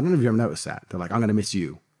 I don't know if you ever noticed that. They're like, I'm going to miss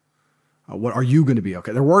you. What are you going to be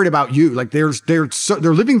okay? They're worried about you. Like they're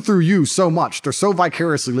living through you so much. They're so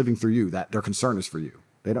vicariously living through you that their concern is for you.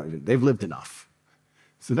 They've lived enough.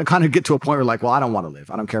 So they kind of get to a point where like, well, I don't want to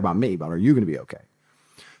live. I don't care about me, but are you going to be okay?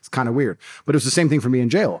 It's kind of weird. But it was the same thing for me in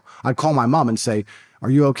jail. I'd call my mom and say, are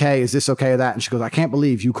you okay? Is this okay or that? And she goes, I can't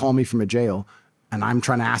believe you call me from a jail and I'm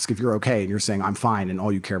trying to ask if you're okay. And you're saying I'm fine. And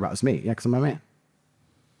all you care about is me. Yeah, because I'm my man.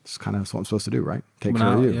 It's kind of what I'm supposed to do, right? Take care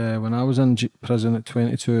of you. Yeah, when I was in prison at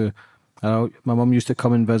 22, my mum used to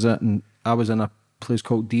come and visit, and I was in a place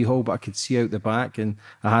called D-Hole, but I could see out the back, and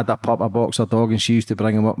I had a boxer dog, and she used to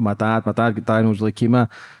bring him up with my dad. My dad got diagnosed with leukemia,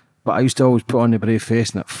 but I used to always put on the brave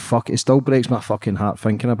face, and it still breaks my fucking heart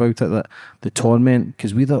thinking about it, that the torment,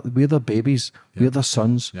 because we're the babies, yep. We're the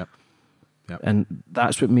sons. Yep. Yep. And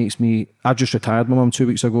that's what makes me, I just retired my mum 2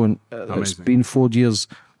 weeks ago, and it's been 4 years,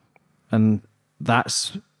 and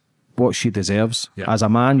that's what she deserves. Yeah. As a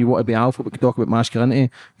man, you want to be alpha. We can talk about masculinity.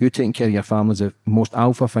 You taking care of your family is the most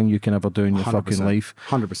alpha thing you can ever do in your 100%, fucking life.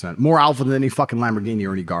 100%. More alpha than any fucking Lamborghini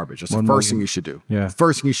or any garbage. That's the first thing you should do. Yeah. The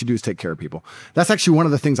first thing you should do is take care of people. That's actually one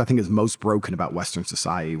of the things I think is most broken about Western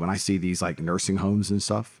society. When I see these like nursing homes and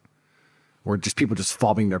stuff, or just people just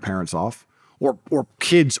fobbing their parents off, or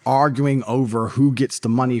kids arguing over who gets the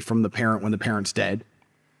money from the parent when the parent's dead.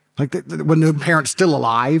 Like when the parent's still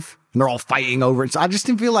alive and they're all fighting over it. So I just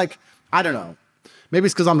didn't feel like, I don't know. Maybe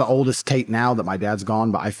it's because I'm the oldest Tate now that my dad's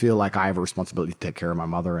gone, but I feel like I have a responsibility to take care of my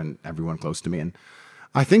mother and everyone close to me. And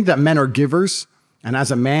I think that men are givers. And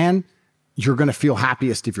as a man, you're going to feel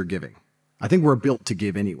happiest if you're giving. I think we're built to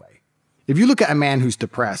give anyway. If you look at a man who's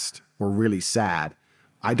depressed or really sad,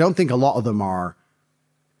 I don't think a lot of them are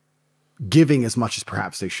giving as much as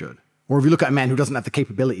perhaps they should. Or if you look at a man who doesn't have the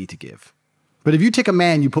capability to give. But if you take a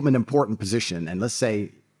man, you put him in an important position, and let's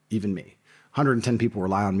say even me, 110 people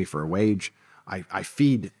rely on me for a wage. I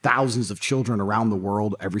feed thousands of children around the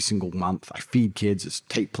world every single month. I feed kids. It's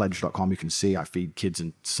tatepledge.com. You can see I feed kids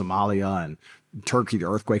in Somalia and Turkey, the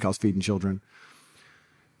earthquake. I was feeding children.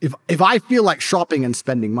 If I feel like shopping and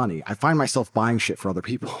spending money, I find myself buying shit for other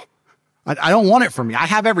people. I don't want it for me. I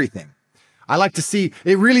have everything. I like to see,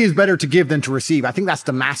 it really is better to give than to receive. I think that's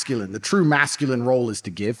the masculine. The true masculine role is to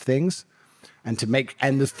give things and to make,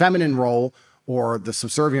 and the feminine role or the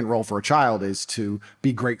subservient role for a child is to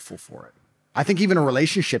be grateful for it. I think even a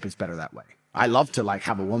relationship is better that way. I love to like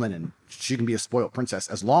have a woman and she can be a spoiled princess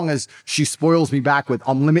as long as she spoils me back with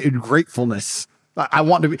unlimited gratefulness. I'm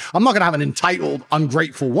not going to have an entitled,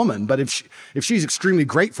 ungrateful woman, but if she's extremely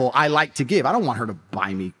grateful, I like to give. I don't want her to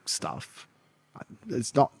buy me stuff.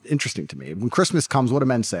 It's not interesting to me. When Christmas comes, what do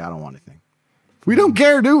men say? I don't want anything. We don't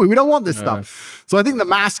care, do we? We don't want this stuff. So I think the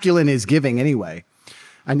masculine is giving anyway.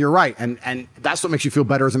 And you're right. And that's what makes you feel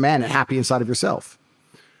better as a man and happy inside of yourself.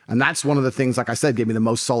 And that's one of the things, like I said, gave me the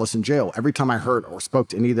most solace in jail. Every time I heard or spoke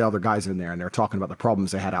to any of the other guys in there and they're talking about the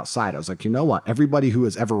problems they had outside, I was like, you know what? Everybody who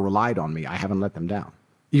has ever relied on me, I haven't let them down.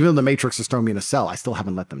 Even though the Matrix has thrown me in a cell, I still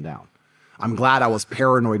haven't let them down. I'm glad I was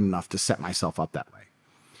paranoid enough to set myself up that way.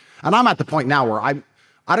 And I'm at the point now where I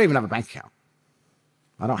don't even have a bank account.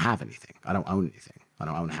 I don't have anything. I don't own anything. I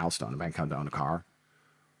don't own a house, don't own a bank account, don't own a car.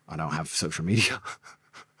 I don't have social media.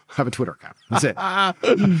 I have a Twitter account. That's it. I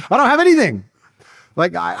don't have anything.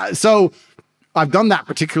 Like, so I've done that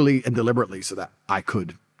particularly and deliberately so that I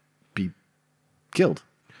could be killed.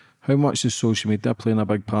 How much is social media playing a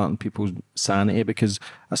big part in people's sanity? Because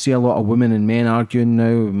I see a lot of women and men arguing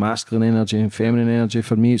now, masculine energy and feminine energy.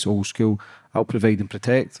 For me, it's old school. I'll provide and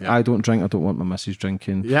protect. Yep. I don't drink. I don't want my missus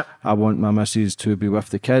drinking. Yep. I want my missus to be with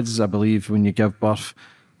the kids. I believe when you give birth,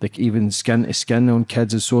 like even skin to skin on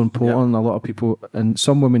kids is so important. Yep. A lot of people, and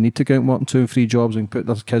some women need to go out and work 2 and 3 jobs and put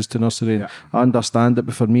their kids to nursery. Yep. I understand it,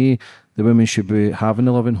 but for me, the women should be having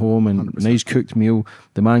a loving home and 100%. Nice cooked meal.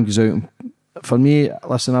 The man goes out and, for me,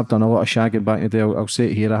 listen, I've done a lot of shagging back in the day. I'll say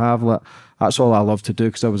it here, I have. Like, that's all I love to do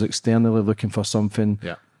because I was externally looking for something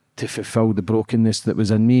to fulfill the brokenness that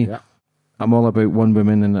was in me. Yep. I'm all about one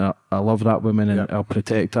woman and I love that woman and I'll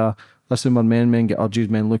protect her. Listen, when men get urges,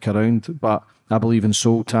 men look around, but I believe in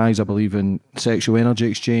soul ties, I believe in sexual energy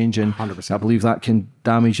exchange, and 100%. I believe that can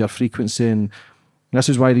damage your frequency. And this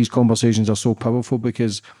is why these conversations are so powerful,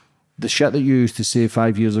 because the shit that you used to say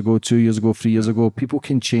 5 years ago, 2 years ago, 3 years ago, people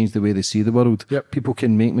can change the way they see the world. Yep. People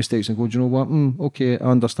can make mistakes and go, do you know what? Okay, I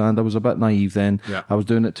understand. I was a bit naive then. Yep. I was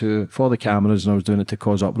doing it for the cameras and I was doing it to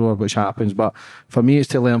cause uproar, which happens. But for me, it's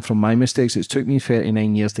to learn from my mistakes. It's took me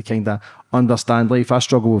 39 years to kind of understand life. I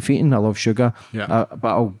struggle with eating. I love sugar. Yeah. But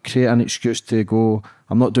I'll create an excuse to go,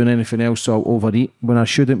 I'm not doing anything else, so I'll overeat when I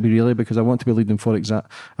shouldn't be really, because I want to be leading for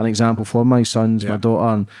an example for my sons, my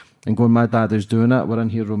daughter, and going, my dad is doing it. We're in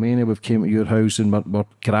here, Romania. We've came to your house and we're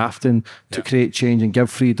grafting to create change and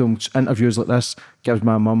give freedom. Interviews like this gives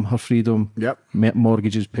my mum her freedom. Yep.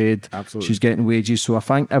 Mortgages paid. Absolutely. She's getting wages. So I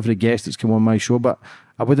thank every guest that's come on my show, but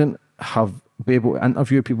I wouldn't be able to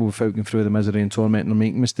interview people without going through the misery and torment and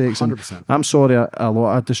making mistakes. 100%. And I'm sorry, a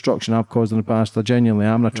lot of destruction I've caused in the past. I genuinely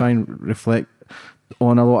am. And I try and reflect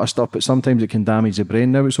on a lot of stuff, but sometimes it can damage the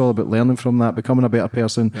brain. Now it's all about learning from that, becoming a better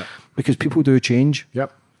person, because people do change.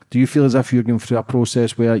 Yep. Do you feel as if you're going through a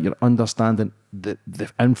process where you're understanding the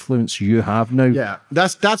influence you have now? Yeah,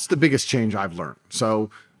 that's the biggest change I've learned. So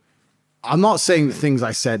I'm not saying the things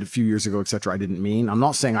I said a few years ago, etc., I didn't mean. I'm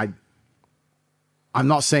not saying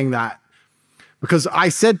that, because I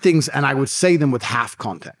said things and I would say them with half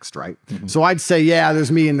context, right? Mm-hmm. So I'd say, yeah,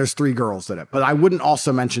 there's me and there's 3 girls that it, but I wouldn't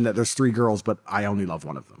also mention that there's 3 girls, but I only love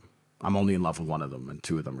one of them. I'm only in love with one of them, and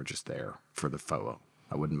 2 of them are just there for the photo.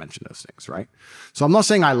 I wouldn't mention those things, right? So I'm not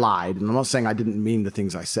saying I lied, and I'm not saying I didn't mean the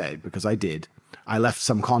things I said, because I did. I left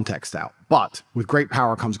some context out. But with great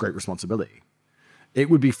power comes great responsibility. It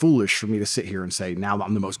would be foolish for me to sit here and say, now that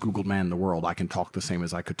I'm the most Googled man in the world, I can talk the same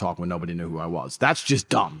as I could talk when nobody knew who I was. That's just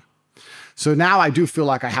dumb. So now I do feel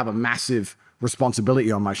like I have a massive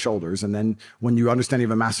responsibility on my shoulders. And then when you understand you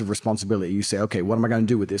have a massive responsibility, you say, okay, what am I going to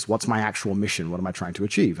do with this? What's my actual mission? What am I trying to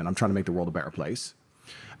achieve? And I'm trying to make the world a better place.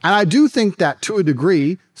 And I do think that, to a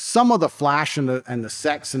degree, some of the flash and the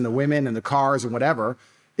sex and the women and the cars and whatever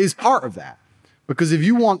is part of that. Because if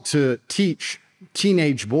you want to teach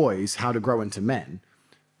teenage boys how to grow into men,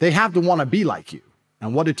 they have to want to be like you.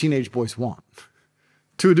 And what do teenage boys want?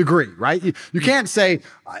 To a degree, right? You can't say,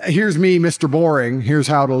 here's me, Mr. Boring, here's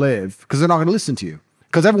how to live, because they're not going to listen to you.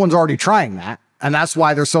 Because everyone's already trying that. And that's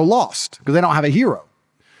why they're so lost, because they don't have a hero.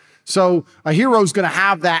 So a hero's going to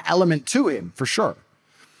have that element to him, for sure.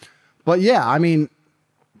 But yeah, I mean,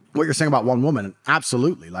 what you're saying about one woman,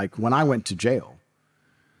 absolutely. Like when I went to jail,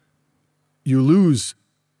 you lose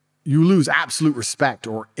absolute respect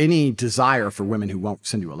or any desire for women who won't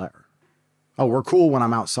send you a letter. Oh, we're cool when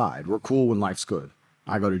I'm outside. We're cool when life's good.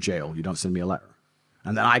 I go to jail. You don't send me a letter.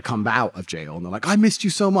 And then I come out of jail and they're like, I missed you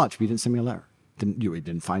so much, but you didn't send me a letter. You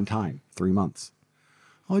didn't find time. 3 months.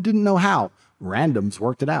 Oh, I didn't know how. Randoms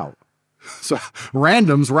worked it out. So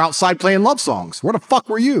randoms were outside playing love songs. Where the fuck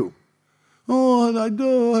were you?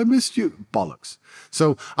 Oh, I missed you. Bollocks.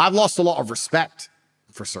 So I've lost a lot of respect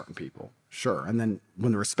for certain people. Sure. And then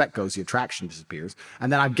when the respect goes, the attraction disappears.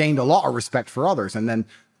 And then I've gained a lot of respect for others. And then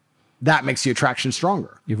that makes the attraction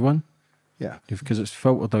stronger. You've won? Yeah. Because it's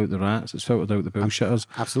filtered out the rats. It's filtered out the bullshitters.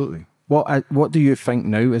 Absolutely. What do you think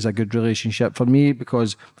now is a good relationship for me?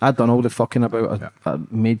 Because I'd done all the fucking about. I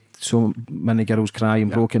made so many girls cry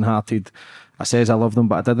and broken hearted. I says I love them,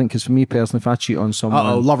 but I didn't. Because for me personally, if I cheat on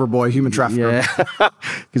someone, lover boy, human trafficker. Yeah.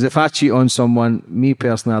 Because if I cheat on someone, me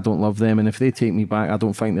personally, I don't love them, and if they take me back, I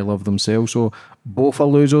don't think they love themselves. So both are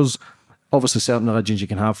losers. Obviously, certain religions you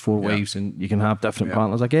can have 4 wives and you can have different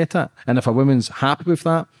partners. I get it, and if a woman's happy with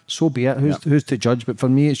that, so be it. Who's to judge? But for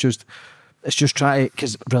me, it's just try it,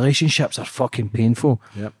 because relationships are fucking painful.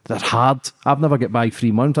 They're hard. I've never get by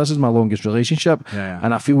 3 months. This is my longest relationship,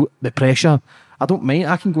 and I feel the pressure. I don't mind.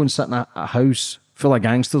 I can go and sit in a house full of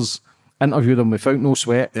gangsters, interview them without no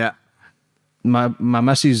sweat. My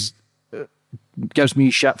missus gives me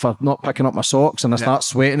shit for not picking up my socks, and I start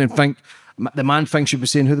sweating and think, the man thinks you'd be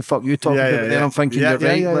saying, who the fuck are you talking about? But then I'm thinking, you're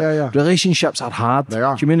right. Relationships are hard. They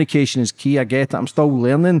are. Communication is key. I get it. I'm still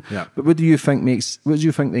learning. But what do you think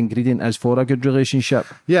the ingredient is for a good relationship?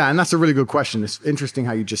 Yeah, and that's a really good question. It's interesting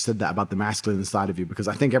how you just said that about the masculine side of you, because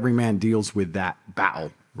I think every man deals with that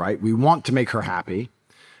battle, right? We want to make her happy,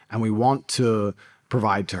 and we want to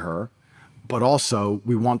provide to her, but also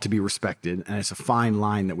we want to be respected. And it's a fine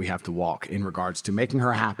line that we have to walk in regards to making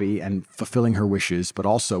her happy and fulfilling her wishes, but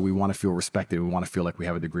also we want to feel respected. We want to feel like we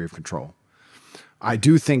have a degree of control. I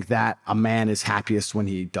do think that a man is happiest when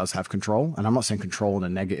he does have control. And I'm not saying control in a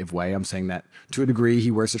negative way. I'm saying that to a degree,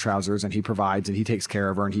 he wears the trousers and he provides and he takes care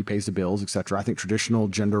of her and he pays the bills, etc. I think traditional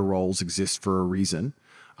gender roles exist for a reason.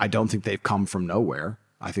 I don't think they've come from nowhere.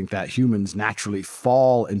 I think that humans naturally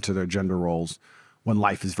fall into their gender roles when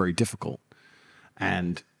life is very difficult.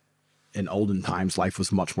 And in olden times, life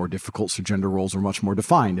was much more difficult, so gender roles were much more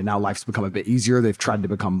defined. And now life's become a bit easier. They've tried to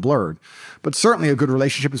become blurred. But certainly a good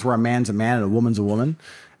relationship is where a man's a man and a woman's a woman.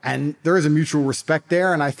 And there is a mutual respect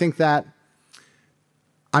there. And I think that,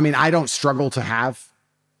 I don't struggle to have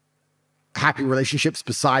happy relationships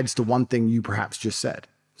besides the one thing you perhaps just said.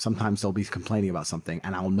 Sometimes they'll be complaining about something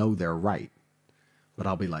and I'll know they're right. But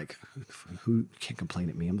I'll be like, who can't complain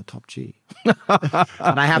at me? I'm the top G.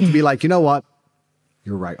 And I have to be like, you know what?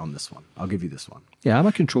 You're right on this one. I'll give you this one. Yeah, I'm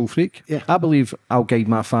a control freak. I believe I'll guide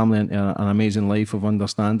my family into an amazing life of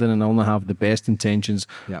understanding, and I'll only have the best intentions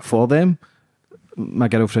for them. My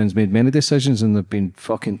girlfriend's made many decisions and they've been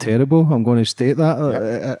fucking terrible. I'm going to state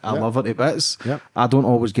that. I love her to bits. I don't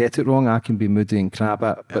always get it wrong. I can be moody and crap,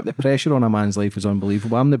 but the pressure on a man's life is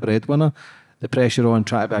unbelievable. I'm the breadwinner. The pressure on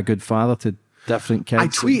trying to be a good father to different kids. I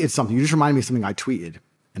tweeted something. You just reminded me of something I tweeted,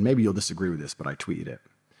 and maybe you'll disagree with this, but I tweeted it.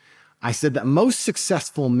 I said that most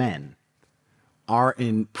successful men are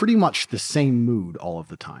in pretty much the same mood all of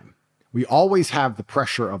the time. We always have the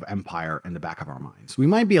pressure of empire in the back of our minds. We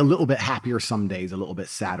might be a little bit happier some days, a little bit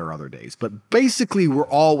sadder other days, but basically we're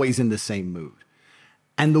always in the same mood.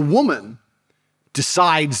 And the woman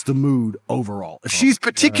decides the mood overall. If she's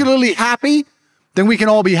particularly happy, then we can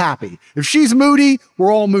all be happy. If she's moody,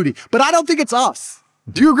 we're all moody. But I don't think it's us.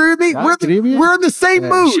 Do you agree with me? We're in the same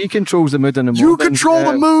mood. She controls the mood in the morning. You control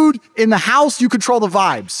the mood in the house. You control the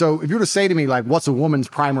vibe. So if you were to say to me, like, what's a woman's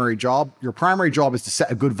primary job? Your primary job is to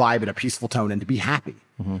set a good vibe and a peaceful tone and to be happy.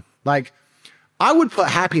 Like, I would put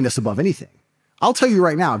happiness above anything. I'll tell you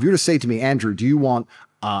right now, if you were to say to me, Andrew, do you want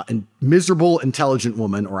a miserable, intelligent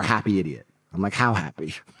woman or a happy idiot? I'm like, how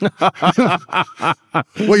happy?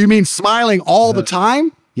 What, you mean smiling all the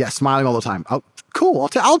time? Yeah, smiling all the time. Oh, cool.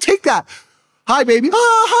 I'll take that. Hi, baby.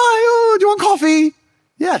 Oh, hi. Oh, do you want coffee?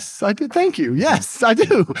 Yes, I do. Thank you. Yes, I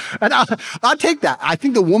do. And I'll take that. I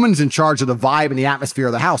think the woman's in charge of the vibe and the atmosphere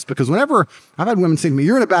of the house, because whenever I've had women say to me,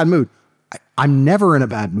 you're in a bad mood. I'm never in a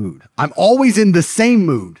bad mood. I'm always in the same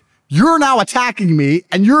mood. You're now attacking me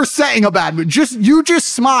and you're setting a bad mood. You just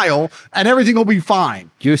smile and everything will be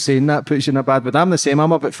fine. You saying that puts you in a bad mood. I'm the same.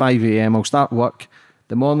 I'm up at 5 a.m. I'll start work.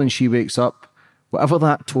 The morning she wakes up, whatever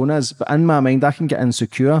that tone is, but in my mind, I can get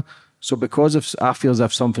insecure. So because if I feel as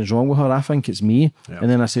if something's wrong with her, I think it's me. And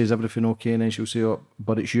then I say, is everything okay? And then she'll say, oh,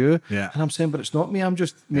 but it's you. And I'm saying, but it's not me. I'm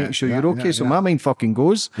just making sure you're okay. So my mind fucking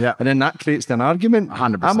goes. And then that creates an argument.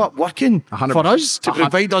 100%. I'm up working 100%. for us to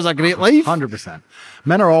provide us a great life. 100%.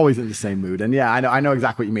 Men are always in the same mood. And yeah, I know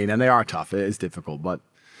exactly what you mean. And they are tough. It is difficult.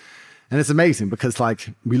 And it's amazing because, like,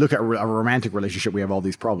 we look at a romantic relationship, we have all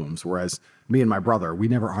these problems. Whereas me and my brother, we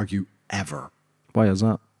never argue ever. Why is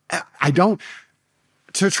that? I don't.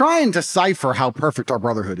 To try and decipher how perfect our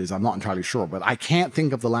brotherhood is, I'm not entirely sure, but I can't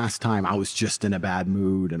think of the last time I was just in a bad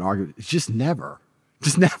mood and argued. It's just never.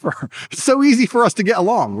 Just never. It's so easy for us to get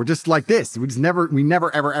along. We're just like this. We never,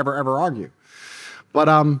 ever argue. But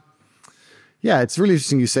yeah, it's really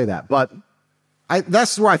interesting you say that. But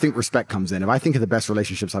that's where I think respect comes in. If I think of the best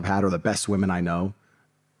relationships I've had or the best women I know,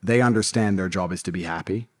 they understand their job is to be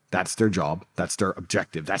happy. That's their job. That's their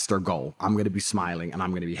objective. That's their goal. I'm going to be smiling and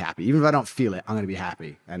I'm going to be happy. Even if I don't feel it, I'm going to be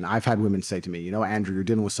happy. And I've had women say to me, you know, Andrew, you're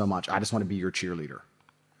dealing with so much. I just want to be your cheerleader.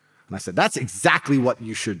 And I said, that's exactly what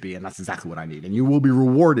you should be. And that's exactly what I need. And you will be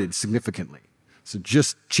rewarded significantly. So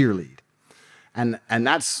just cheerlead. And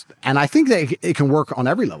I think that it can work on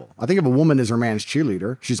every level. I think if a woman is her man's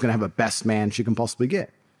cheerleader, she's going to have the best man she can possibly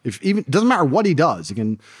get. It doesn't matter what he does. He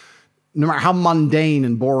can, no matter how mundane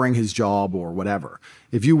and boring his job or whatever,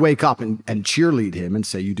 if you wake up and cheerlead him and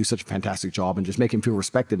say, you do such a fantastic job and just make him feel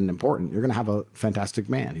respected and important, you're going to have a fantastic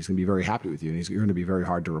man. He's going to be very happy with you and you're going to be very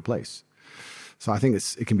hard to replace. So I think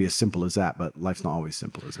it can be as simple as that, but life's not always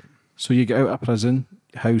simple, is it? So you get out of prison,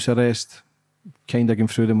 house arrest, kind of going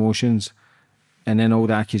through the motions, and then all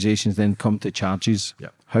the accusations then come to charges.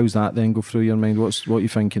 Yep. How's that then go through your mind? What are you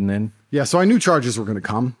thinking then? Yeah, so I knew charges were going to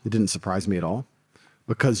come. It didn't surprise me at all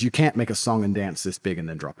because you can't make a song and dance this big and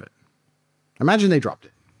then drop it. Imagine they dropped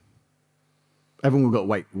it. Everyone would go,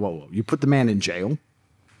 wait, whoa. You put the man in jail?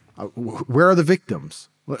 Where are the victims?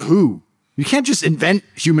 Who? You can't just invent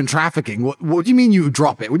human trafficking. What do you mean you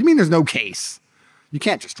drop it? What do you mean there's no case? You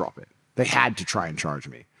can't just drop it. They had to try and charge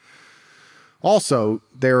me. Also,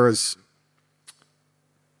 there's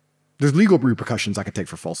legal repercussions I could take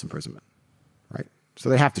for false imprisonment, right? So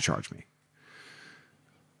they have to charge me.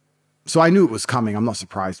 So I knew it was coming. I'm not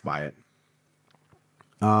surprised by it.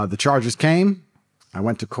 The charges came. I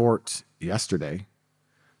went to court yesterday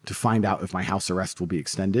to find out if my house arrest will be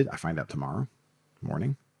extended. I find out tomorrow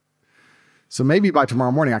morning. So maybe by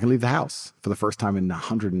tomorrow morning, I can leave the house for the first time in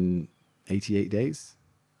 188 days.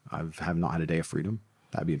 I have not had a day of freedom.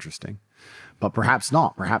 That'd be interesting. But perhaps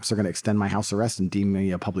not. Perhaps they're going to extend my house arrest and deem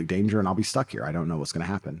me a public danger and I'll be stuck here. I don't know what's going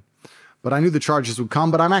to happen. But I knew the charges would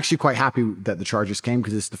come, but I'm actually quite happy that the charges came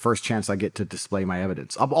because it's the first chance I get to display my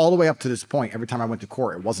evidence. All the way up to this point, every time I went to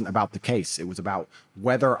court, it wasn't about the case. It was about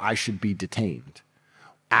whether I should be detained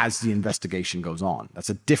as the investigation goes on. That's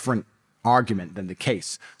a different argument than the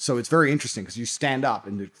case. So it's very interesting because you stand up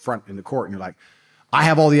in the court and you're like, I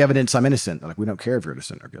have all the evidence, I'm innocent. They're like, we don't care if you're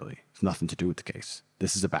innocent or guilty. It's nothing to do with the case.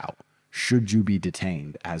 This is about, should you be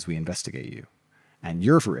detained as we investigate you? And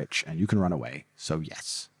you're rich and you can run away. So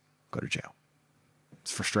yes, go to jail.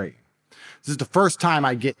 It's frustrating. This is the first time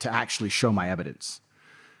I get to actually show my evidence.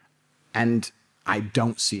 And I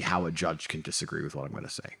don't see how a judge can disagree with what I'm going to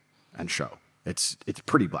say and show. It's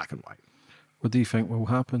pretty black and white. What do you think will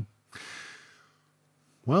happen?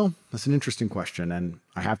 Well, that's an interesting question. And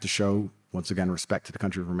I have to show, once again, respect to the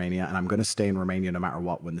country of Romania. And I'm going to stay in Romania no matter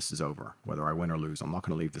what when this is over, whether I win or lose. I'm not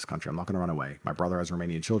going to leave this country. I'm not going to run away. My brother has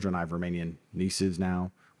Romanian children. I have Romanian nieces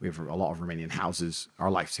now. We have a lot of Romanian houses.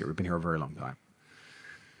 Our life's here. We've been here a very long time.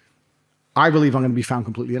 I believe I'm going to be found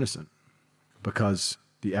completely innocent because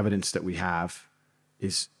the evidence that we have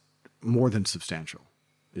is more than substantial.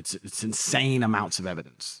 It's insane amounts of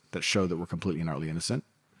evidence that show that we're completely and utterly innocent.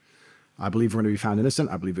 I believe we're going to be found innocent.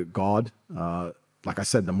 I believe that God, like I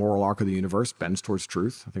said, the moral arc of the universe bends towards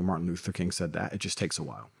truth. I think Martin Luther King said that. It just takes a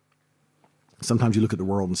while. Sometimes you look at the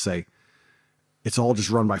world and say, it's all just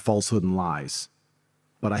run by falsehood and lies.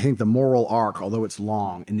 But I think the moral arc, although it's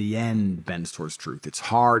long, in the end bends towards truth. It's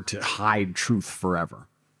hard to hide truth forever.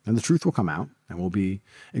 And the truth will come out and we'll be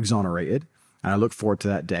exonerated. And I look forward to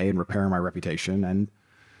that day and repairing my reputation and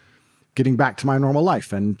getting back to my normal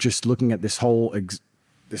life and just looking at this whole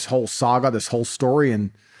saga, this whole story,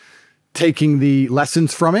 and taking the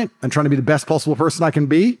lessons from it and trying to be the best possible person I can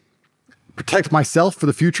be, protect myself for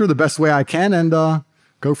the future the best way I can, and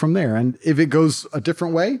go from there. And if it goes a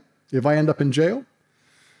different way, if I end up in jail,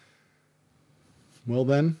 well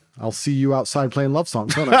then, I'll see you outside playing love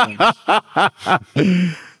songs, won't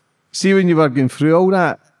I? See, when you were going through all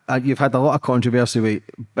that, you've had a lot of controversy with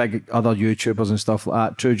big other YouTubers and stuff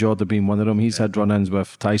like that. True Jordan being one of them. He's had run-ins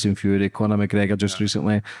with Tyson Fury, Conor McGregor just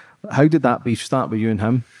recently. How did that beef start with you and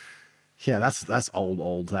him? Yeah, that's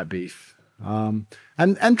old, that beef.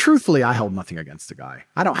 And truthfully, I held nothing against the guy.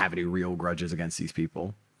 I don't have any real grudges against these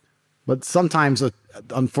people. But sometimes,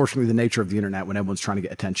 unfortunately, the nature of the internet, when everyone's trying to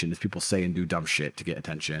get attention, is people say and do dumb shit to get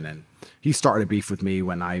attention. And he started a beef with me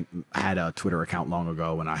when I had a Twitter account long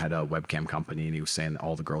ago, when I had a webcam company, and he was saying that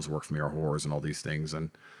all the girls who work for me are whores and all these things. And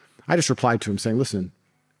I just replied to him saying, listen,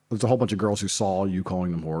 there's a whole bunch of girls who saw you calling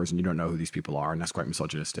them whores, and you don't know who these people are, and that's quite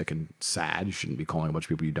misogynistic and sad. You shouldn't be calling a bunch of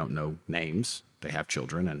people you don't know names. They have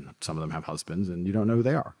children, and some of them have husbands, and you don't know who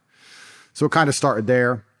they are. So it kind of started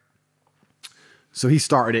there. So he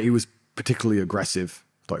started it. He was particularly aggressive.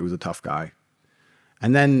 Thought he was a tough guy.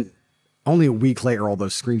 And then only a week later, all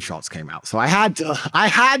those screenshots came out. So I had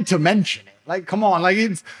to mention it. Like, come on. Like,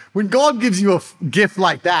 it's when God gives you a gift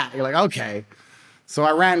like that, you're like, okay. So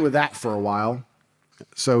I ran with that for a while.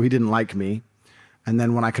 So he didn't like me. And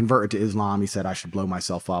then when I converted to Islam, he said I should blow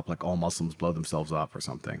myself up like all Muslims blow themselves up or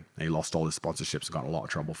something. And he lost all his sponsorships and got in a lot of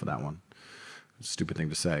trouble for that one. Stupid thing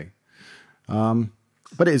to say.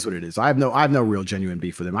 But it is what it is. I have no real genuine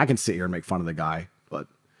beef with him. I can sit here and make fun of the guy, but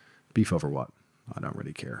beef over what? I don't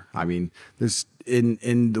really care. I mean, there's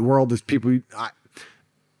in the world, there's people.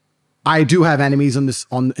 I do have enemies in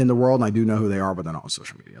the world, and I do know who they are, but they're not on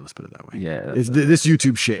social media. Let's put it that way. Yeah, this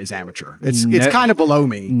YouTube shit is amateur. It's kind of below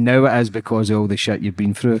me. No, it is because of all the shit you've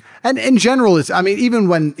been through. And in general, it's. I mean, even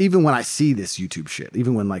when I see this YouTube shit,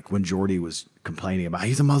 even when Jordy was complaining about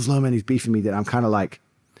he's a Muslim and he's beefing me, that I'm kind of like,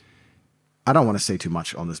 I don't want to say too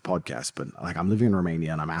much on this podcast, but like I'm living in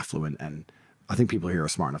Romania and I'm affluent, and I think people here are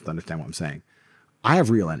smart enough to understand what I'm saying. I have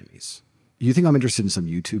real enemies. You think I'm interested in some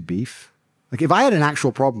YouTube beef? Like if I had an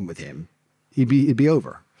actual problem with him, it'd be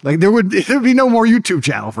over. Like there'd be no more YouTube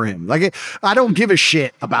channel for him. Like I don't give a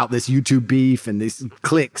shit about this YouTube beef and these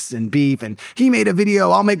clicks and beef. And he made a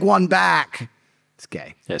video, I'll make one back. It's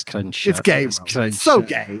gay. Yeah, it's cringe. It's gay. It's so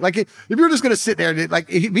gay. Like if you're just gonna sit there, and like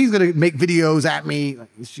if he's gonna make videos at me,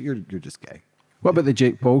 like, you're just gay. What about the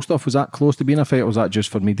Jake Paul stuff? Was that close to being a fight, or was that just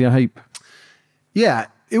for media hype? Yeah,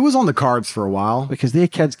 it was on the cards for a while. Because they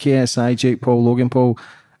kids, KSI, Jake Paul, Logan Paul,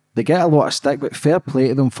 they get a lot of stick, but fair play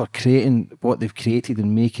to them for creating what they've created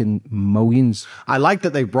and making millions. I like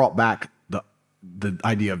that they brought back the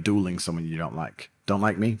idea of dueling someone you don't like. Don't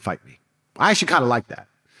like me? Fight me. I actually kind of like that.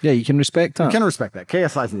 Yeah, you can respect that. You can respect that.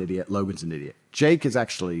 KSI's an idiot. Logan's an idiot. Jake is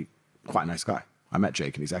actually quite a nice guy. I met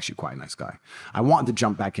Jake, and he's actually quite a nice guy. I wanted to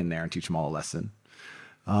jump back in there and teach him all a lesson.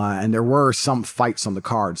 And there were some fights on the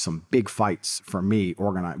card, some big fights for me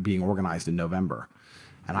being organized in November.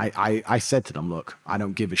 And I said to them, look, I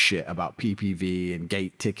don't give a shit about PPV and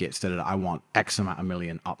gate tickets. I want X amount of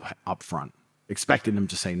million up front. Expecting them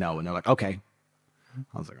to say no. And they're like, okay.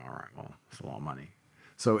 I was like, all right, well, it's a lot of money.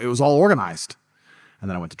 So it was all organized. And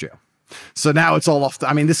then I went to jail. So now it's all off.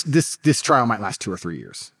 I mean, this trial might last 2 or 3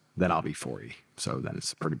 years. Then I'll be 40. So then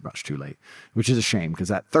it's pretty much too late, which is a shame because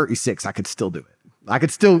at 36, I could still do it. I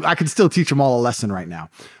could still teach them all a lesson right now.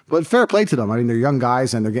 But fair play to them. I mean, they're young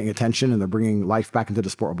guys and they're getting attention and they're bringing life back into the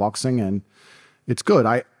sport of boxing, and it's good.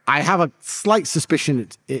 I have a slight suspicion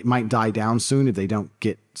it might die down soon if they don't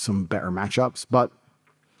get some better matchups. But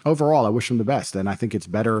overall, I wish them the best. And I think it's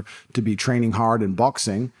better to be training hard in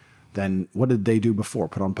boxing than what did they do before?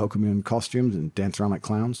 Put on Pokemon costumes and dance around like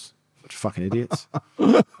clowns? Fucking idiots.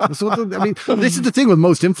 This is the thing with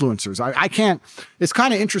most influencers. I can't. It's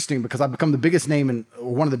kind of interesting because I've become the biggest name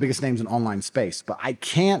one of the biggest names in online space, but I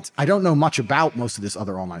don't know much about most of this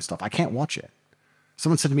other online stuff. I can't watch it.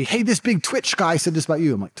 Someone said to me, hey, this big Twitch guy said this about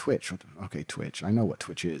you. I'm like, Twitch? Okay, Twitch. I know what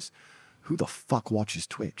Twitch is. Who the fuck watches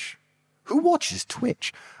Twitch? Who watches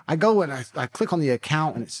Twitch? I go and I click on the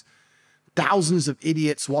account and it's thousands of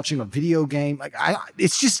idiots watching a video game. Like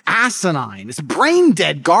it's just asinine. It's brain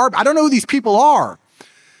dead garbage. I don't know who these people are.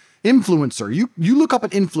 Influencer. You look up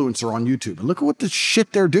an influencer on YouTube and look at what the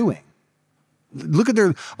shit they're doing. Look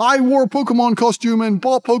at I wore a Pokemon costume and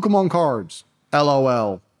bought Pokemon cards.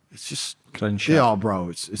 LOL. It's just cringe. Yeah, bro.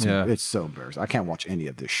 It's so embarrassing. I can't watch any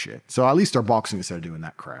of this shit. So at least they're boxing instead of doing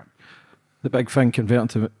that crap. The big thing converting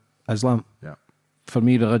to Islam. Yeah. For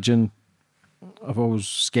me, religion, I've always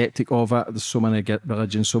skeptic of it. There's so many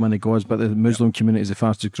religions, so many gods, but the Muslim community is the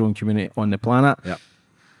fastest growing community on the planet. Yeah.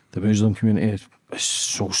 The Muslim community is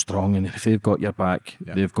so strong, and if they've got your back,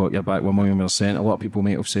 they've got your back 1,000,000%. A lot of people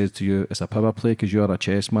might have said to you, it's a power play because you're a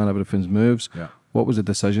chess man, everything's moves. Yeah. What was the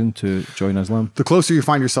decision to join Islam? The closer you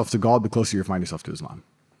find yourself to God, the closer you find yourself to Islam.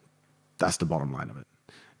 That's the bottom line of it.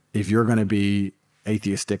 If you're going to be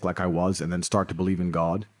atheistic like I was and then start to believe in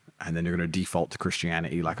God, and then you're going to default to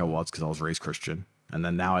Christianity like I was because I was raised Christian. And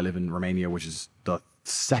then now I live in Romania, which is the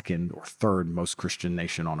second or third most Christian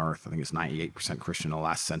nation on earth. I think it's 98% Christian in the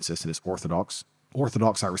last census, and it's Orthodox.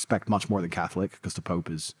 Orthodox I respect much more than Catholic because the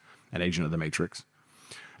Pope is an agent of the Matrix.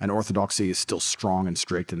 And Orthodoxy is still strong and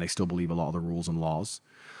strict, and they still believe a lot of the rules and laws.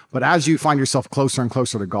 But as you find yourself closer and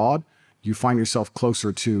closer to God, you find yourself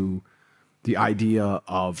closer to the idea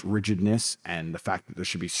of rigidness and the fact that there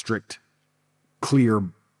should be strict, clear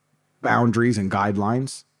boundaries and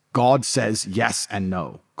guidelines. God says yes and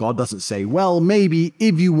no. God doesn't say, well, maybe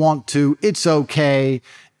if you want to, it's okay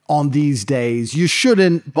on these days. You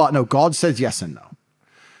shouldn't, but no, God says yes and no.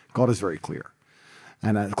 God is very clear.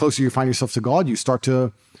 And the closer you find yourself to God, you start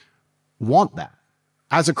to want that.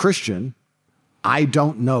 As a Christian, I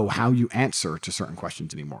don't know how you answer to certain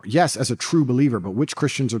questions anymore. Yes, as a true believer, but which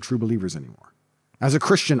Christians are true believers anymore? As a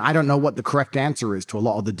Christian, I don't know what the correct answer is to a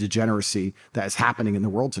lot of the degeneracy that is happening in the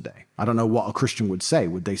world today. I don't know what a Christian would say.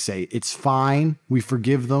 Would they say, it's fine, we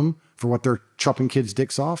forgive them for what they're chopping kids'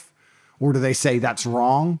 dicks off? Or do they say that's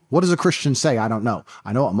wrong? What does a Christian say? I don't know.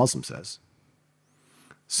 I know what a Muslim says.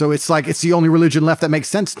 So it's like, it's the only religion left that makes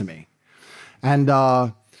sense to me. And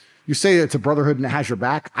you say it's a brotherhood and it has your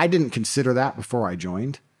back. I didn't consider that before I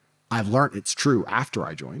joined. I've learned it's true after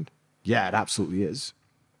I joined. Yeah, it absolutely is.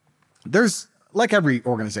 There's, like every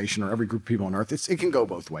organization or every group of people on earth, it can go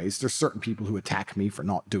both ways. There's certain people who attack me for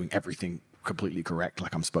not doing everything completely correct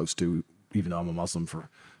like I'm supposed to, even though I'm a Muslim for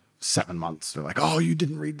 7 months. They're like, oh, you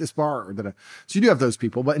didn't read this bar. Or so you do have those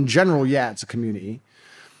people. But in general, yeah, it's a community.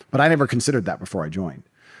 But I never considered that before I joined.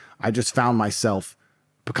 I just found myself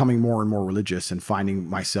becoming more and more religious and finding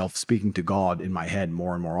myself speaking to God in my head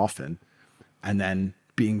more and more often, and then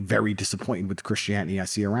being very disappointed with the Christianity I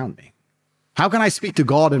see around me. How can I speak to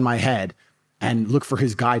God in my head and look for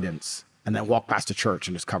his guidance and then walk past a church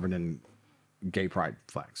and it's covered in gay pride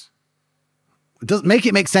flags? It doesn't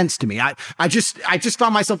make sense to me. I just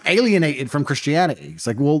found myself alienated from Christianity. It's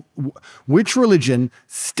like, well, which religion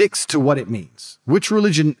sticks to what it means? Which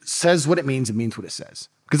religion says what it means and means what it says?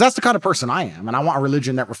 Because that's the kind of person I am. And I want a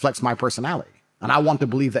religion that reflects my personality. And I want to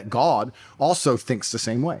believe that God also thinks the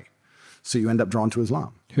same way. So you end up drawn to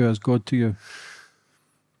Islam. Who has God to you?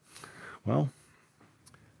 Well,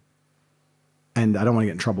 and I don't want to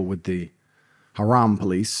get in trouble with the haram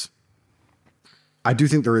police. I do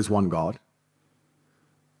think there is one God.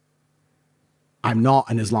 I'm not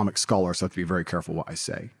an Islamic scholar, so I have to be very careful what I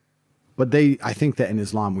say. But I think that in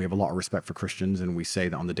Islam, we have a lot of respect for Christians, and we say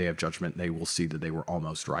that on the day of judgment, they will see that they were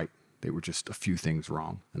almost right. They were just a few things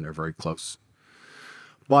wrong, and they're very close.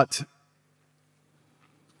 But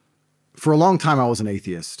for a long time, I was an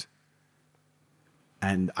atheist.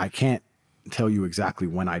 And I can't tell you exactly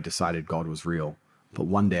when I decided God was real, but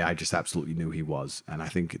one day I just absolutely knew he was. And I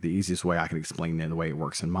think the easiest way I can explain it, the way it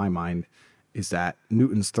works in my mind, is that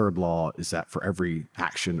Newton's third law is that for every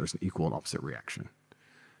action, there's an equal and opposite reaction.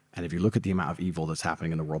 And if you look at the amount of evil that's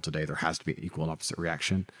happening in the world today, there has to be an equal and opposite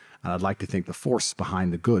reaction. And I'd like to think the force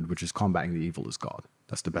behind the good, which is combating the evil, is God.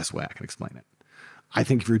 That's the best way I can explain it. I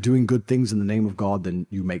think if you're doing good things in the name of God, then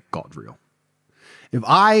you make God real. If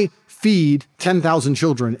I feed 10,000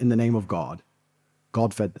 children in the name of God,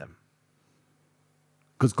 God fed them.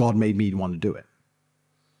 Because God made me want to do it.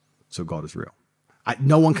 So God is real.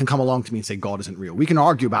 No one can come along to me and say God isn't real. We can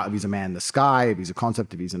argue about if he's a man in the sky, if he's a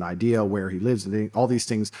concept, if he's an idea, where he lives, all these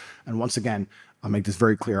things. And once again, I'll make this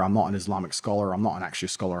very clear. I'm not an Islamic scholar. I'm not actually a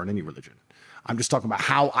scholar in any religion. I'm just talking about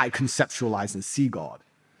how I conceptualize and see God.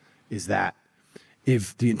 Is that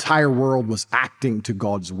if the entire world was acting to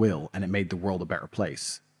God's will and it made the world a better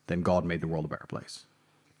place, then God made the world a better place.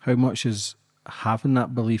 How much is having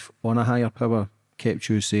that belief on a higher power kept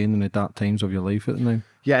you sane in the dark times of your life at the now?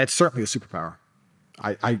 Yeah, it's certainly a superpower.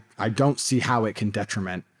 I don't see how it can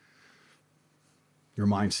detriment your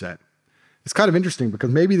mindset. It's kind of interesting because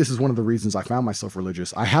maybe this is one of the reasons I found myself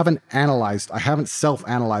religious. I haven't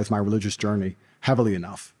self-analyzed my religious journey heavily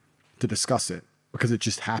enough to discuss it because it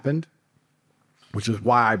just happened, which is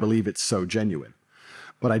why I believe it's so genuine.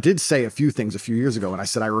 But I did say a few things a few years ago, and I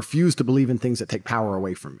said I refuse to believe in things that take power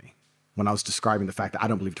away from me when I was describing the fact that I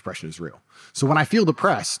don't believe depression is real. So when I feel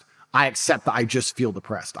depressed, I accept that I just feel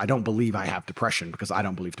depressed. I don't believe I have depression because I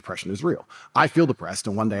don't believe depression is real. I feel depressed,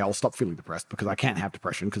 and one day I'll stop feeling depressed because I can't have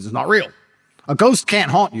depression because it's not real. A ghost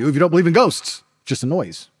can't haunt you if you don't believe in ghosts. It's just a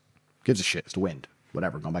noise. Gives a shit. It's the wind.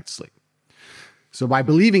 Whatever. Going back to sleep. So by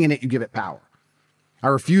believing in it, you give it power. I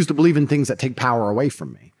refuse to believe in things that take power away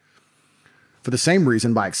from me. For the same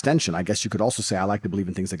reason, by extension, I guess you could also say I like to believe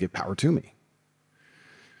in things that give power to me.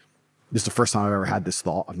 This is the first time I've ever had this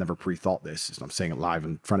thought. I've never pre-thought this. I'm saying it live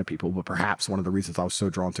in front of people, but perhaps one of the reasons I was so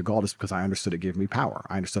drawn to God is because I understood it gave me power.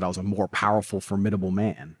 I understood I was a more powerful, formidable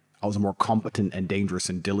man. I was a more competent and dangerous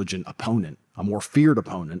and diligent opponent, a more feared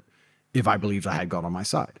opponent, if I believed I had God on my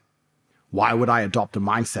side. Why would I adopt a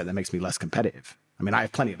mindset that makes me less competitive? I mean, I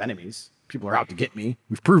have plenty of enemies. People are out to get me.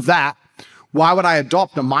 We've proved that. Why would I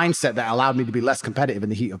adopt a mindset that allowed me to be less competitive in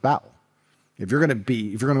the heat of battle? If you're going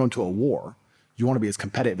to go into a war, you want to be as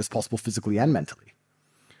competitive as possible physically and mentally.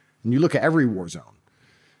 And you look at every war zone.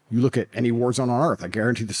 You look at any war zone on earth. I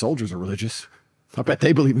guarantee the soldiers are religious. I bet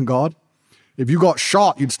they believe in God. If you got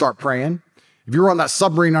shot, you'd start praying. If you were on that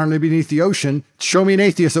submarine underneath the ocean, show me an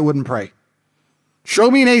atheist that wouldn't pray. Show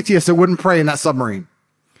me an atheist that wouldn't pray in that submarine.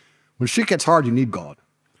 When shit gets hard, you need God.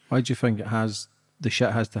 Why do you think the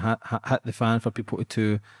shit has to hit the fan for people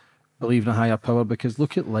to believe in a higher power? Because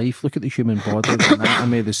look at life, look at the human body, the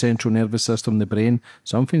anatomy, the central nervous system, the brain.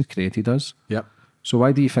 Something's created us. Yep. So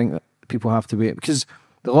why do you think that people have to wait? Because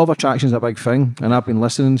the law of attraction is a big thing, and I've been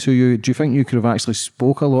listening to you. Do you think you could have actually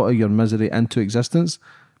spoke a lot of your misery into existence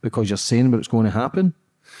because you're saying what's going to happen?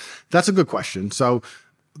 That's a good question. So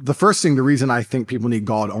the first thing, the reason I think people need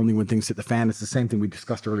God only when things hit the fan, it's the same thing we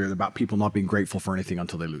discussed earlier about people not being grateful for anything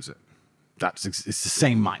until they lose it. It's the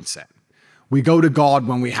same mindset. We go to God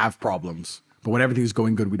when we have problems, but when everything's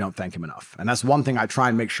going good, we don't thank him enough. And that's one thing I try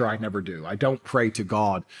and make sure I never do. I don't pray to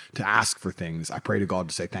God to ask for things. I pray to God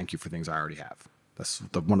to say thank you for things I already have. That's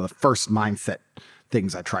one of the first mindset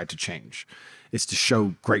things I tried to change, is to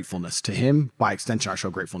show gratefulness to him. By extension, I show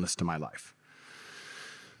gratefulness to my life.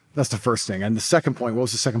 That's the first thing. And the second point, what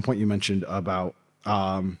was the second point you mentioned about,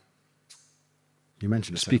 you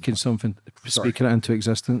mentioned speaking it into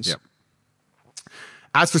existence. Yep.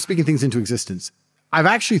 As for speaking things into existence, I've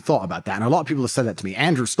actually thought about that. And a lot of people have said that to me.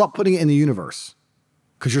 Andrew, stop putting it in the universe,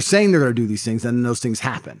 because you're saying they're going to do these things and then those things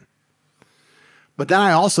happen. But then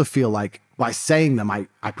I also feel like by saying them,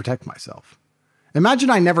 I protect myself. Imagine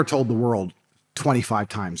I never told the world 25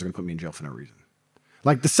 times they're going to put me in jail for no reason.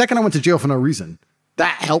 Like the second I went to jail for no reason,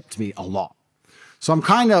 that helped me a lot. So I'm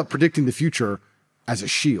kind of predicting the future as a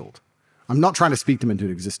shield. I'm not trying to speak them into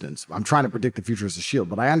existence. I'm trying to predict the future as a shield,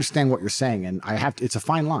 but I understand what you're saying, and it's a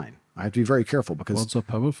fine line. I have to be very careful because words are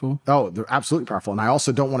powerful. Oh, they're absolutely powerful. And I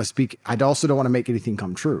also don't want to speak. I also don't want to make anything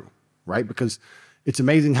come true, right? Because it's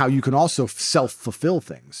amazing how you can also self-fulfill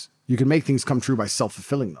things. You can make things come true by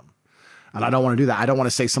self-fulfilling them. And I don't want to do that. I don't want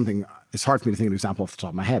to say something. It's hard for me to think of an example off the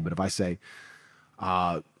top of my head, but if I say,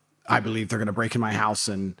 I believe they're going to break in my house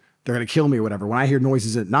and they're going to kill me or whatever, when I hear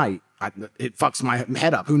noises at night, it fucks my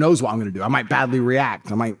head up. Who knows what I'm going to do? I might badly react.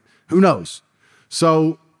 Who knows?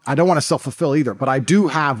 So I don't want to self-fulfill either, but I do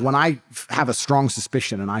have, when I have a strong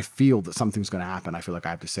suspicion and I feel that something's going to happen, I feel like I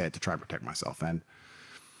have to say it to try and protect myself. And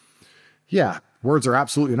yeah, words are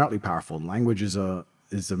absolutely and utterly powerful. Language is a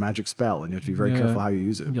magic spell, and you have to be very careful how you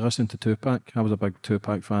use it. You listen to Tupac. I was a big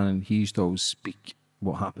Tupac fan, and he used to always speak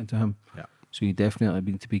what happened to him. Yeah. So you definitely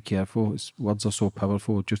need to be careful. Words are so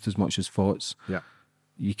powerful, just as much as thoughts. Yeah.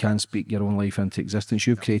 You can speak your own life into existence.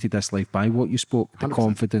 You've created this life by what you spoke, the 100%.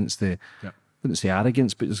 Confidence, I wouldn't say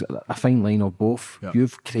arrogance, but there's a fine line of both. Yeah.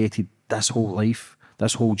 You've created this whole life,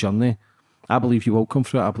 this whole journey. I believe you will come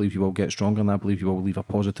through it. I believe you will get stronger, and I believe you will leave a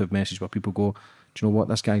positive message where people go, do you know what,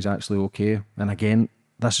 this guy's actually okay. And again,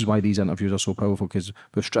 this is why these interviews are so powerful, because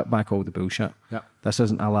we've stripped back all the bullshit. Yeah. This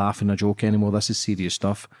isn't a laugh and a joke anymore. This is serious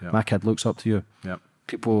stuff. Yeah. My kid looks up to you. Yeah.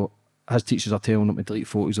 People, his teachers are telling him to delete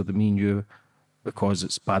photos of me and you because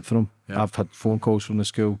it's bad for him. Yeah. I've had phone calls from the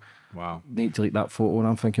school. Wow. Need to delete that photo, and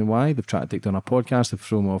I'm thinking, why? They've tried to take down a podcast, they've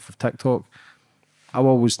thrown him off of TikTok. I'll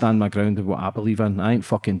always stand my ground of what I believe in. I ain't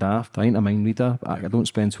fucking daft. I ain't a mind reader. I don't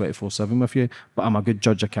spend 24/7 with you, but I'm a good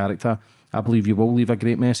judge of character. I believe you will leave a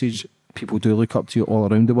great message. People do look up to you all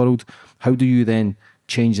around the world. How do you then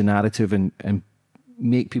change the narrative and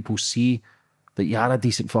make people see that you are a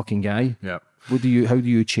decent fucking guy? Yeah. How do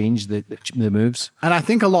you change the moves? And I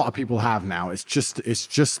think a lot of people have now. It's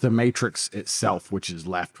just the matrix itself, which is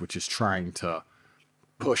left, which is trying to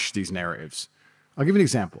push these narratives. I'll give you an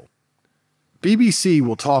example. BBC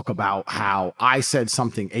will talk about how I said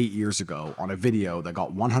something 8 years ago on a video that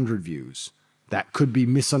got 100 views that could be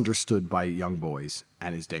misunderstood by young boys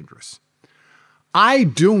and is dangerous. I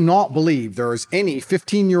do not believe there is any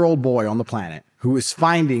 15-year-old boy on the planet who is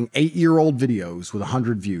finding 8-year-old videos with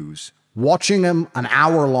 100 views, watching them an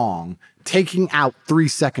hour long, taking out 3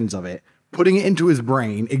 seconds of it, putting it into his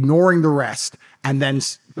brain, ignoring the rest, and then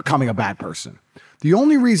becoming a bad person. The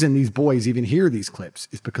only reason these boys even hear these clips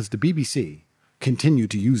is because the BBC continue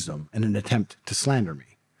to use them in an attempt to slander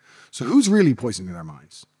me. So who's really poisoning their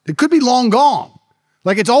minds? It could be long gone.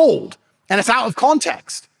 Like it's old and it's out of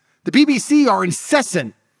context. The BBC are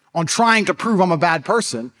incessant on trying to prove I'm a bad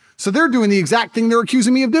person. So they're doing the exact thing they're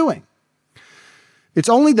accusing me of doing. It's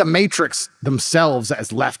only the Matrix themselves that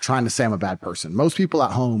is left trying to say I'm a bad person. Most people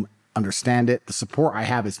at home understand it. The support I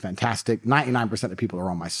have is fantastic. 99% of people are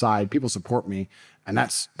on my side. People support me. And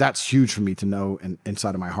that's huge for me to know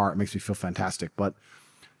inside of my heart. It makes me feel fantastic. But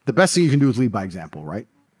the best thing you can do is lead by example, right?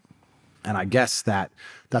 And I guess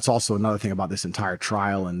that's also another thing about this entire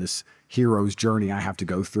trial and this hero's journey I have to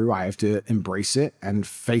go through. I have to embrace it and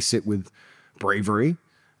face it with bravery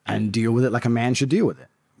and deal with it like a man should deal with it,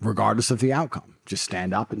 regardless of the outcome. Just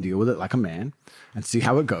stand up and deal with it like a man and see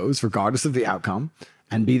how it goes, regardless of the outcome,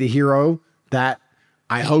 and be the hero that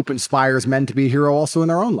I hope inspires men to be a hero also in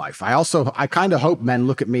their own life. I kind of hope men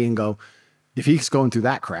look at me and go, if he's going through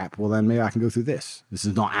that crap, well, then maybe I can go through this. This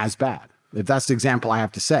is not as bad. If that's the example I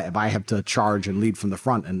have to set, if I have to charge and lead from the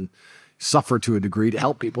front and suffer to a degree to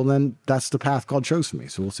help people, then that's the path God chose for me.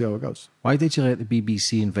 So we'll see how it goes. Why did you let the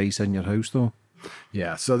BBC and Vice in your house, though?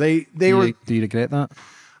 Yeah, so they were... Do you regret that?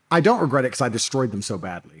 I don't regret it because I destroyed them so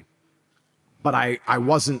badly. But I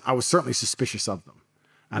was certainly suspicious of them.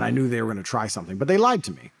 And I knew they were going to try something, but they lied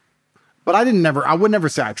to me. But I would never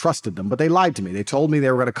say I trusted them, but they lied to me. They told me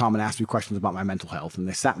they were going to come and ask me questions about my mental health, and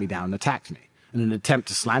they sat me down and attacked me in an attempt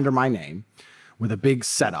to slander my name with a big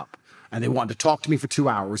setup. And they wanted to talk to me for 2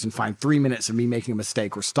 hours and find 3 minutes of me making a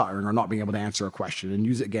mistake or stuttering or not being able to answer a question and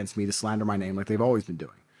use it against me to slander my name like they've always been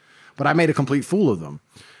doing. But I made a complete fool of them.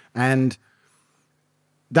 And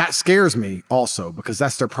that scares me also because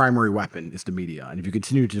that's their primary weapon is the media. And if you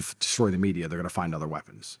continue to destroy the media, they're going to find other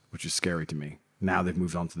weapons, which is scary to me. Now they've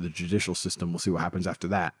moved on to the judicial system. We'll see what happens after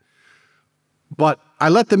that. But I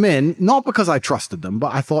let them in, not because I trusted them,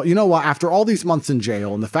 but I thought, you know what, after all these months in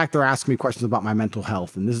jail and the fact they're asking me questions about my mental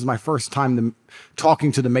health, and this is my first time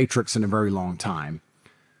talking to the Matrix in a very long time,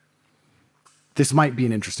 this might be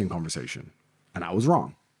an interesting conversation. And I was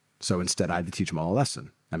wrong. So instead, I had to teach them all a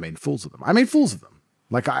lesson. I made fools of them.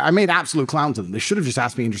 Like, I made absolute clowns of them. They should have just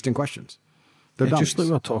asked me interesting questions. They're dummies. Just like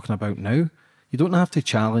we're talking about now. You don't have to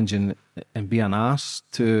challenge and be an ass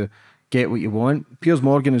to get what you want. Piers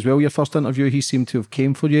Morgan as well, your first interview, he seemed to have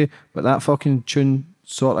came for you, but that fucking tune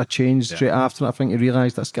sort of changed straight after. I think he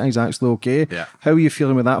realised this guy's actually okay. Yeah. How are you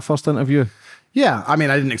feeling with that first interview? Yeah, I mean,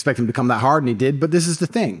 I didn't expect him to come that hard, and he did, but this is the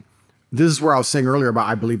thing. This is where I was saying earlier about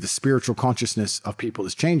I believe the spiritual consciousness of people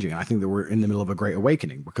is changing. And I think that we're in the middle of a great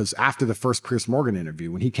awakening because after the first Piers Morgan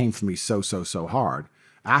interview, when he came for me so hard,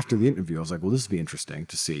 after the interview, I was like, well, this would be interesting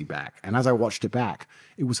to see back. And as I watched it back,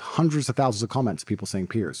 it was hundreds of thousands of comments, people saying,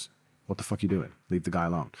 Piers, what the fuck are you doing? Leave the guy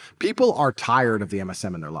alone. People are tired of the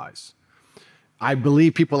MSM in their lives. I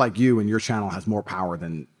believe people like you and your channel has more power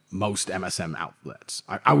than most MSM outlets.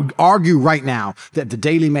 I would argue right now that the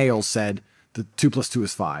Daily Mail said that 2 + 2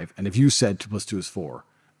 is 5. And if you said 2 + 2 is 4,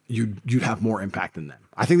 you'd have more impact than them.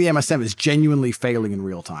 I think the MSM is genuinely failing in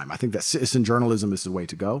real time. I think that citizen journalism is the way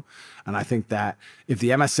to go. And I think that if the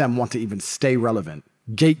MSM want to even stay relevant,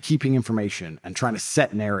 gatekeeping information and trying to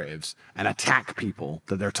set narratives and attack people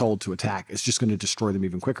that they're told to attack is just going to destroy them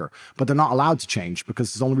even quicker. But they're not allowed to change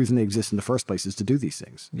because the only reason they exist in the first place is to do these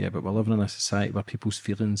things. Yeah, but we're living in a society where people's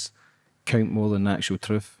feelings count more than the actual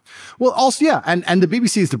truth. Well, also, yeah, and the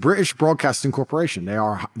BBC is the British Broadcasting Corporation.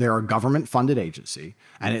 They're a government-funded agency,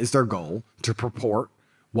 and it is their goal to purport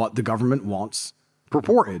what the government wants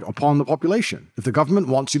purported upon the population. If the government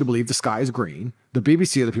wants you to believe the sky is green, the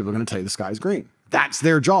BBC are the people who are going to tell you the sky is green. That's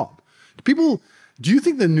their job. Do you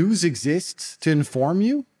think the news exists to inform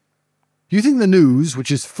you? Do you think the news,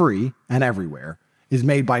 which is free and everywhere, is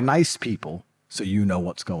made by nice people so you know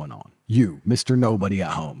what's going on? You, Mr. Nobody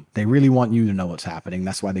at home. They really want you to know what's happening.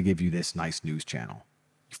 That's why they give you this nice news channel.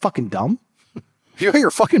 You fucking dumb? You out of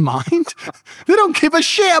your fucking mind? They don't give a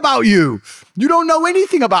shit about you. You don't know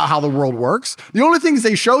anything about how the world works. The only things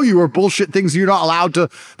they show you are bullshit things you're not allowed to,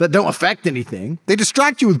 that don't affect anything. They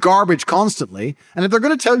distract you with garbage constantly. And if they're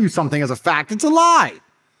going to tell you something as a fact, it's a lie.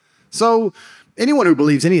 So anyone who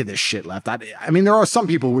believes any of this shit left, I mean, there are some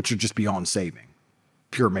people which are just beyond saving.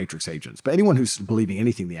 Pure Matrix agents. But anyone who's believing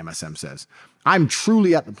anything the MSM says, I'm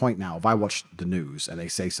truly at the point now, if I watch the news and they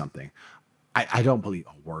say something, I don't believe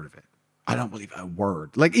a word of it. I don't believe a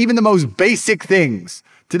word. Like even the most basic things.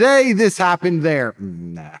 Today, this happened there.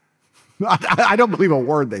 Nah. I don't believe a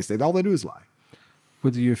word they say. All they do is lie.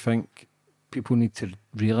 What do you think people need to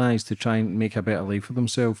realise to try and make a better life for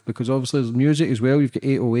themselves? Because obviously there's music as well. You've got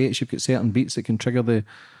 808s, you've got certain beats that can trigger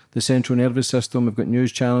the central nervous system. We've got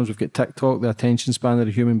news channels, we've got TikTok. The attention span of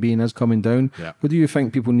a human being is coming down. Yeah. What do you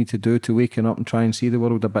think people need to do to waken up and try and see the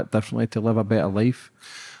world a bit differently to live a better life?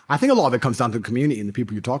 I think a lot of it comes down to the community and the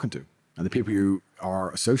people you're talking to and the people you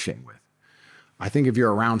are associating with. I think if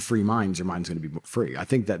you're around free minds, your mind's going to be free. I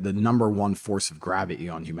think that the #1 force of gravity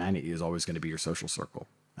on humanity is always going to be your social circle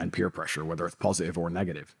and peer pressure, whether it's positive or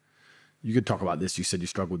negative. You could talk about this. You said you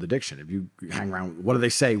struggle with addiction. If you hang around, what do they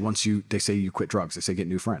say once they say you quit drugs? They say get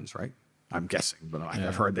new friends, right? I'm guessing, but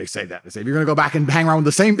I've heard they say that. They say if you're going to go back and hang around with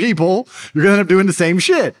the same people, you're going to end up doing the same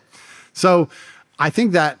shit. So I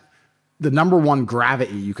think that the #1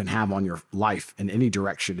 gravity you can have on your life in any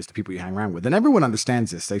direction is the people you hang around with. And everyone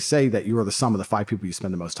understands this. They say that you are the sum of the 5 people you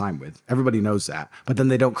spend the most time with. Everybody knows that, but then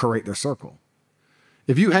they don't curate their circle.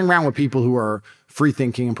 If you hang around with people who are free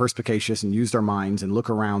thinking and perspicacious and use their minds and look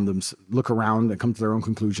around and come to their own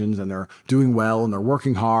conclusions and they're doing well and they're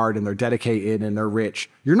working hard and they're dedicated and they're rich,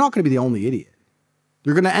 you're not going to be the only idiot.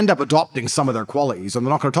 You're going to end up adopting some of their qualities and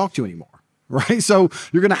they're not going to talk to you anymore, right? So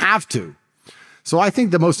you're going to have to. So I think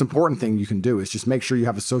the most important thing you can do is just make sure you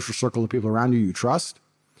have a social circle of people around you you trust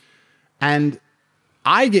And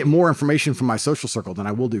I get more information from my social circle than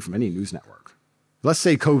I will do from any news network. Let's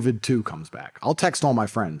say COVID-2 comes back. I'll text all my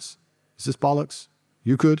friends. Is this bollocks?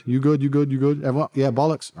 You good? You good? You good? You good? Everyone? Yeah,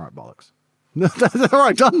 bollocks. All right, bollocks. No, that's all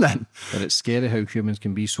right, done then. But it's scary how humans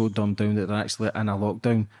can be so dumbed down that they're actually in a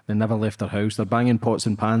lockdown. They never left their house. They're banging pots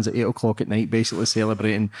and pans at 8 o'clock at night, basically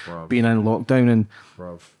celebrating being in lockdown.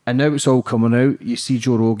 And now it's all coming out. You see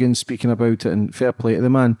Joe Rogan speaking about it, and fair play to the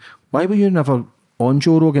man. Why were you never on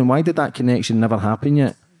Joe Rogan? Why did that connection never happen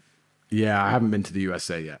yet? Yeah, I haven't been to the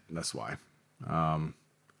USA yet. That's why.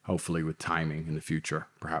 Hopefully with timing in the future,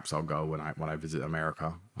 perhaps I'll go when I visit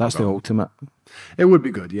America. That's the ultimate. It would be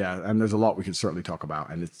good, yeah. And there's a lot we can certainly talk about.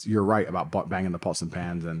 And you're right about banging the pots and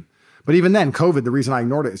pans. But even then, COVID, the reason I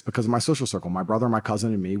ignored it is because of my social circle. My brother, my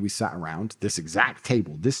cousin, and me, we sat around this exact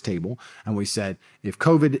table, and we said, if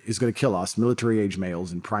COVID is going to kill us, military-age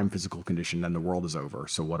males in prime physical condition, then the world is over.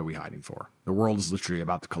 So what are we hiding for? The world is literally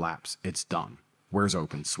about to collapse. It's done. Where's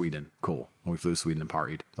open? Sweden. Cool. And we flew to Sweden and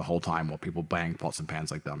partied the whole time while people banged pots and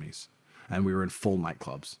pans like dummies. And we were in full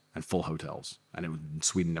nightclubs and full hotels. And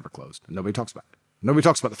Sweden never closed. And nobody talks about it. Nobody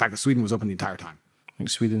talks about the fact that Sweden was open the entire time. I think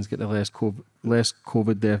Sweden's got the less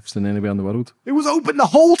COVID deaths than anywhere in the world. It was open the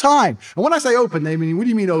whole time. And when I say open, they mean, what do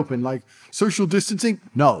you mean open? Like social distancing?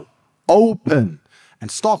 No. Open.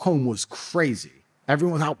 And Stockholm was crazy.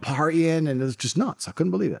 Everyone was out partying and it was just nuts. I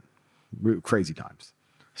couldn't believe it. Crazy times.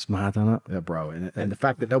 It's mad, isn't it? Yeah, bro. And the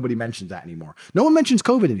fact that nobody mentions that anymore. No one mentions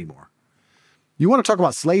COVID anymore. You want to talk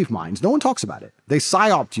about slave minds? No one talks about it. They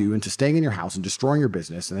psyoped you into staying in your house and destroying your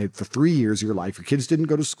business. And for 3 years of your life, your kids didn't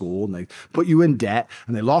go to school and they put you in debt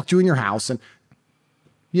and they locked you in your house. And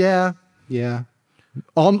yeah.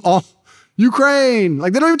 On Ukraine.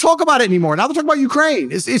 Like they don't even talk about it anymore. Now they're talking about Ukraine.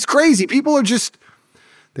 It's crazy. People are just,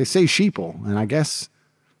 they say sheeple. And I guess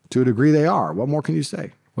to a degree they are. What more can you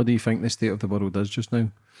say? What do you think the state of the world is just now?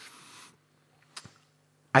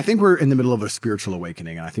 I think we're in the middle of a spiritual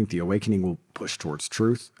awakening, and I think the awakening will push towards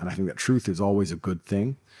truth, and I think that truth is always a good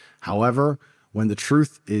thing. However, when the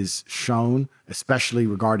truth is shown, especially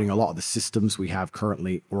regarding a lot of the systems we have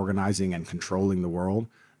currently organizing and controlling the world,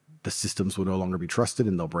 the systems will no longer be trusted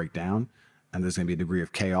and they'll break down, and there's going to be a degree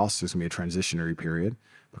of chaos. There's going to be a transitionary period,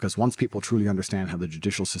 because once people truly understand how the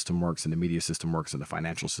judicial system works and the media system works and the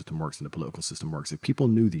financial system works and the political system works, if people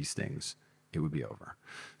knew these things, it would be over.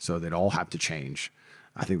 So they'd all have to change.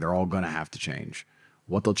 I think they're all going to have to change.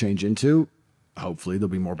 What they'll change into, hopefully they'll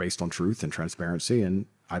be more based on truth and transparency, and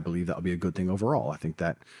I believe that'll be a good thing overall. I think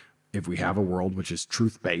that if we have a world which is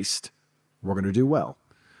truth-based, we're going to do well.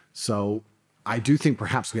 So I do think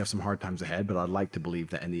perhaps we have some hard times ahead, but I'd like to believe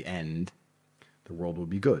that in the end, the world will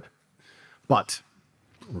be good. But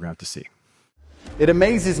we're going to have to see. It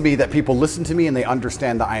amazes me that people listen to me and they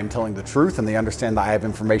understand that I am telling the truth and they understand that I have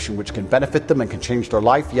information which can benefit them and can change their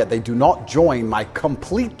life, yet they do not join my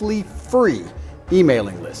completely free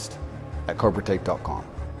emailing list at CobraTate.com.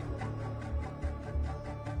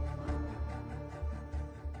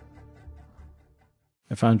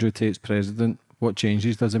 If Andrew Tate's president, what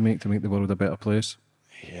changes does it make to make the world a better place?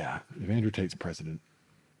 Yeah, if Andrew Tate's president.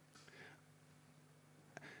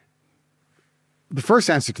 The first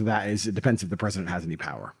answer to that is it depends if the president has any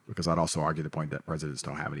power, because I'd also argue the point that presidents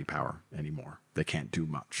don't have any power anymore. They can't do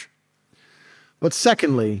much. But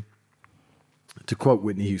secondly, to quote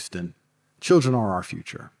Whitney Houston, children are our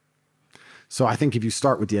future. So I think if you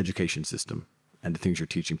start with the education system and the things you're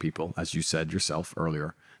teaching people, as you said yourself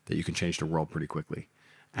earlier, that you can change the world pretty quickly.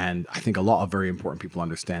 And I think a lot of very important people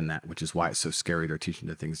understand that, which is why it's so scary they're teaching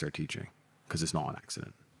the things they're teaching, because it's not an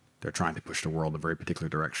accident. They're trying to push the world in a very particular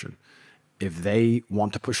direction. If they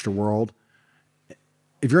want to push the world,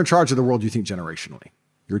 if you're in charge of the world, you think generationally.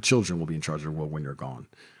 Your children will be in charge of the world when you're gone.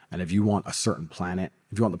 And if you want a certain planet,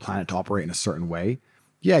 if you want the planet to operate in a certain way,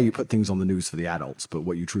 yeah, you put things on the news for the adults, but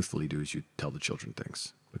what you truthfully do is you tell the children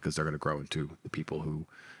things, because they're going to grow into the people who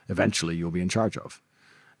eventually you'll be in charge of.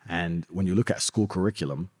 And when you look at school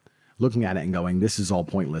curriculum, looking at it and going, this is all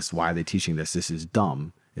pointless, why are they teaching this, this is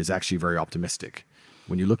dumb, is actually very optimistic.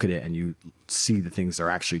 When you look at it and you see the things they're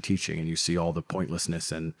actually teaching and you see all the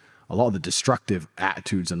pointlessness and a lot of the destructive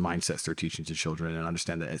attitudes and mindsets they're teaching to children and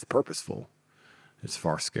understand that it's purposeful, it's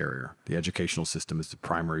far scarier. The educational system is the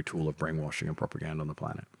primary tool of brainwashing and propaganda on the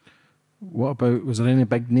planet. What about, was there any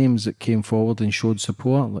big names that came forward and showed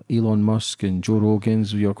support, like Elon Musk and Joe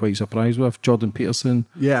Rogan's, you're quite surprised with, Jordan Peterson?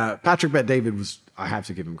 Yeah, Patrick Bet-David was, I have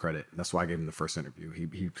to give him credit. That's why I gave him the first interview.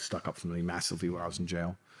 He stuck up for me massively when I was in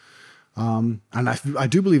jail. And I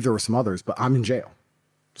do believe there were some others, but I'm in jail.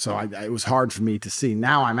 So it was hard for me to see.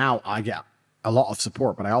 Now I'm out, I get a lot of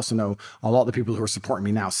support, but I also know a lot of the people who are supporting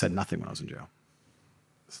me now said nothing when I was in jail.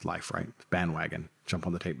 It's life, right? Bandwagon. jump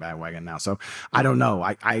on the Tate bandwagon now. So I don't know.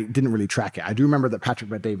 I didn't really track it. I do remember that Patrick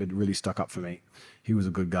Bet-David really stuck up for me. He was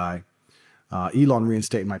a good guy. Elon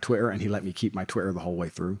reinstated my Twitter, and he let me keep my Twitter the whole way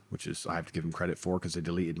through, which is I have to give him credit for, because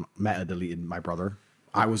Meta deleted my brother.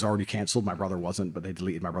 I was already canceled. My brother wasn't, but they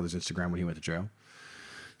deleted my brother's Instagram when he went to jail.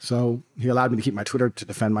 So he allowed me to keep my Twitter to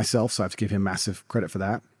defend myself. So I have to give him massive credit for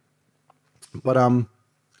that. But I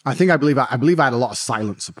believe I had a lot of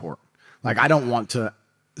silent support. Like, I don't want to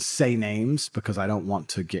say names because I don't want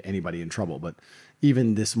to get anybody in trouble. But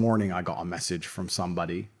even this morning, I got a message from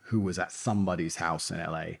somebody who was at somebody's house in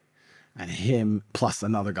LA, and him plus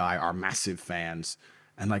another guy are massive fans.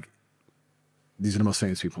 And like, these are the most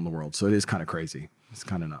famous people in the world. So it is kind of crazy. It's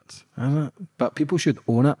kind of nuts. But people should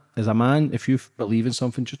own it. As a man, if you believe in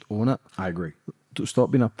something, just own it. I agree. Don't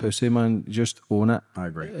stop being a pussy, man. Just own it. I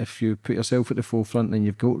agree. If you put yourself at the forefront, then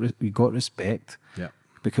you've got respect. Yeah.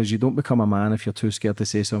 Because you don't become a man if you're too scared to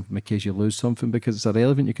say something because you lose something, because it's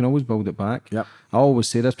irrelevant. You can always build it back. Yep. I always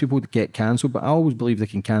say this, people get cancelled, but I always believe they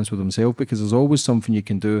can cancel themselves, because there's always something you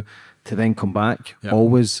can do to then come back. Yep.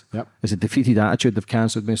 Always. Yep. It's a defeated attitude. They've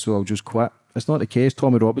cancelled me, so I'll just quit. It's not the case.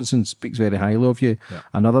 Tommy Robinson speaks very highly of you. Yep.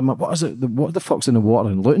 Another man, what the fuck's in the water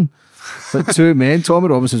in Luton? But two men, Tommy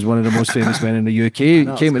Robinson's one of the most famous men in the UK. He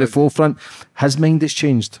came to the forefront. His mind has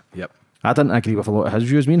changed. Yep. I didn't agree with a lot of his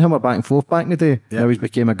views. Me and him were back and forth back in the day. Yep. Now he's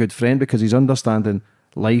became a good friend because he's understanding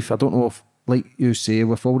life. I don't know if, like you say,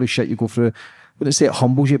 with all the shit you go through, I wouldn't say it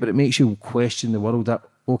humbles you, but it makes you question the world that,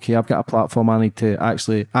 okay, I've got a platform, I need to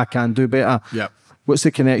actually, I can do better. Yep. What's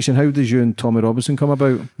the connection? How does you and Tommy Robinson come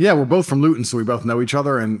about? Yeah, we're both from Luton, so we both know each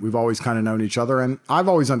other, and we've always kind of known each other. And I've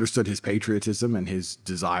always understood his patriotism and his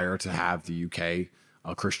desire to have the UK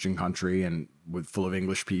a Christian country and full of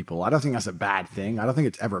English people. I don't think that's a bad thing. I don't think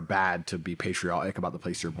it's ever bad to be patriotic about the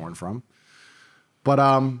place you're born from. But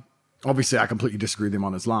obviously, I completely disagree with him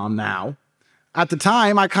on Islam now. At the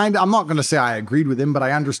time, I'm not going to say I agreed with him, but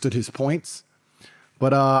I understood his points.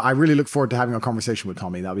 But I really look forward to having a conversation with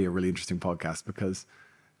Tommy. That'll be a really interesting podcast, because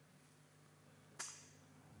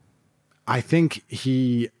I think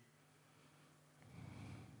he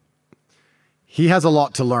has a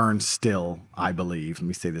lot to learn still, I believe. Let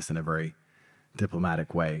me say this in a very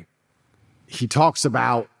diplomatic way. He talks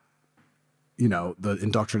about, the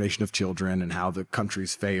indoctrination of children and how the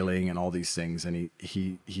country's failing and all these things. And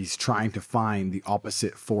he's trying to find the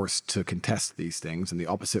opposite force to contest these things. And the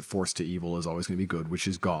opposite force to evil is always going to be good, which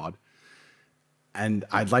is God. And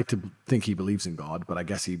I'd like to think he believes in God, but I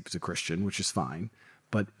guess he's a Christian, which is fine.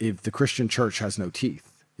 But if the Christian church has no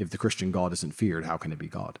teeth, if the Christian God isn't feared, how can it be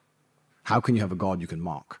God? How can you have a God you can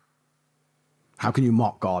mock? How can you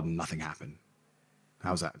mock God and nothing happen?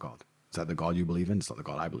 How's that God? Is that the God you believe in? It's not the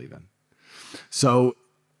God I believe in. So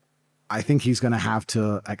I think he's going to have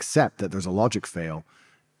to accept that there's a logic fail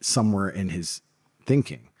somewhere in his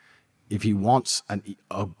thinking. If he wants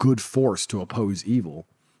a good force to oppose evil,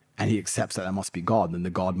 and he accepts that must be God, then the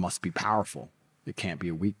God must be powerful. It can't be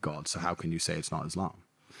a weak God. So how can you say it's not Islam?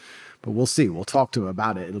 But we'll see. We'll talk to him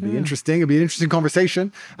about it. It'll be interesting. It'll be an interesting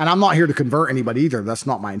conversation. And I'm not here to convert anybody either. That's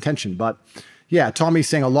not my intention. But yeah, Tommy's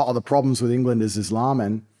saying a lot of the problems with England is Islam.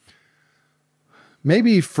 And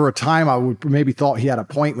maybe for a time I would maybe thought he had a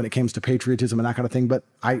point when it comes to patriotism and that kind of thing. But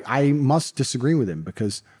I must disagree with him,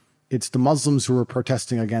 because it's the Muslims who are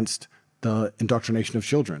protesting against the indoctrination of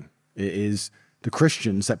children. It is the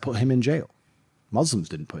Christians that put him in jail. Muslims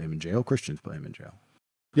didn't put him in jail. Christians put him in jail.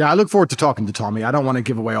 Yeah, I look forward to talking to Tommy. I don't want to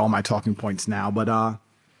give away all my talking points now, but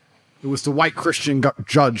it was the white Christian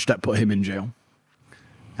judge that put him in jail.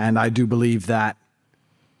 And I do believe that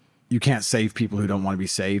you can't save people who don't want to be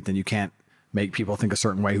saved, and you can't make people think a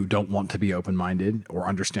certain way who don't want to be open-minded or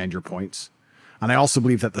understand your points. And I also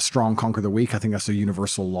believe that the strong conquer the weak. I think that's a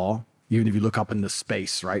universal law. Even if you look up into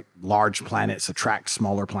space, right? Large planets attract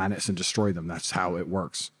smaller planets and destroy them. That's how it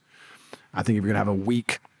works. I think if you're going to have a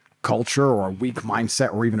weak culture or a weak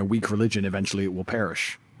mindset or even a weak religion, eventually it will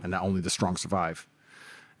perish, and that only the strong survive.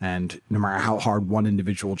 And no matter how hard one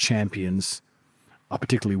individual champions a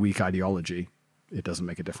particularly weak ideology, it doesn't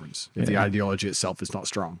make a difference if the ideology itself is not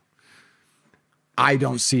strong. I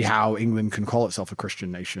don't see how England can call itself a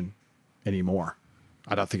Christian nation anymore.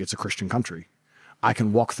 I don't think it's a Christian country. I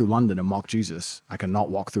can walk through London and mock Jesus. I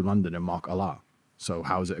cannot walk through London and mock Allah. So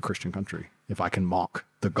how is it a Christian country if I can mock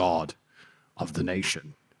the God of the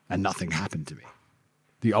nation and nothing happened to me?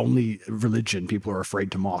 The only religion people are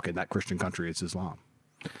afraid to mock in that Christian country is Islam.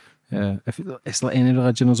 Yeah, it's like any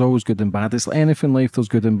religion, there's always good and bad. It's like anything in life, there's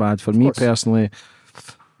good and bad. For me personally,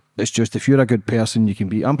 it's just if you're a good person, you can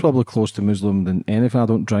be. I'm probably close to Muslim than anything. I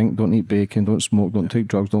don't drink, don't eat bacon, don't smoke, don't take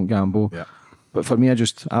drugs, don't gamble. Yeah. But for me,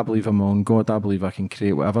 I believe I'm on God. I believe I can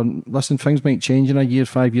create whatever. Listen, things might change in a year,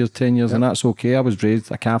 5 years, 10 years, and that's okay. I was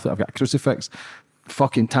raised a Catholic. I've got a crucifix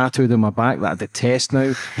fucking tattooed on my back that I detest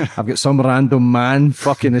now. I've got some random man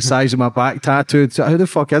fucking the size of my back tattooed. So who the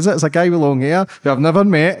fuck is it? It's a guy with long hair who I've never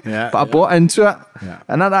met, but I bought into it. Yeah.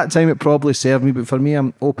 And at that time, it probably served me. But for me,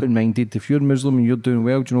 I'm open-minded. If you're Muslim and you're doing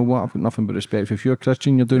well, do you know what? I've got nothing but respect for. If you're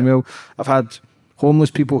Christian, you're doing well. I've had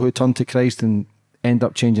homeless people who turn to Christ and end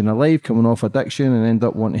up changing their life, coming off addiction, and end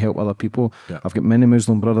up wanting to help other people. Yeah. I've got many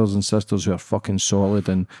Muslim brothers and sisters who are fucking solid,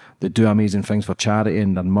 and they do amazing things for charity,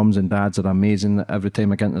 and their mums and dads are amazing. Every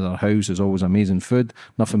time I get into their house, there's always amazing food,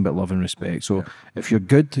 nothing but love and respect. So if you're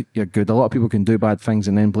good, you're good. A lot of people can do bad things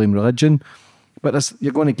and then blame religion. But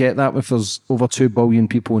you're going to get that if there's over 2 billion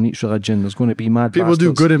people in each religion. There's going to be mad people bastards.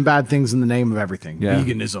 do good and bad things in the name of everything. Yeah.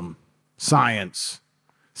 Veganism, science,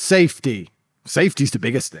 safety. Safety's the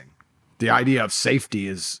biggest thing. The idea of safety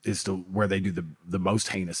is where they do the most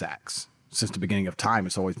heinous acts. Since the beginning of time,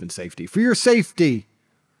 it's always been safety. For your safety,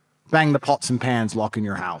 bang the pots and pans, lock in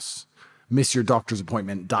your house, miss your doctor's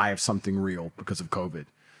appointment, die of something real because of COVID.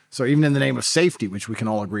 So even in the name of safety, which we can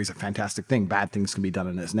all agree is a fantastic thing, bad things can be done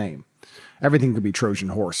in its name. Everything could be Trojan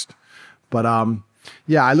horsed. But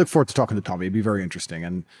yeah, I look forward to talking to Tommy. It'd be very interesting.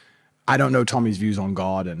 And I don't know Tommy's views on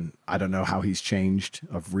God, and I don't know how he's changed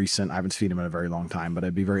of recent. I haven't seen him in a very long time, but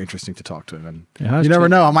it'd be very interesting to talk to him. And you never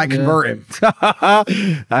know, I might convert him.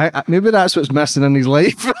 Maybe that's what's missing in his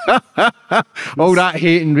life. All that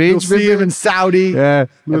hate and rage. You'll see him in Saudi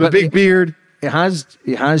with a big beard. It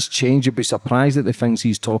has changed. You'd be surprised at the things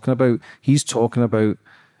he's talking about. He's talking about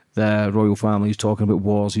the royal family, he's talking about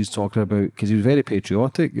wars, he's talking about, because he was very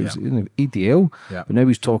patriotic, he was EDL, but now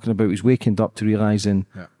he's talking about, he's waking up to realising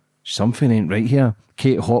something ain't right here.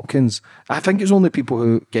 Kate Hopkins, I think it's only people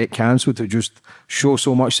who get cancelled who just show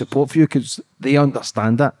so much support for you because they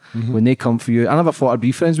understand that when they come for you. I never thought I'd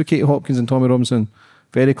be friends with Kate Hopkins and Tommy Robinson.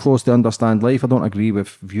 Very close, they understand life. I don't agree with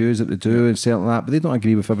views that they do and something like that, but they don't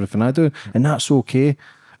agree with everything I do, and that's okay.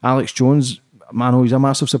 Alex Jones, man, he's a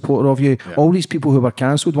massive supporter of you. All these people who were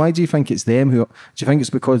cancelled, why do you think it's them? Do you think it's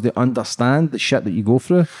because they understand the shit that you go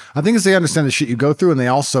through? I think it's they understand the shit you go through, and they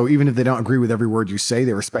also, even if they don't agree with every word you say,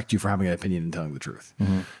 they respect you for having an opinion and telling the truth.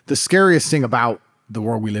 The scariest thing about the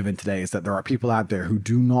world we live in today is that there are people out there who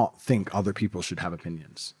do not think other people should have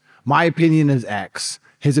opinions. My opinion is X,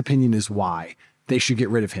 his opinion is Y. They should get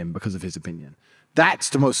rid of him because of his opinion. That's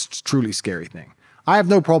the most truly scary thing. I have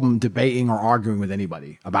no problem debating or arguing with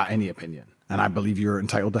anybody about any opinion. And I believe you're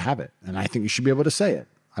entitled to have it. And I think you should be able to say it.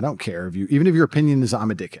 I don't care if even if your opinion is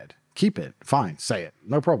I'm a dickhead, keep it. Fine, say it.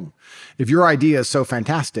 No problem. If your idea is so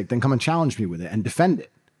fantastic, then come and challenge me with it and defend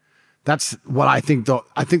it. That's what I think.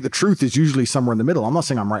 I think the truth is usually somewhere in the middle. I'm not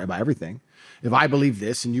saying I'm right about everything. If I believe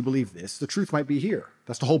this and you believe this, the truth might be here.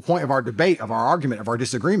 That's the whole point of our debate, of our argument, of our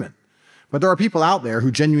disagreement. But there are people out there who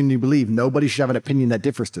genuinely believe nobody should have an opinion that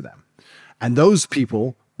differs to them. And those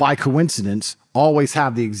people, by coincidence, always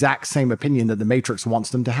have the exact same opinion that the Matrix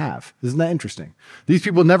wants them to have. Isn't that interesting? These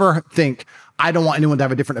people never think, I don't want anyone to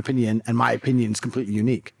have a different opinion and my opinion is completely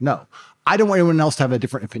unique. No, I don't want anyone else to have a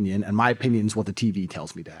different opinion and my opinion is what the TV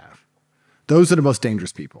tells me to have. Those are the most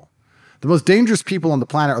dangerous people. The most dangerous people on the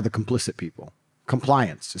planet are the complicit people.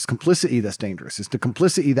 Compliance. It's complicity that's dangerous. It's the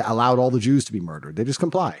complicity that allowed all the Jews to be murdered. They just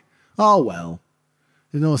comply. Oh, well,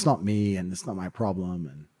 no, it's not me and it's not my problem.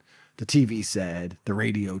 And the TV said, the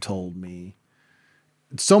radio told me.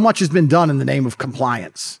 So much has been done in the name of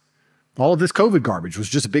compliance. All of this COVID garbage was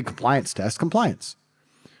just a big compliance test. Compliance.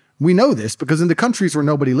 We know this because in the countries where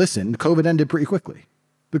nobody listened, COVID ended pretty quickly.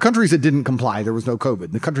 The countries that didn't comply, there was no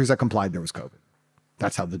COVID. The countries that complied, there was COVID.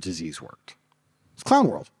 That's how the disease worked. It's clown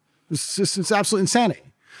world. It's absolute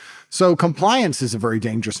insanity. So compliance is a very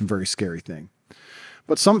dangerous and very scary thing.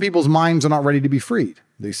 But some people's minds are not ready to be freed.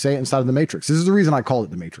 They say it inside of the Matrix. This is the reason I call it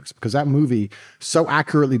the Matrix, because that movie so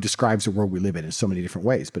accurately describes the world we live in so many different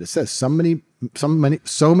ways. But it says so many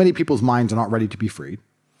people's minds are not ready to be freed.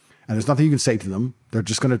 And there's nothing you can say to them. They're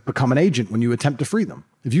just going to become an agent when you attempt to free them.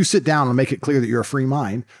 If you sit down and make it clear that you're a free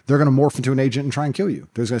mind, they're going to morph into an agent and try and kill you.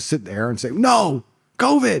 They're going to sit there and say, no,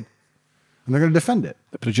 COVID. And they're going to defend it.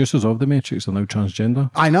 The producers of The Matrix are now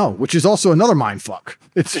transgender. I know, which is also another mind fuck.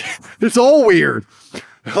 It's all weird.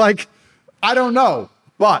 Like, I don't know.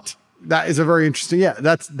 But that is a very interesting,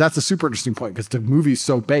 that's a super interesting point because the movie's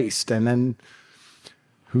so based and then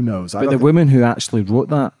who knows? But the women who actually wrote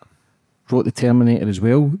the Terminator as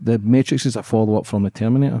well. The Matrix is a follow-up from the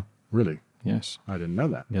Terminator. Really? Yes. I didn't know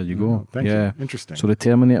that. There you go. Thank you. Interesting. So the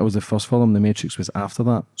Terminator was the first film, the Matrix was after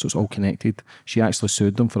that. So it's all connected. She actually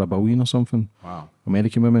sued them for $1 billion or something. Wow.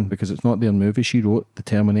 American women, because it's not their movie. She wrote the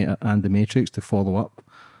Terminator and the Matrix to follow up.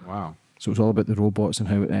 Wow. So it's all about the robots and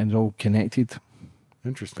how it's all connected.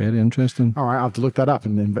 Interesting. Very interesting. All right, I'll have to look that up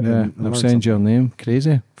and I'll send you her name.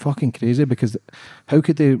 Crazy. Fucking crazy, because how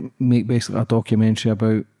could they make basically a documentary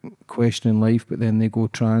about questioning life, but then they go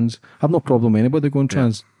trans? I have no problem with anybody going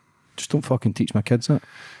trans. Just don't fucking teach my kids that.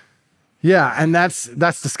 Yeah, and that's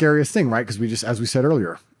the scariest thing, right? Because we just, as we said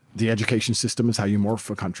earlier, the education system is how you morph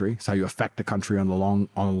a country. It's how you affect the country on the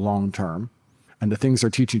long term. And the things they're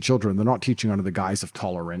teaching children, they're not teaching under the guise of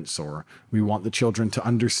tolerance or we want the children to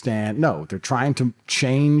understand. No, they're trying to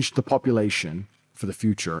change the population for the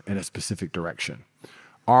future in a specific direction.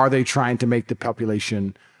 Are they trying to make the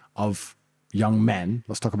population of young men,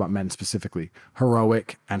 let's talk about men specifically,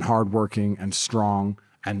 heroic and hardworking and strong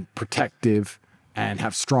and protective and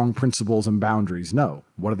have strong principles and boundaries? No.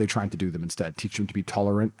 What are they trying to do them instead? Teach them to be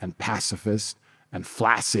tolerant and pacifist and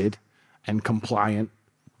flaccid and compliant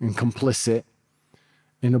and complicit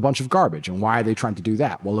in a bunch of garbage. And why are they trying to do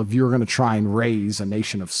that? Well, if you're going to try and raise a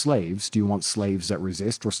nation of slaves, do you want slaves that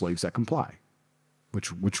resist or slaves that comply?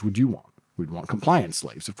 Which would you want? We'd want compliant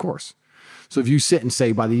slaves, of course. So if you sit and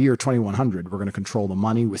say, by the year 2100, we're going to control the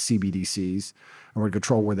money with CBDCs, and we're going to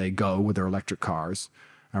control where they go with their electric cars,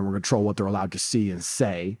 and we're going to control what they're allowed to see and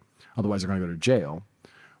say, otherwise they're going to go to jail.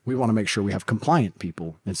 We want to make sure we have compliant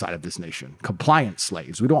people inside of this nation, compliant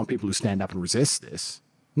slaves. We don't want people who stand up and resist this.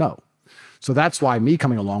 No. So that's why me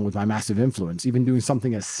coming along with my massive influence, even doing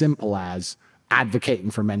something as simple as advocating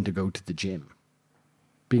for men to go to the gym,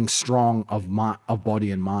 being strong of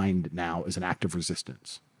body and mind now is an act of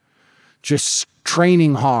resistance. Just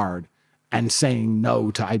training hard and saying no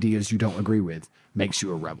to ideas you don't agree with makes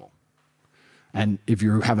you a rebel. And if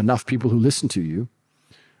you have enough people who listen to you,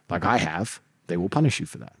 like I have, they will punish you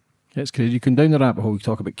for that. Yeah, it's crazy. You can down the rabbit hole, you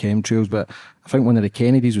talk about chemtrails, but I think one of the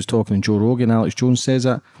Kennedys was talking in Joe Rogan, Alex Jones says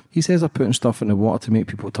that. He says they're putting stuff in the water to make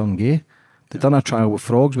people turn gay. They've done a trial with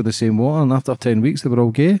frogs with the same water, and after 10 weeks they were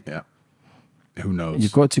all gay. Yeah. Who knows?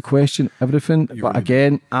 You've got to question everything. But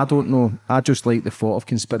again, I don't know. I just like the thought of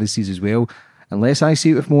conspiracies as well. Unless I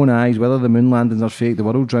see it with my own eyes, whether the moon landings are fake, the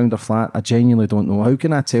world's round or flat, I genuinely don't know. How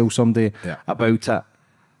can I tell somebody about it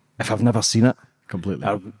if I've never seen it? Completely.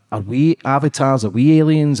 Are we avatars? Are we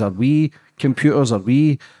aliens? Are we computers? Are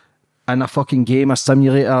we in a fucking game, a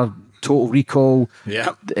simulator, Total Recall?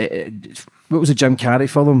 Yeah. What was the Jim Carrey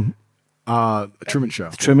film? Truman Show.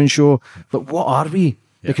 The Truman Show. But what are we?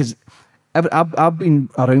 Yeah. Because I've been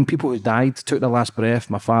around people who died, took their last breath.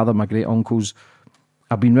 My father, my great uncles.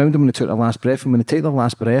 I've been around them when they took their last breath. And when they take their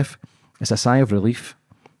last breath, it's a sigh of relief.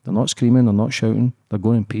 They're not screaming. They're not shouting. They're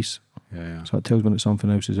going in peace. Yeah. So it tells me that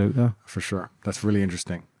something else is out there. For sure. That's really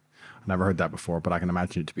interesting. I've never heard that before, but I can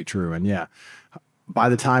imagine it to be true. And yeah, by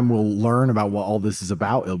the time we'll learn about what all this is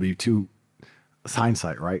about, it'll be too, it's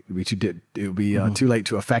hindsight, right? It'll be too late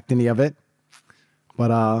to affect any of it.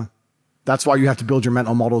 But that's why you have to build your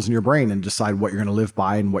mental models in your brain and decide what you're going to live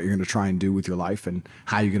by and what you're going to try and do with your life and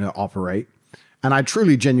how you're going to operate. And I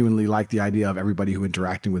truly, genuinely like the idea of everybody who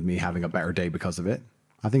interacting with me having a better day because of it.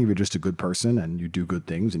 I think if you're just a good person and you do good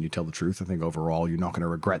things and you tell the truth, I think overall you're not going to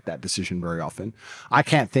regret that decision very often. I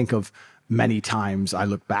can't think of many times I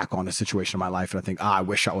look back on a situation in my life and I think, I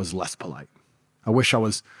wish I was less polite. I wish I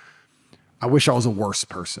was a worse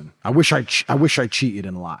person. I wish I cheated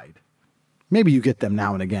and lied. Maybe you get them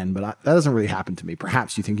now and again, but that doesn't really happen to me.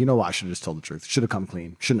 Perhaps you think, you know what, I should have just told the truth. Should have come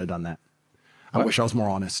clean. Shouldn't have done that. I wish I was more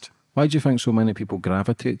honest. Why do you think so many people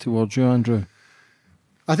gravitate towards you, Andrew?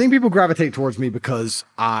 I think people gravitate towards me because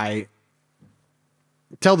I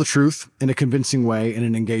tell the truth in a convincing way, in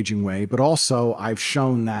an engaging way, but also I've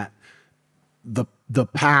shown that the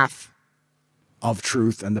path of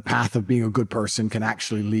truth and the path of being a good person can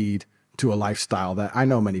actually lead to a lifestyle that I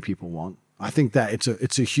know many people want. I think that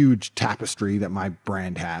it's a huge tapestry that my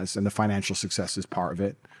brand has, and the financial success is part of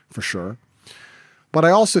it, for sure. But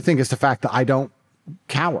I also think it's the fact that I don't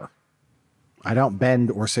cower. I don't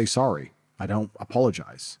bend or say sorry. I don't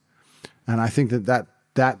apologize. And I think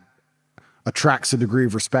that attracts a degree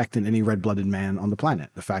of respect in any red-blooded man on the planet.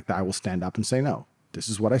 The fact that I will stand up and say, no, this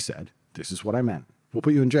is what I said. This is what I meant. We'll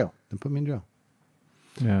put you in jail. Then put me in jail.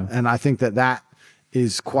 Yeah. And I think that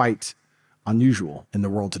is quite unusual in the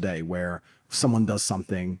world today, where someone does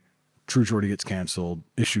something, True Jordy gets canceled,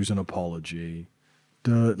 issues an apology.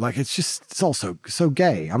 It's all so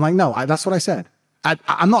gay. I'm like, no, that's what I said.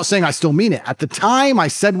 I'm not saying I still mean it. At the time, I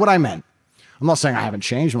said what I meant. I'm not saying I haven't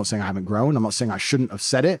changed. I'm not saying I haven't grown. I'm not saying I shouldn't have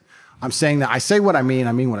said it. I'm saying that I say what I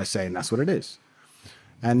mean what I say, and that's what it is.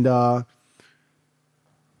 And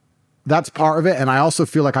that's part of it. And I also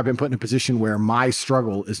feel like I've been put in a position where my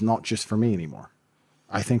struggle is not just for me anymore.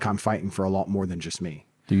 I think I'm fighting for a lot more than just me.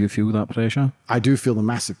 Do you feel that pressure? I do feel the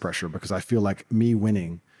massive pressure, because I feel like me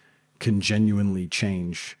winning can genuinely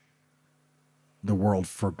change the world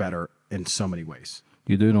for better in so many ways.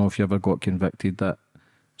 You do know if you ever got convicted that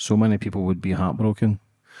so many people would be heartbroken.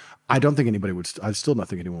 I don't think anybody would. I still don't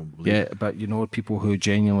think anyone would believe. Yeah, but you know, people who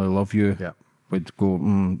genuinely love you would go,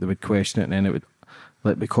 they would question it, and then it would,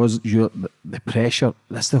 like, because the pressure,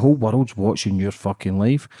 that's the whole world's watching your fucking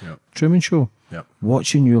life. Truman Show.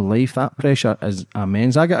 Watching your life, that pressure is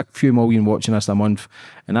immense. I get a few million watching this a month,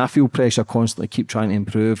 and I feel pressure constantly, keep trying to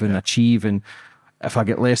improve and achieve, and if I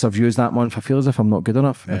get lesser views that month, I feel as if I'm not good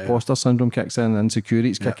enough. Imposter syndrome kicks in,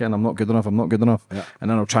 insecurities kick in, I'm not good enough, and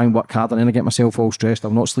then I'll try and work hard, and then I get myself all stressed,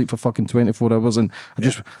 I'll not sleep for fucking 24 hours, and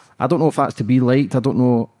I don't know if that's to be liked, I don't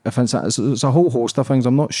know if it's a whole host of things.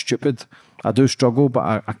 I'm not stupid, I do struggle,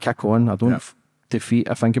 but I kick on, I don't defeat.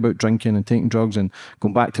 I think about drinking and taking drugs and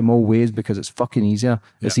going back to my old ways because it's fucking easier.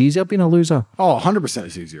 It's easier being a loser. Oh, 100%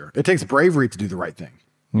 it's easier. It takes bravery to do the right thing.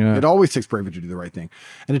 It always takes bravery to do the right thing.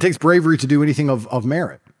 And it takes bravery to do anything of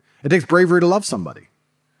merit. It takes bravery to love somebody.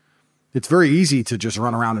 It's very easy to just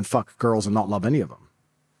run around and fuck girls and not love any of them.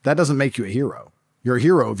 That doesn't make you a hero. You're a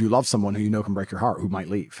hero if you love someone who you know can break your heart, who might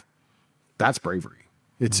leave. That's bravery.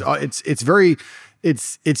 It's hard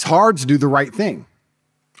to do the right thing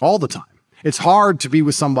all the time. It's hard to be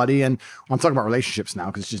with somebody, and I'm talking about relationships now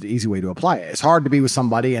because it's just an easy way to apply it. It's hard to be with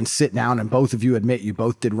somebody and sit down and both of you admit you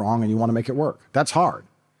both did wrong and you want to make it work. That's hard.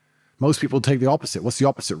 Most people take the opposite. What's the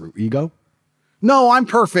opposite route? Ego? No, I'm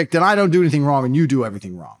perfect and I don't do anything wrong and you do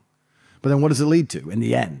everything wrong. But then what does it lead to in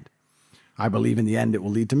the end? I believe in the end it will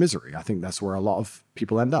lead to misery. I think that's where a lot of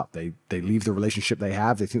people end up. They leave the relationship they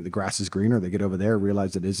have. They think the grass is greener. They get over there,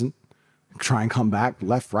 realize it isn't. Try and come back,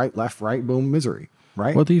 left, right, boom, misery.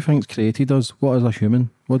 Right? What do you think's created us? What is a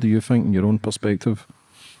human? What do you think in your own perspective?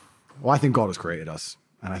 Well, I think God has created us,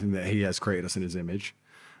 and I think that he has created us in his image.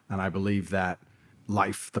 And I believe that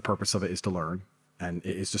life, the purpose of it is to learn, and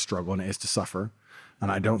it is to struggle, and it is to suffer.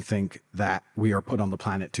 And I don't think that we are put on the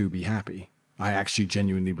planet to be happy. I actually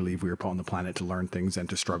genuinely believe we are put on the planet to learn things and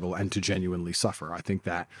to struggle and to genuinely suffer. I think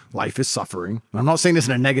that life is suffering. And I'm not saying this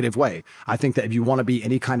in a negative way. I think that if you want to be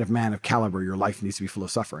any kind of man of caliber, your life needs to be full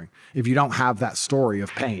of suffering. If you don't have that story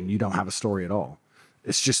of pain, you don't have a story at all.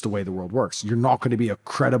 It's just the way the world works. You're not going to be a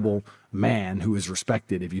credible man who is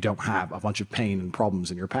respected if you don't have a bunch of pain and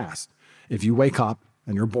problems in your past. If you wake up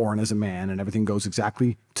and you're born as a man and everything goes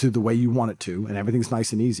exactly to the way you want it to, and everything's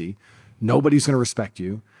nice and easy, nobody's going to respect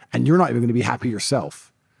you, and you're not even going to be happy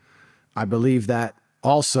yourself. I believe that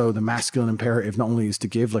also the masculine imperative not only is to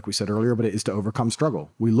give, like we said earlier, but it is to overcome struggle.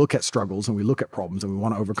 We look at struggles and we look at problems and we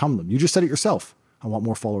want to overcome them. You just said it yourself. I want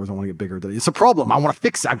more followers. I want to get bigger. It's a problem. I want to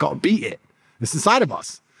fix it. I got to beat it. It's inside of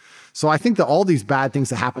us. So I think that all these bad things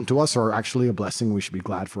that happen to us are actually a blessing. We should be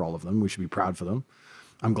glad for all of them. We should be proud for them.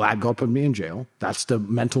 I'm glad God put me in jail. That's the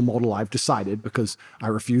mental model I've decided because I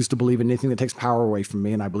refuse to believe in anything that takes power away from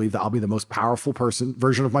me. And I believe that I'll be the most powerful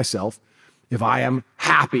version of myself if I am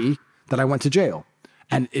happy that I went to jail.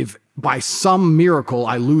 And if by some miracle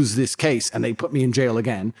I lose this case and they put me in jail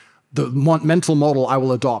again, the mental model I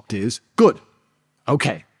will adopt is good.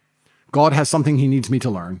 Okay. God has something he needs me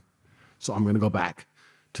to learn. So I'm going to go back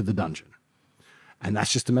to the dungeon. And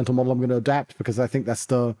that's just the mental model I'm going to adapt because I think that's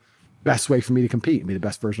the best way for me to compete and be the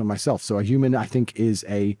best version of myself. So a human, I think, is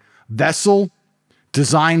a vessel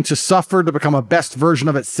designed to suffer, to become a best version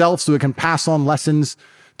of itself so it can pass on lessons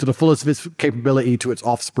to the fullest of its capability to its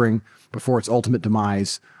offspring before its ultimate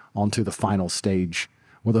demise onto the final stage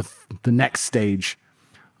or the next stage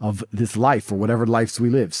of this life or whatever lives we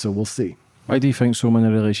live. So we'll see. Why do you think so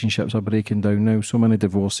many relationships are breaking down now? So many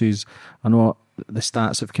divorces. I know the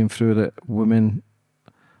stats have come through that women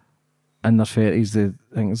in their 30s,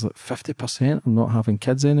 I think it's like 50% are not having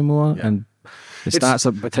kids anymore. Yeah. And the stats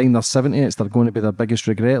are by the time they're 70, they're going to be their biggest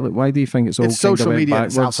regret. Like, why do you think it's all it's kind social of media,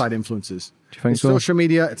 backwards? it's outside influences. Do you think it's so? Social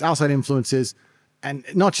media, it's outside influences. And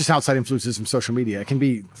not just outside influences from social media. It can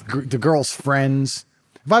be the girl's friends.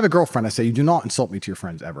 If I have a girlfriend, I say, you do not insult me to your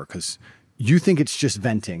friends ever because you think it's just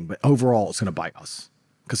venting, but overall it's going to bite us.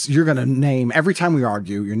 Because you're going to name, every time we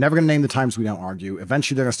argue, you're never going to name the times we don't argue.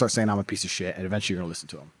 Eventually they're going to start saying I'm a piece of shit, and eventually you're going to listen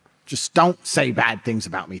to them. Just don't say bad things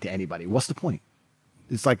about me to anybody. What's the point?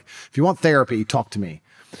 It's like, if you want therapy, talk to me.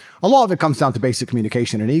 A lot of it comes down to basic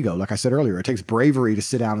communication and ego. Like I said earlier, it takes bravery to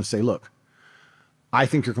sit down and say, look, I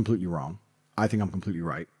think you're completely wrong. I think I'm completely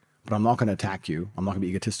right, but I'm not going to attack you. I'm not going to be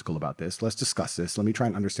egotistical about this. Let's discuss this. Let me try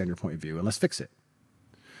and understand your point of view and let's fix it.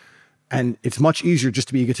 And it's much easier just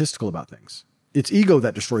to be egotistical about things. It's ego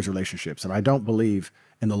that destroys relationships. And I don't believe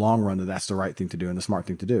in the long run that that's the right thing to do and the smart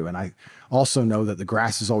thing to do. And I also know that the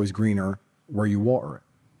grass is always greener where you water it.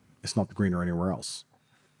 It's not greener anywhere else.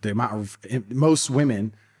 The amount of most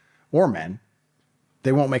women or men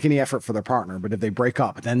They won't make any effort for their partner, but if they break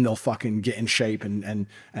up, then they'll fucking get in shape and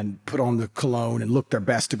put on the cologne and look their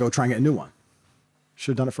best to go try and get a new one.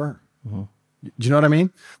 Should have done it for her. Do you know what I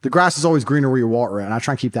mean? The grass is always greener where you water it, and I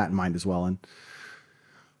try and keep that in mind as well. And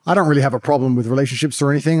I don't really have a problem with relationships or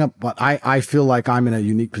anything, but I feel like I'm in a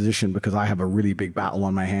unique position because I have a really big battle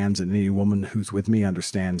on my hands, and any woman who's with me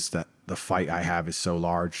understands that the fight I have is so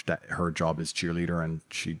large that her job is cheerleader, and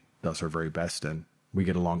she does her very best, and we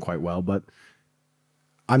get along quite well. But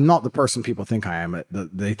I'm not the person people think I am.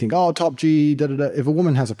 They think, oh, top G, da da da. If a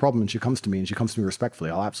woman has a problem and she comes to me respectfully,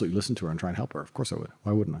 I'll absolutely listen to her and try and help her. Of course I would.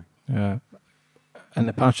 Why wouldn't I? Yeah. In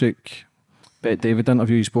the Patrick Bet-David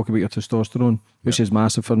interview, you spoke about your testosterone, which is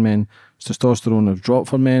massive for men. Testosterone has dropped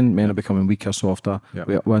for men. Men are becoming weaker, softer.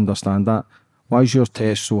 We understand that. Why is your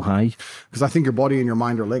test so high? Because I think your body and your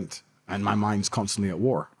mind are linked. And my mind's constantly at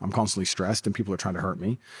war. I'm constantly stressed and people are trying to hurt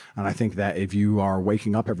me. And I think that if you are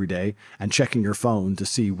waking up every day and checking your phone to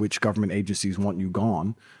see which government agencies want you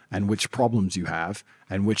gone and which problems you have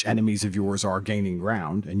and which enemies of yours are gaining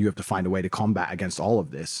ground, and you have to find a way to combat against all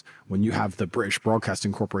of this, when you have the British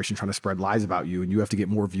Broadcasting Corporation trying to spread lies about you and you have to get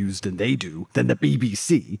more views than they do, than the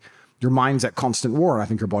BBC, your mind's at constant war. And I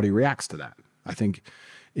think your body reacts to that. I think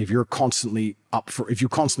if you're constantly if you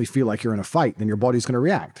constantly feel like you're in a fight, then your body's going to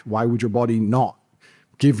react. Why would your body not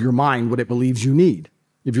give your mind what it believes you need?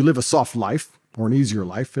 If you live a soft life or an easier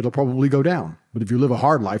life, it'll probably go down. But if you live a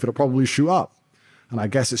hard life, it'll probably shoot up. And I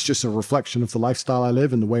guess it's just a reflection of the lifestyle I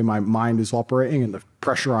live and the way my mind is operating and the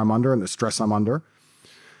pressure I'm under and the stress I'm under.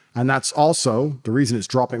 And that's also the reason it's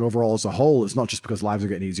dropping overall as a whole is not just because lives are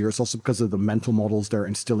getting easier. It's also because of the mental models they're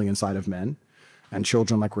instilling inside of men and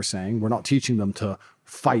children, like we're saying. We're not teaching them to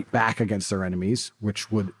fight back against their enemies,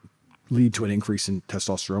 which would lead to an increase in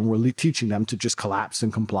testosterone. We're teaching them to just collapse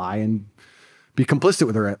and comply and be complicit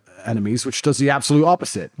with their enemies, which does the absolute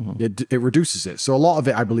opposite. It reduces it. So a lot of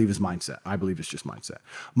it, I believe, is mindset. I believe it's just mindset.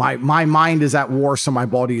 My mind is at war, so my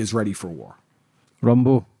body is ready for war.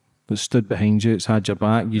 Rumble, that stood behind you, it's had your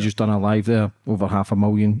back. You just done a live there, over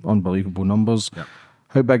 500,000, unbelievable numbers.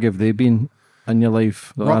 How big have they been in your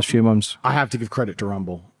life the last few months? I have to give credit to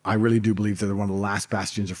Rumble. I really do believe they're one of the last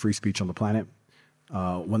bastions of free speech on the planet.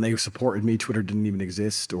 When they supported me, Twitter didn't even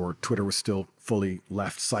exist, or Twitter was still fully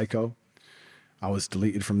left psycho. I was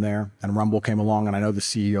deleted from there, and Rumble came along, and I know the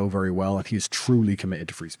CEO very well, and he is truly committed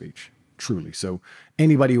to free speech. Truly. So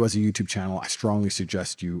anybody who has a YouTube channel, I strongly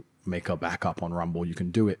suggest you make a backup on Rumble. You can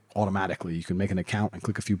do it automatically. You can make an account and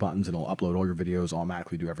click a few buttons, and it'll upload all your videos,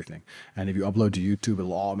 automatically do everything. And if you upload to YouTube,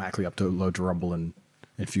 it'll automatically upload to Rumble in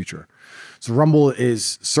future. So Rumble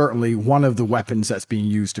is certainly one of the weapons that's being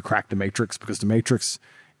used to crack the Matrix, because the Matrix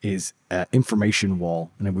is an information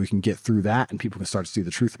wall. And if we can get through that and people can start to see the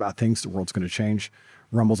truth about things, the world's going to change.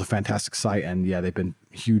 Rumble's a fantastic site. And yeah, they've been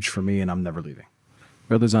huge for me, and I'm never leaving.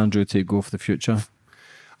 Where does Andrew Tate go for the future?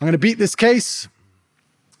 I'm going to beat this case.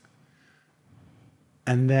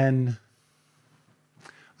 And then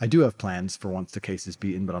I do have plans for once the case is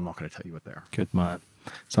beaten, but I'm not going to tell you what they are. Good man.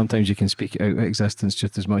 Sometimes you can speak it out of existence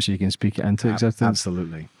just as much as you can speak it into existence.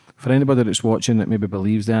 Absolutely. For anybody that's watching that maybe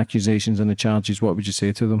believes the accusations and the charges, what would you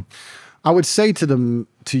say to them? I would say to them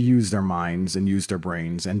to use their minds and use their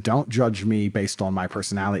brains, and don't judge me based on my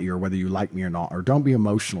personality or whether you like me or not, or don't be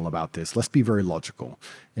emotional about this. Let's be very logical.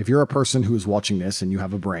 If you're a person who is watching this and you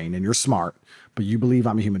have a brain and you're smart, but you believe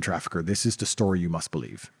I'm a human trafficker, this is the story you must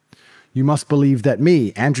believe. You must believe that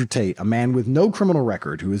me, Andrew Tate, a man with no criminal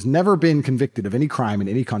record, who has never been convicted of any crime in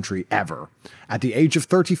any country ever, at the age of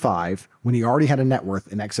 35, when he already had a net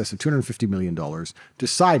worth in excess of $250 million,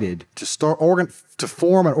 decided to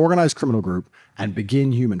form an organized criminal group and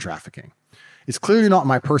begin human trafficking. It's clearly not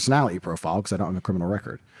my personality profile, because I don't have a criminal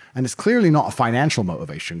record. And it's clearly not a financial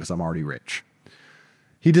motivation, because I'm already rich.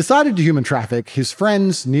 He decided to human traffic his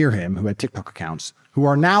friends near him who had TikTok accounts, who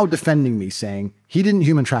are now defending me, saying, he didn't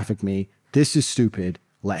human traffic me, this is stupid,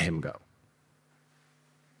 let him go.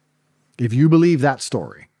 If you believe that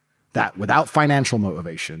story, that without financial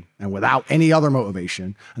motivation and without any other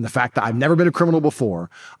motivation, and the fact that I've never been a criminal before,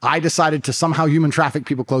 I decided to somehow human traffic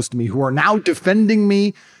people close to me who are now defending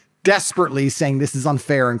me desperately, saying this is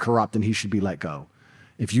unfair and corrupt and he should be let go.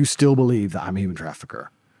 If you still believe that I'm a human trafficker,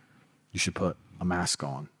 you should put a mask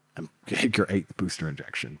on and take your 8th booster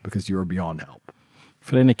injection, because you are beyond help.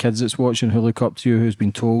 For any kids that's watching who look up to you, who's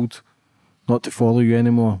been told not to follow you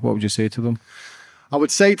anymore, what would you say to them? I would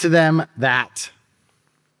say to them that,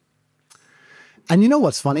 and you know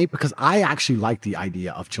what's funny? Because I actually like the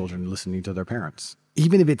idea of children listening to their parents,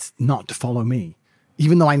 even if it's not to follow me.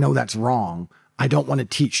 Even though I know that's wrong, I don't want to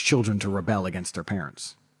teach children to rebel against their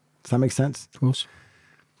parents. Does that make sense? Of course.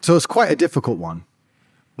 So it's quite a difficult one.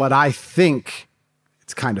 But I think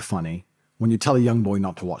It's kind of funny. When you tell a young boy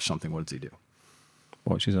not to watch something, what does he do?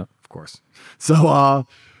 Watches it. Of course. So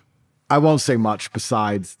I won't say much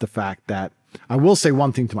besides the fact that I will say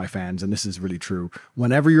one thing to my fans, and this is really true.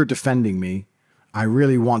 Whenever you're defending me, I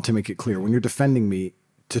really want to make it clear when you're defending me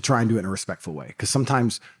to try and do it in a respectful way. Because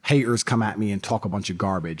sometimes haters come at me and talk a bunch of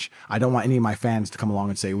garbage. I don't want any of my fans to come along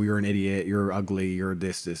and say, well, you're an idiot, you're ugly, you're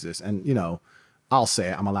this. And, you know, I'll say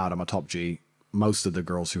it. I'm allowed. I'm a top G. Most of the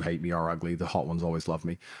girls who hate me are ugly. The hot ones always love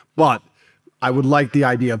me. But I would like the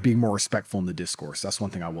idea of being more respectful in the discourse. That's one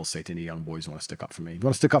thing I will say to any young boys who want to stick up for me. If you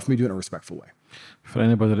want to stick up for me, do it in a respectful way. For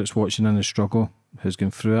anybody that's watching in the struggle, who's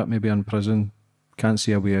gone through it, maybe in prison, can't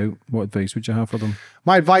see a way out, what advice would you have for them?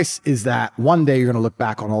 My advice is that one day you're going to look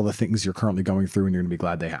back on all the things you're currently going through and you're going to be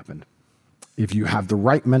glad they happened. If you have the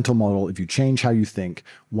right mental model, if you change how you think,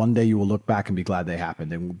 one day you will look back and be glad they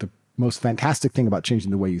happened. And the most fantastic thing about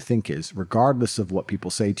changing the way you think is, regardless of what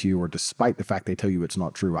people say to you or despite the fact they tell you it's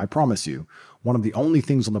not true, I promise you, one of the only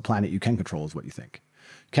things on the planet you can control is what you think.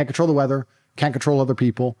 You can't control the weather, can't control other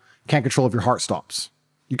people, can't control if your heart stops.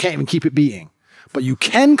 You can't even keep it beating. But you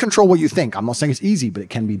can control what you think. I'm not saying it's easy, but it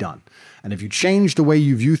can be done. And if you change the way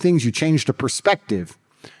you view things, you change the perspective,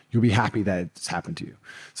 you'll be happy that it's happened to you.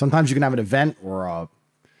 Sometimes you can have an event or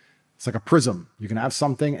it's like a prism. You can have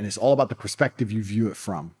something and it's all about the perspective you view it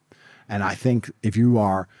from. And I think if you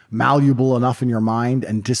are malleable enough in your mind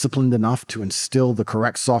and disciplined enough to instill the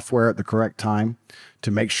correct software at the correct time to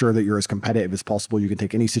make sure that you're as competitive as possible, you can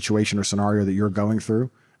take any situation or scenario that you're going through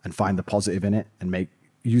and find the positive in it and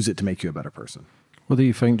use it to make you a better person. What do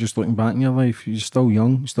you think, just looking back in your life? You're still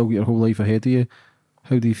young, you still got your whole life ahead of you.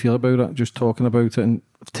 How do you feel about it, just talking about it? And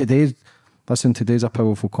today's a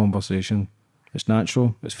powerful conversation. It's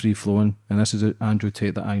natural, it's free-flowing, and this is Andrew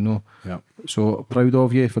Tate that I know. Yeah. So proud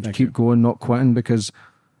of you for keep going, not quitting, because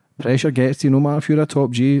pressure gets to you, no matter if you're a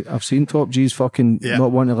top G. I've seen top Gs fucking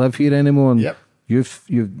not want to live here anymore, and you've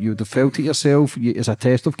felt it yourself. It's a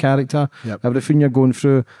test of character, everything you're going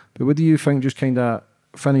through. But what do you think, just kind of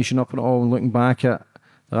finishing up on it all and looking back at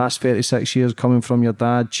the last 36 years coming from your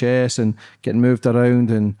dad, chess, and getting moved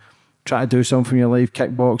around and try to do something in your life,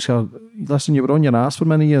 kickboxer. Listen, you were on your ass for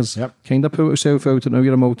many years. Kind of pulled yourself out, and now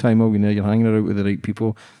you're a multi-millionaire. You're hanging out with the right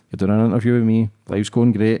people. You're doing an interview with me. Life's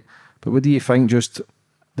going great. But what do you think, just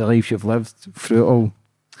the life you've lived through it all?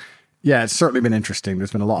 Yeah, it's certainly been interesting.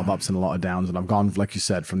 There's been a lot of ups and a lot of downs, and I've gone, like you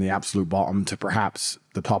said, from the absolute bottom to perhaps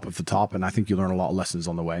the top of the top, and I think you learn a lot of lessons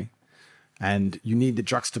on the way. And you need the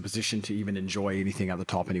juxtaposition to even enjoy anything at the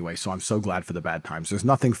top anyway, so I'm so glad for the bad times. There's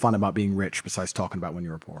nothing fun about being rich besides talking about when you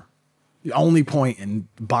were poor. The only point in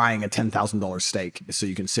buying a $10,000 steak is so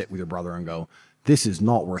you can sit with your brother and go, this is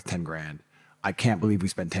not worth 10 grand. I can't believe we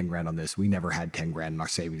spent 10 grand on this. We never had 10 grand in our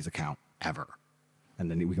savings account ever. And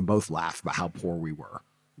then we can both laugh about how poor we were.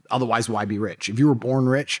 Otherwise, why be rich? If you were born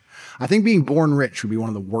rich, I think being born rich would be one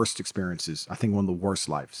of the worst experiences. I think one of the worst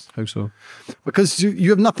lives. How so? Because you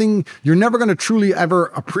have nothing, you're never going to truly ever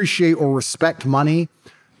appreciate or respect money.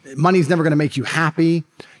 Money's never going to make you happy.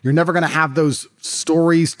 You're never going to have those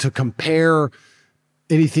stories to compare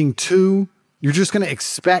anything to. You're just going to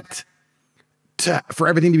expect for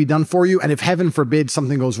everything to be done for you. And if heaven forbid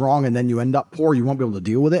something goes wrong and then you end up poor, you won't be able to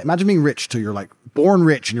deal with it. Imagine being rich till you're like born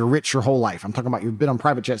rich and you're rich your whole life. I'm talking about you've been on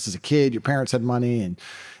private jets as a kid, your parents had money,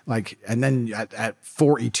 and then at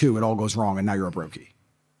 42, it all goes wrong and now you're a brokey.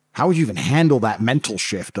 How would you even handle that mental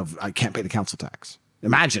shift of I can't pay the council tax?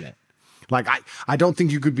 Imagine it. Like, I don't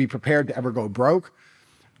think you could be prepared to ever go broke.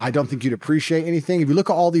 I don't think you'd appreciate anything. If you look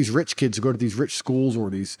at all these rich kids who go to these rich schools or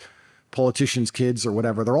these politicians' kids or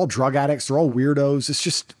whatever, they're all drug addicts. They're all weirdos. It's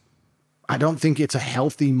just, I don't think it's a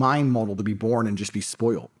healthy mind model to be born and just be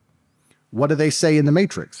spoiled. What do they say in The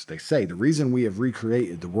Matrix? They say the reason we have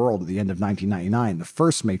recreated the world at the end of 1999, the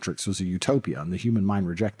first Matrix was a utopia and the human mind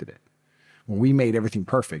rejected it. When we made everything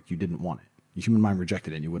perfect, you didn't want it. The human mind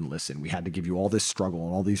rejected it and you wouldn't listen. We had to give you all this struggle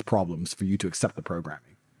and all these problems for you to accept the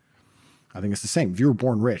programming. I think it's the same. If you were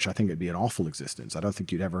born rich, I think it'd be an awful existence. I don't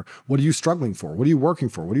think you'd ever, what are you struggling for? What are you working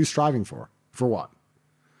for? What are you striving for? For what?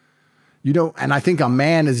 You don't, and I think a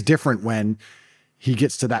man is different when he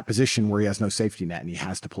gets to that position where he has no safety net and he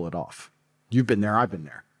has to pull it off. You've been there, I've been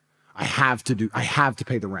there. I have to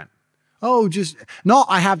pay the rent. Oh,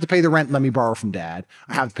 I have to pay the rent, let me borrow from dad.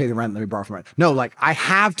 I have to pay the rent, let me borrow from dad. No, like I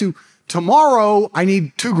have to, tomorrow I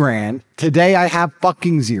need 2 grand. Today I have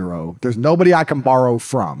fucking 0. There's nobody I can borrow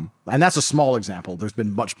from. And that's a small example. There's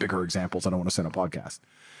been much bigger examples. I don't want to send a podcast.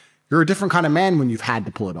 You're a different kind of man when you've had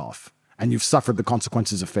to pull it off and you've suffered the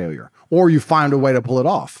consequences of failure, or you find a way to pull it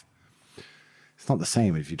off. It's not the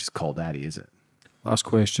same if you just call daddy, is it? Last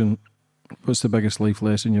question. What's the biggest life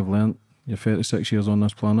lesson you've learned? You're 36 years on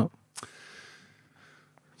this planet.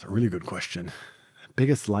 It's a really good question.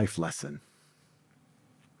 Biggest life lesson.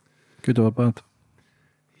 Good or bad?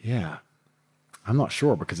 Yeah. I'm not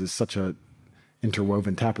sure because it's such a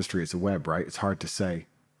interwoven tapestry. It's a web, right? It's hard to say.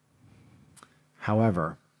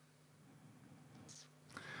 However,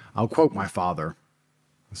 I'll quote my father.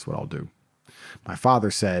 That's what I'll do. My father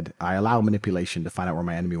said, I allow manipulation to find out where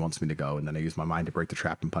my enemy wants me to go, and then I use my mind to break the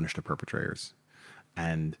trap and punish the perpetrators.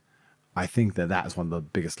 And I think that that is one of the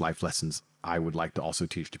biggest life lessons I would like to also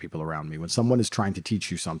teach to people around me. When someone is trying to teach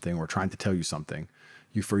you something or trying to tell you something,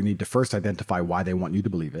 you need to first identify why they want you to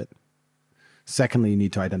believe it. Secondly, you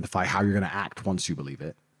need to identify how you're going to act once you believe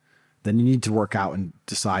it. Then you need to work out and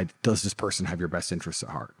decide, does this person have your best interests at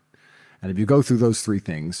heart? And if you go through those three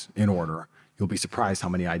things in order, you'll be surprised how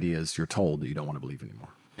many ideas you're told that you don't want to believe anymore.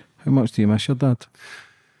 How much do you miss your dad?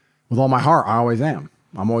 With all my heart, I always am.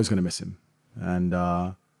 I'm always going to miss him. And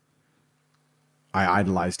I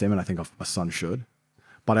idolized him, and I think a son should.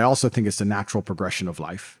 But I also think it's the natural progression of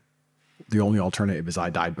life. The only alternative is I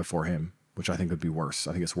died before him, which I think would be worse.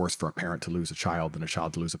 I think it's worse for a parent to lose a child than a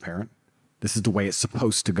child to lose a parent. This is the way it's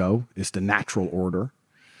supposed to go. It's the natural order.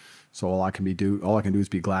 So all I can do is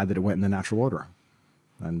be glad that it went in the natural order.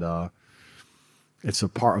 And it's a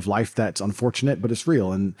part of life that's unfortunate, but it's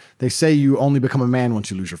real. And they say you only become a man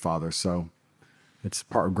once you lose your father. So it's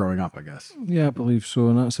part of growing up, I guess. Yeah, I believe so.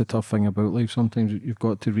 And that's the tough thing about life. Sometimes you've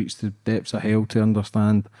got to reach the depths of hell to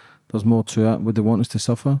understand there's more to it. Would they want us to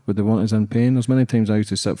suffer? Would they want us in pain? There's many times I used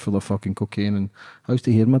to sit full of fucking cocaine and I used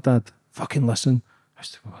to hear my dad fucking listen. I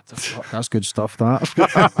used to go, what the fuck? That's good stuff,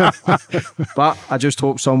 that. But I just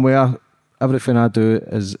hope somewhere everything I do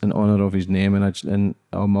is in honour of his name, and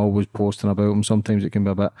I'm always posting about him. Sometimes it can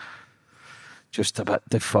be just a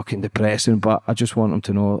bit fucking depressing, but I just want him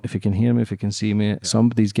to know if he can hear me, if he can see me,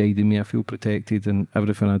 somebody's guiding me, I feel protected, and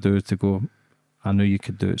everything I do is to go, I knew you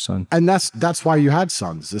could do it, son. And that's why you had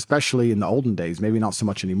sons, especially in the olden days, maybe not so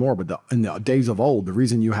much anymore, but in the days of old, the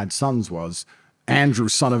reason you had sons was Andrew,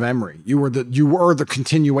 son of Emery. You were the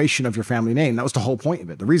continuation of your family name. That was the whole point of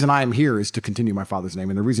it. The reason I am here is to continue my father's name,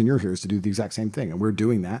 and the reason you're here is to do the exact same thing. And we're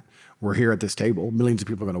doing that. We're here at this table. Millions of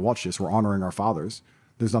people are going to watch this. We're honoring our fathers.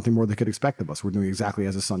 There's nothing more they could expect of us. We're doing exactly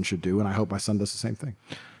as a son should do, and I hope my son does the same thing.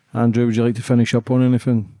 Andrew, would you like to finish up on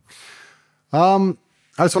anything? I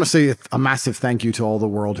just want to say a massive thank you to all the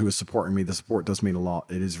world who is supporting me. The support does mean a lot.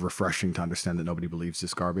 It is refreshing to understand that nobody believes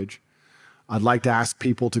this garbage. I'd like to ask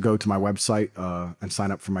people to go to my website and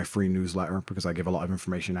sign up for my free newsletter because I give a lot of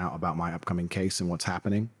information out about my upcoming case and what's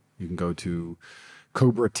happening. You can go to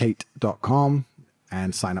cobratate.com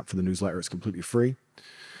and sign up for the newsletter. It's completely free.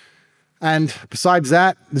 And besides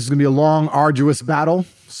that, this is going to be a long, arduous battle.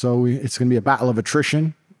 So it's going to be a battle of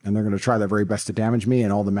attrition, and they're going to try their very best to damage me,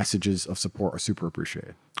 and all the messages of support are super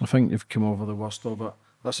appreciated. I think you've come over the worst of it.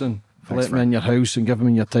 Listen, for letting me in your house and giving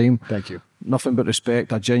me your time. Thank you. Nothing but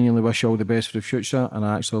respect. I genuinely wish you all the best for the future, and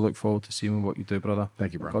I actually look forward to seeing what you do, brother.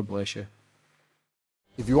 Thank you, bro. God bless you.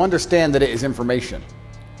 If you understand that it is information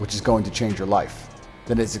which is going to change your life,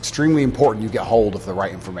 then it's extremely important you get hold of the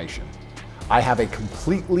right information. I have a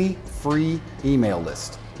completely free email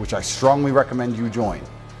list, which I strongly recommend you join,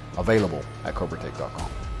 available at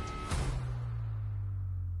cobratate.com.